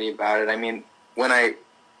anybody about it. I mean, when I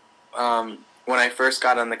first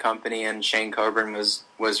got on the company and Shane Coburn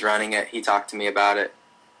was running it, he talked to me about it.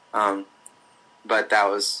 But that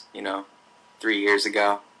was, you know, 3 years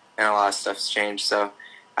ago, and a lot of stuff's changed. So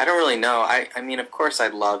I don't really know. I mean, of course,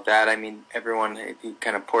 I'd love that. I mean, everyone who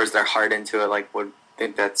kind of pours their heart into it, like, would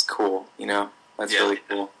think that's cool. You know, that's really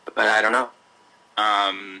cool. But I don't know.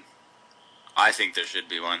 I think there should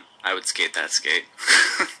be one. I would skate that skate.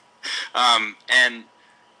 And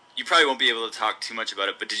you probably won't be able to talk too much about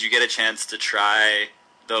it, but did you get a chance to try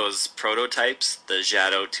those prototypes, the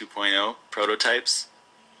Jado 2.0 prototypes?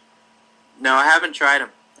 No, I haven't tried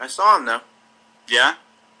them. I saw them, though. Yeah?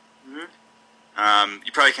 Mm-hmm.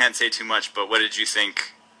 You probably can't say too much, but what did you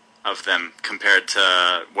think of them compared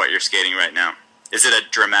to what you're skating right now? Is it a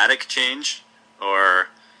dramatic change, or...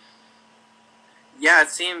 Yeah, it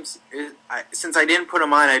seems. Since I didn't put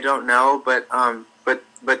them on, I don't know.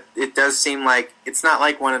 But it does seem like it's not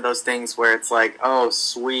like one of those things where it's like, oh,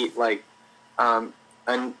 sweet, like a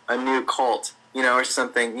new cult, you know, or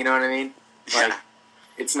something. You know what I mean? Yeah. Like,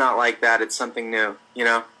 it's not like that. It's something new, you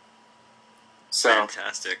know. So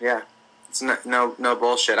fantastic. Yeah, it's no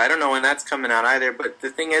bullshit. I don't know when that's coming out either. But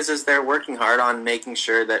the thing is they're working hard on making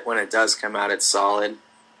sure that when it does come out, it's solid.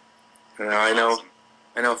 You know,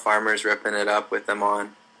 I know Farmer's ripping it up with them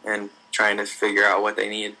on and trying to figure out what they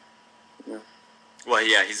need. Yeah. Well,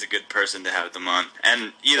 yeah, he's a good person to have them on.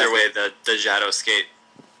 And either way, the Jado skate...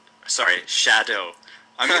 Sorry, Shadow.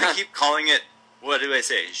 I'm going to keep calling it... What do I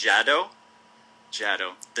say? Jado?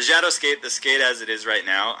 Jado. The Jado skate, the skate as it is right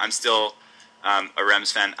now, I'm still a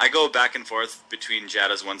Rems fan. I go back and forth between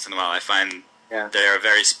Jados once in a while. I find they're a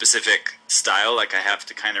very specific style. Like, I have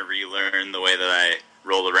to kind of relearn the way that I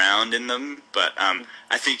roll around in them. But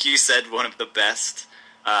I think you said one of the best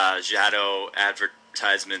Jado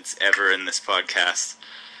advertisements ever in this podcast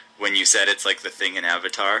when you said it's like the thing in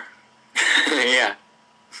Avatar. Yeah.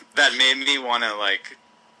 That made me want to, like,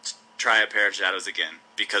 try a pair of Jados again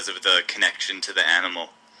because of the connection to the animal.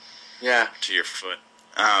 Yeah. To your foot.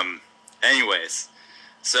 Anyways,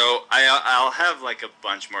 so I'll have, like, a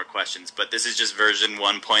bunch more questions, but this is just version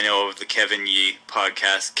 1.0 of the Kevin Yee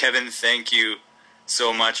podcast. Kevin, thank you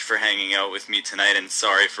so much for hanging out with me tonight, and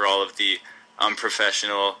sorry for all of the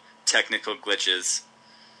unprofessional technical glitches.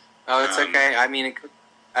 Oh, it's okay. I mean,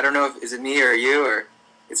 I don't know if is it me or you, or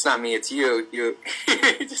it's not me, it's you. You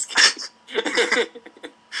just kidding.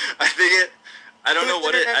 I don't know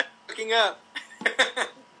what it. Looking up.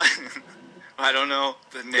 I don't know.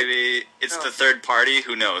 Maybe it's the third party.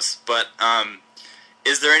 Who knows? But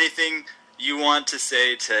is there anything you want to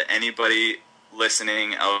say to anybody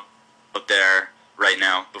listening out there right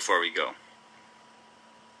now before we go?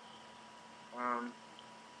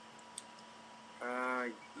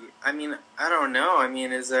 I mean, I don't know. I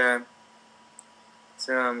mean,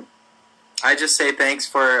 I just say thanks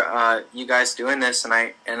for you guys doing this, and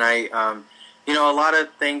I you know, a lot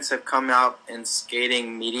of things have come out in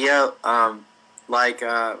skating media, like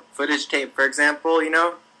footage tape, for example. You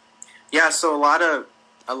know, yeah. So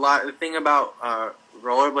the thing about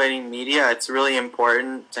rollerblading media, it's really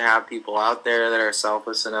important to have people out there that are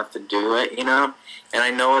selfless enough to do it. You know, and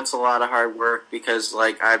I know it's a lot of hard work because,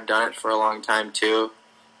 like, I've done it for a long time too.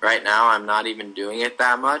 Right now, I'm not even doing it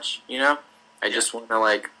that much. You know, I just want to,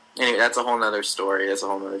 like. Anyway, that's a whole nother story. That's a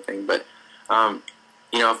whole other thing. But,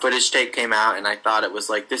 you know, footage tape came out, and I thought it was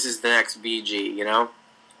like, this is the next BG, you know?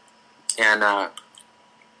 And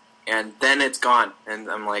then it's gone. And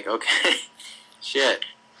I'm like, okay, shit.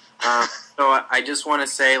 So I just want to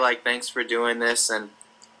say, like, thanks for doing this. And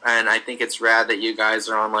I think it's rad that you guys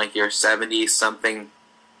are on, like, your 70-something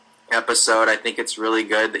episode. I think it's really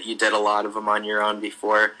good that you did a lot of them on your own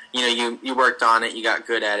before. You know, you worked on it, you got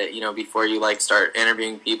good at it, you know, before you, like, start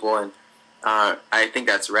interviewing people, and I think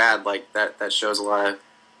that's rad. Like, that shows a lot of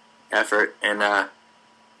effort, and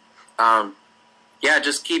yeah,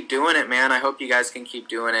 just keep doing it, man. I hope you guys can keep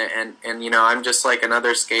doing it, and you know, I'm just like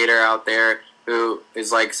another skater out there who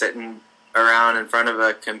is, like, sitting around in front of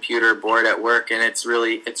a computer bored at work, and it's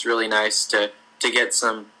really nice to get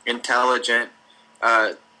some intelligent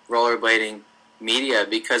rollerblading media,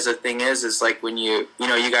 because the thing is like, when you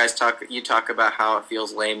know, you guys talk about how it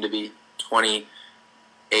feels lame to be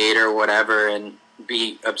 28 or whatever and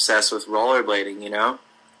be obsessed with rollerblading, you know,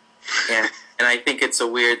 and I think it's a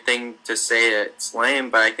weird thing to say it's lame,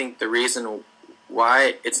 but I think the reason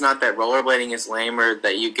why it's not that rollerblading is lame or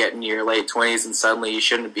that you get into your late 20s and suddenly you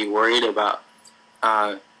shouldn't be worried about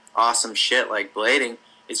awesome shit like blading.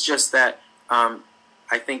 It's just that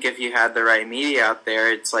I think if you had the right media out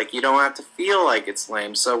there, it's like you don't have to feel like it's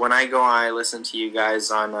lame. So when I listen to you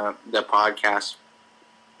guys on the podcast,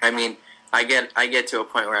 I mean, I get to a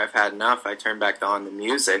point where I've had enough. I turn back on the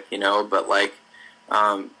music, you know, but like,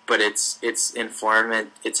 but it's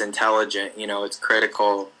informative, it's intelligent, you know, it's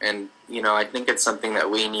critical, and you know, I think it's something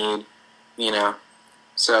that we need, you know.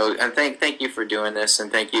 So, and thank you for doing this,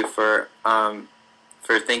 and thank you for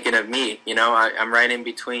thinking of me. You know, I'm right in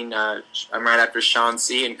between. I'm right after Sean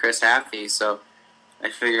C. and Chris Haffey, so I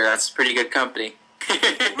figure that's pretty good company.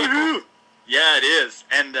 Yeah, it is,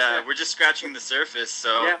 and we're just scratching the surface.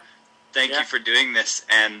 So, thank you for doing this,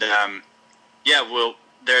 and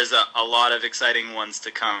there's a lot of exciting ones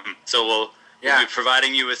to come. So we'll be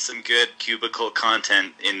providing you with some good cubicle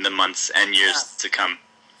content in the months and years to come.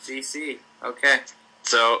 CC, okay.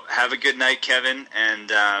 So have a good night, Kevin,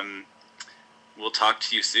 and we'll talk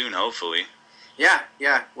to you soon, hopefully. Yeah,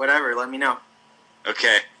 whatever. Let me know.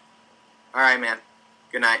 Okay. All right, man.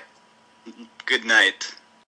 Good night. Good night.